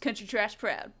lose. Country trash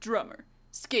proud. Drummer.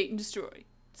 Skate and destroy.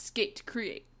 Skate to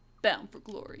create. Bound for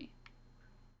glory.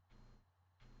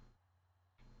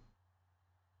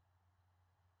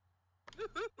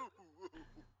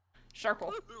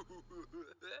 Sharkle.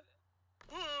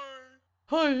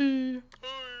 Hi.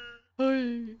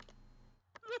 Hi.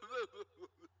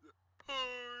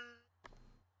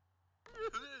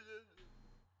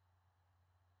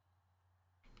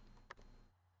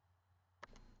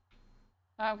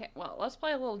 Okay, well, let's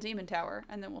play a little Demon Tower,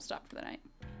 and then we'll stop for the night.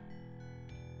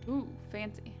 Ooh,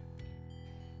 fancy.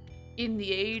 In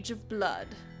the age of blood,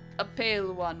 a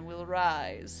pale one will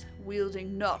rise,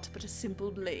 wielding naught but a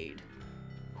simple blade.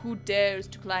 Who dares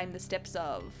to climb the steps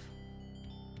of?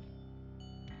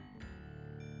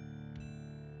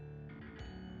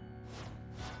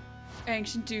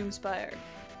 Ancient Doomspire.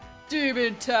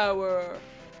 Demon Tower.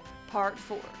 Part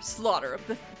 4. Slaughter of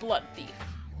the Blood Thief.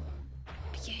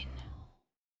 Begin.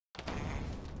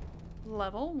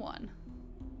 Level 1.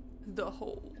 The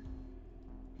Hole.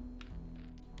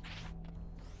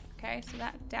 Okay, so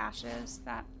that dashes.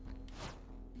 That...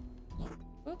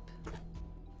 Oop.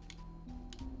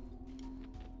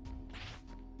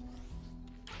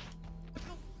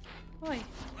 Oi.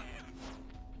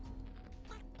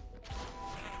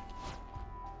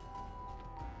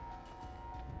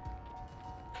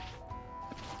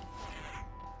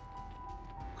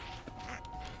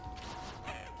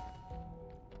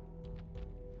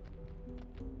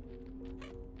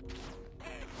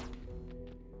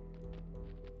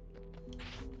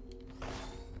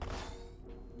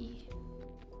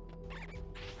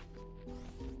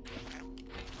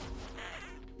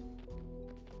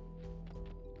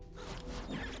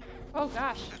 Oh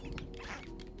gosh.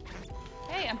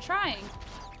 Hey, I'm trying.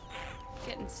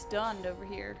 Getting stunned over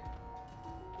here.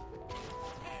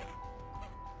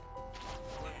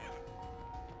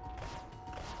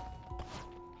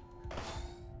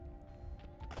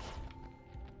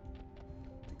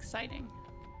 It's exciting.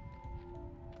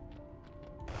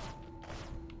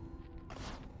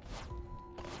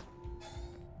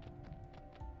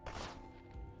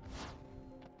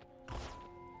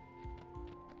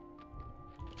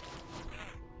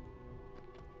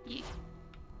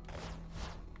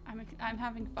 I'm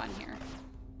having fun here.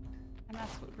 And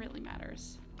that's what really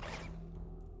matters.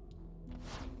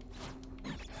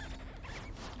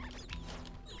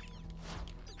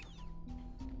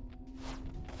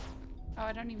 Oh,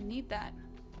 I don't even need that.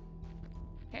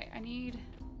 Okay, I need...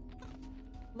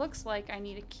 Looks like I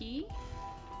need a key.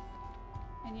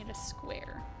 I need a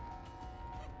square.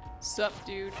 Sup,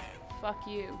 dude? Fuck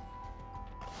you.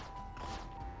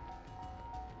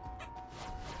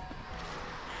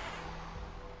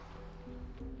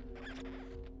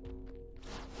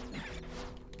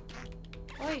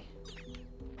 Oi.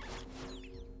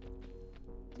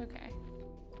 It's okay.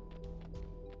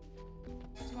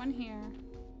 There's one here.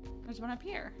 There's one up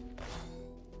here.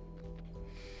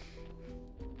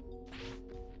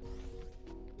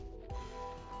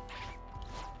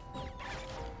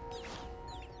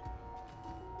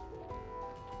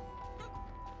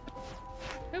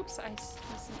 Oops, I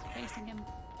wasn't facing him.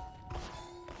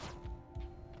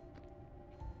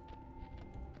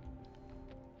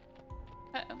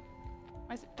 Uh-oh.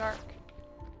 Why is it dark?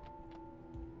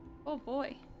 Oh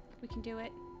boy, we can do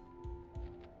it.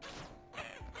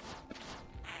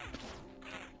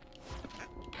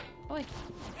 Oi.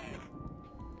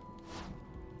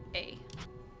 A.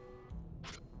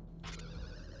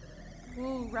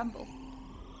 Ooh, rumble.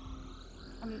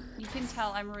 You can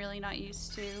tell I'm really not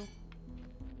used to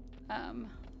you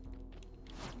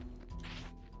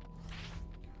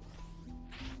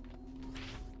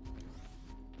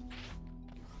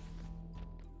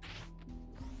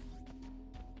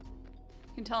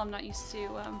can tell I'm not used to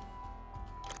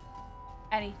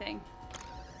anything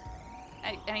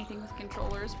with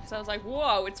controllers, because I was like,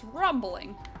 whoa, it's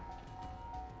rumbling.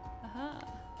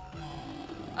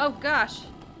 Oh gosh.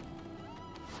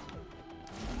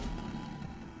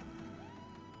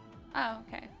 Oh,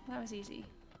 okay. That was easy.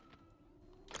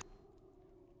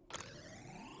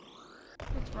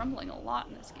 It's rumbling a lot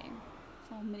in this game.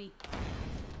 So many.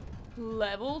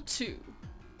 Level 2.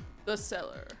 The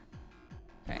cellar.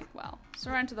 Okay, wow.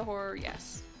 Surrender to the horror,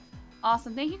 yes.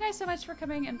 Awesome. Thank you guys so much for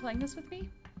coming and playing this with me.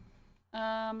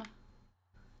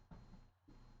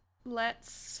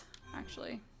 Let's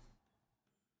actually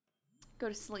go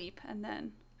to sleep and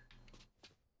then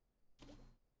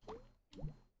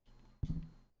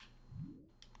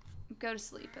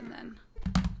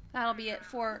that'll be it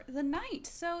for the night.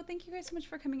 So thank you guys so much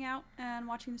for coming out and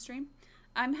watching the stream.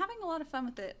 I'm having a lot of fun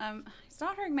with it. It's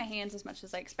not hurting my hands as much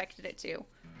as I expected it to.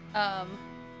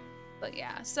 But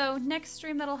yeah, so next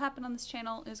stream that'll happen on this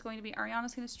channel is going to be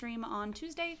Ariana's going to stream on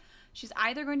Tuesday. She's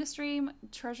either going to stream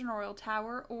Treasure Royal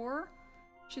Tower or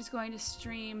she's going to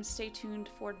stream Stay Tuned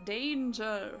for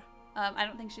Danger. I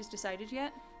don't think she's decided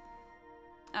yet.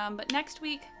 But next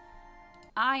week,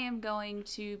 I am going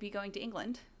to be going to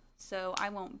England, so I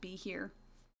won't be here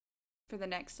for the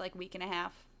next like week and a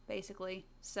half, basically.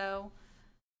 So,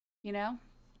 you know,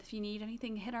 if you need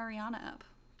anything, hit Ariana up,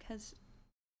 because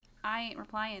I ain't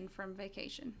replying from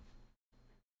vacation.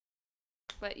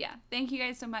 But yeah, thank you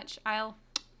guys so much. I'll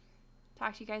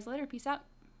talk to you guys later. Peace out.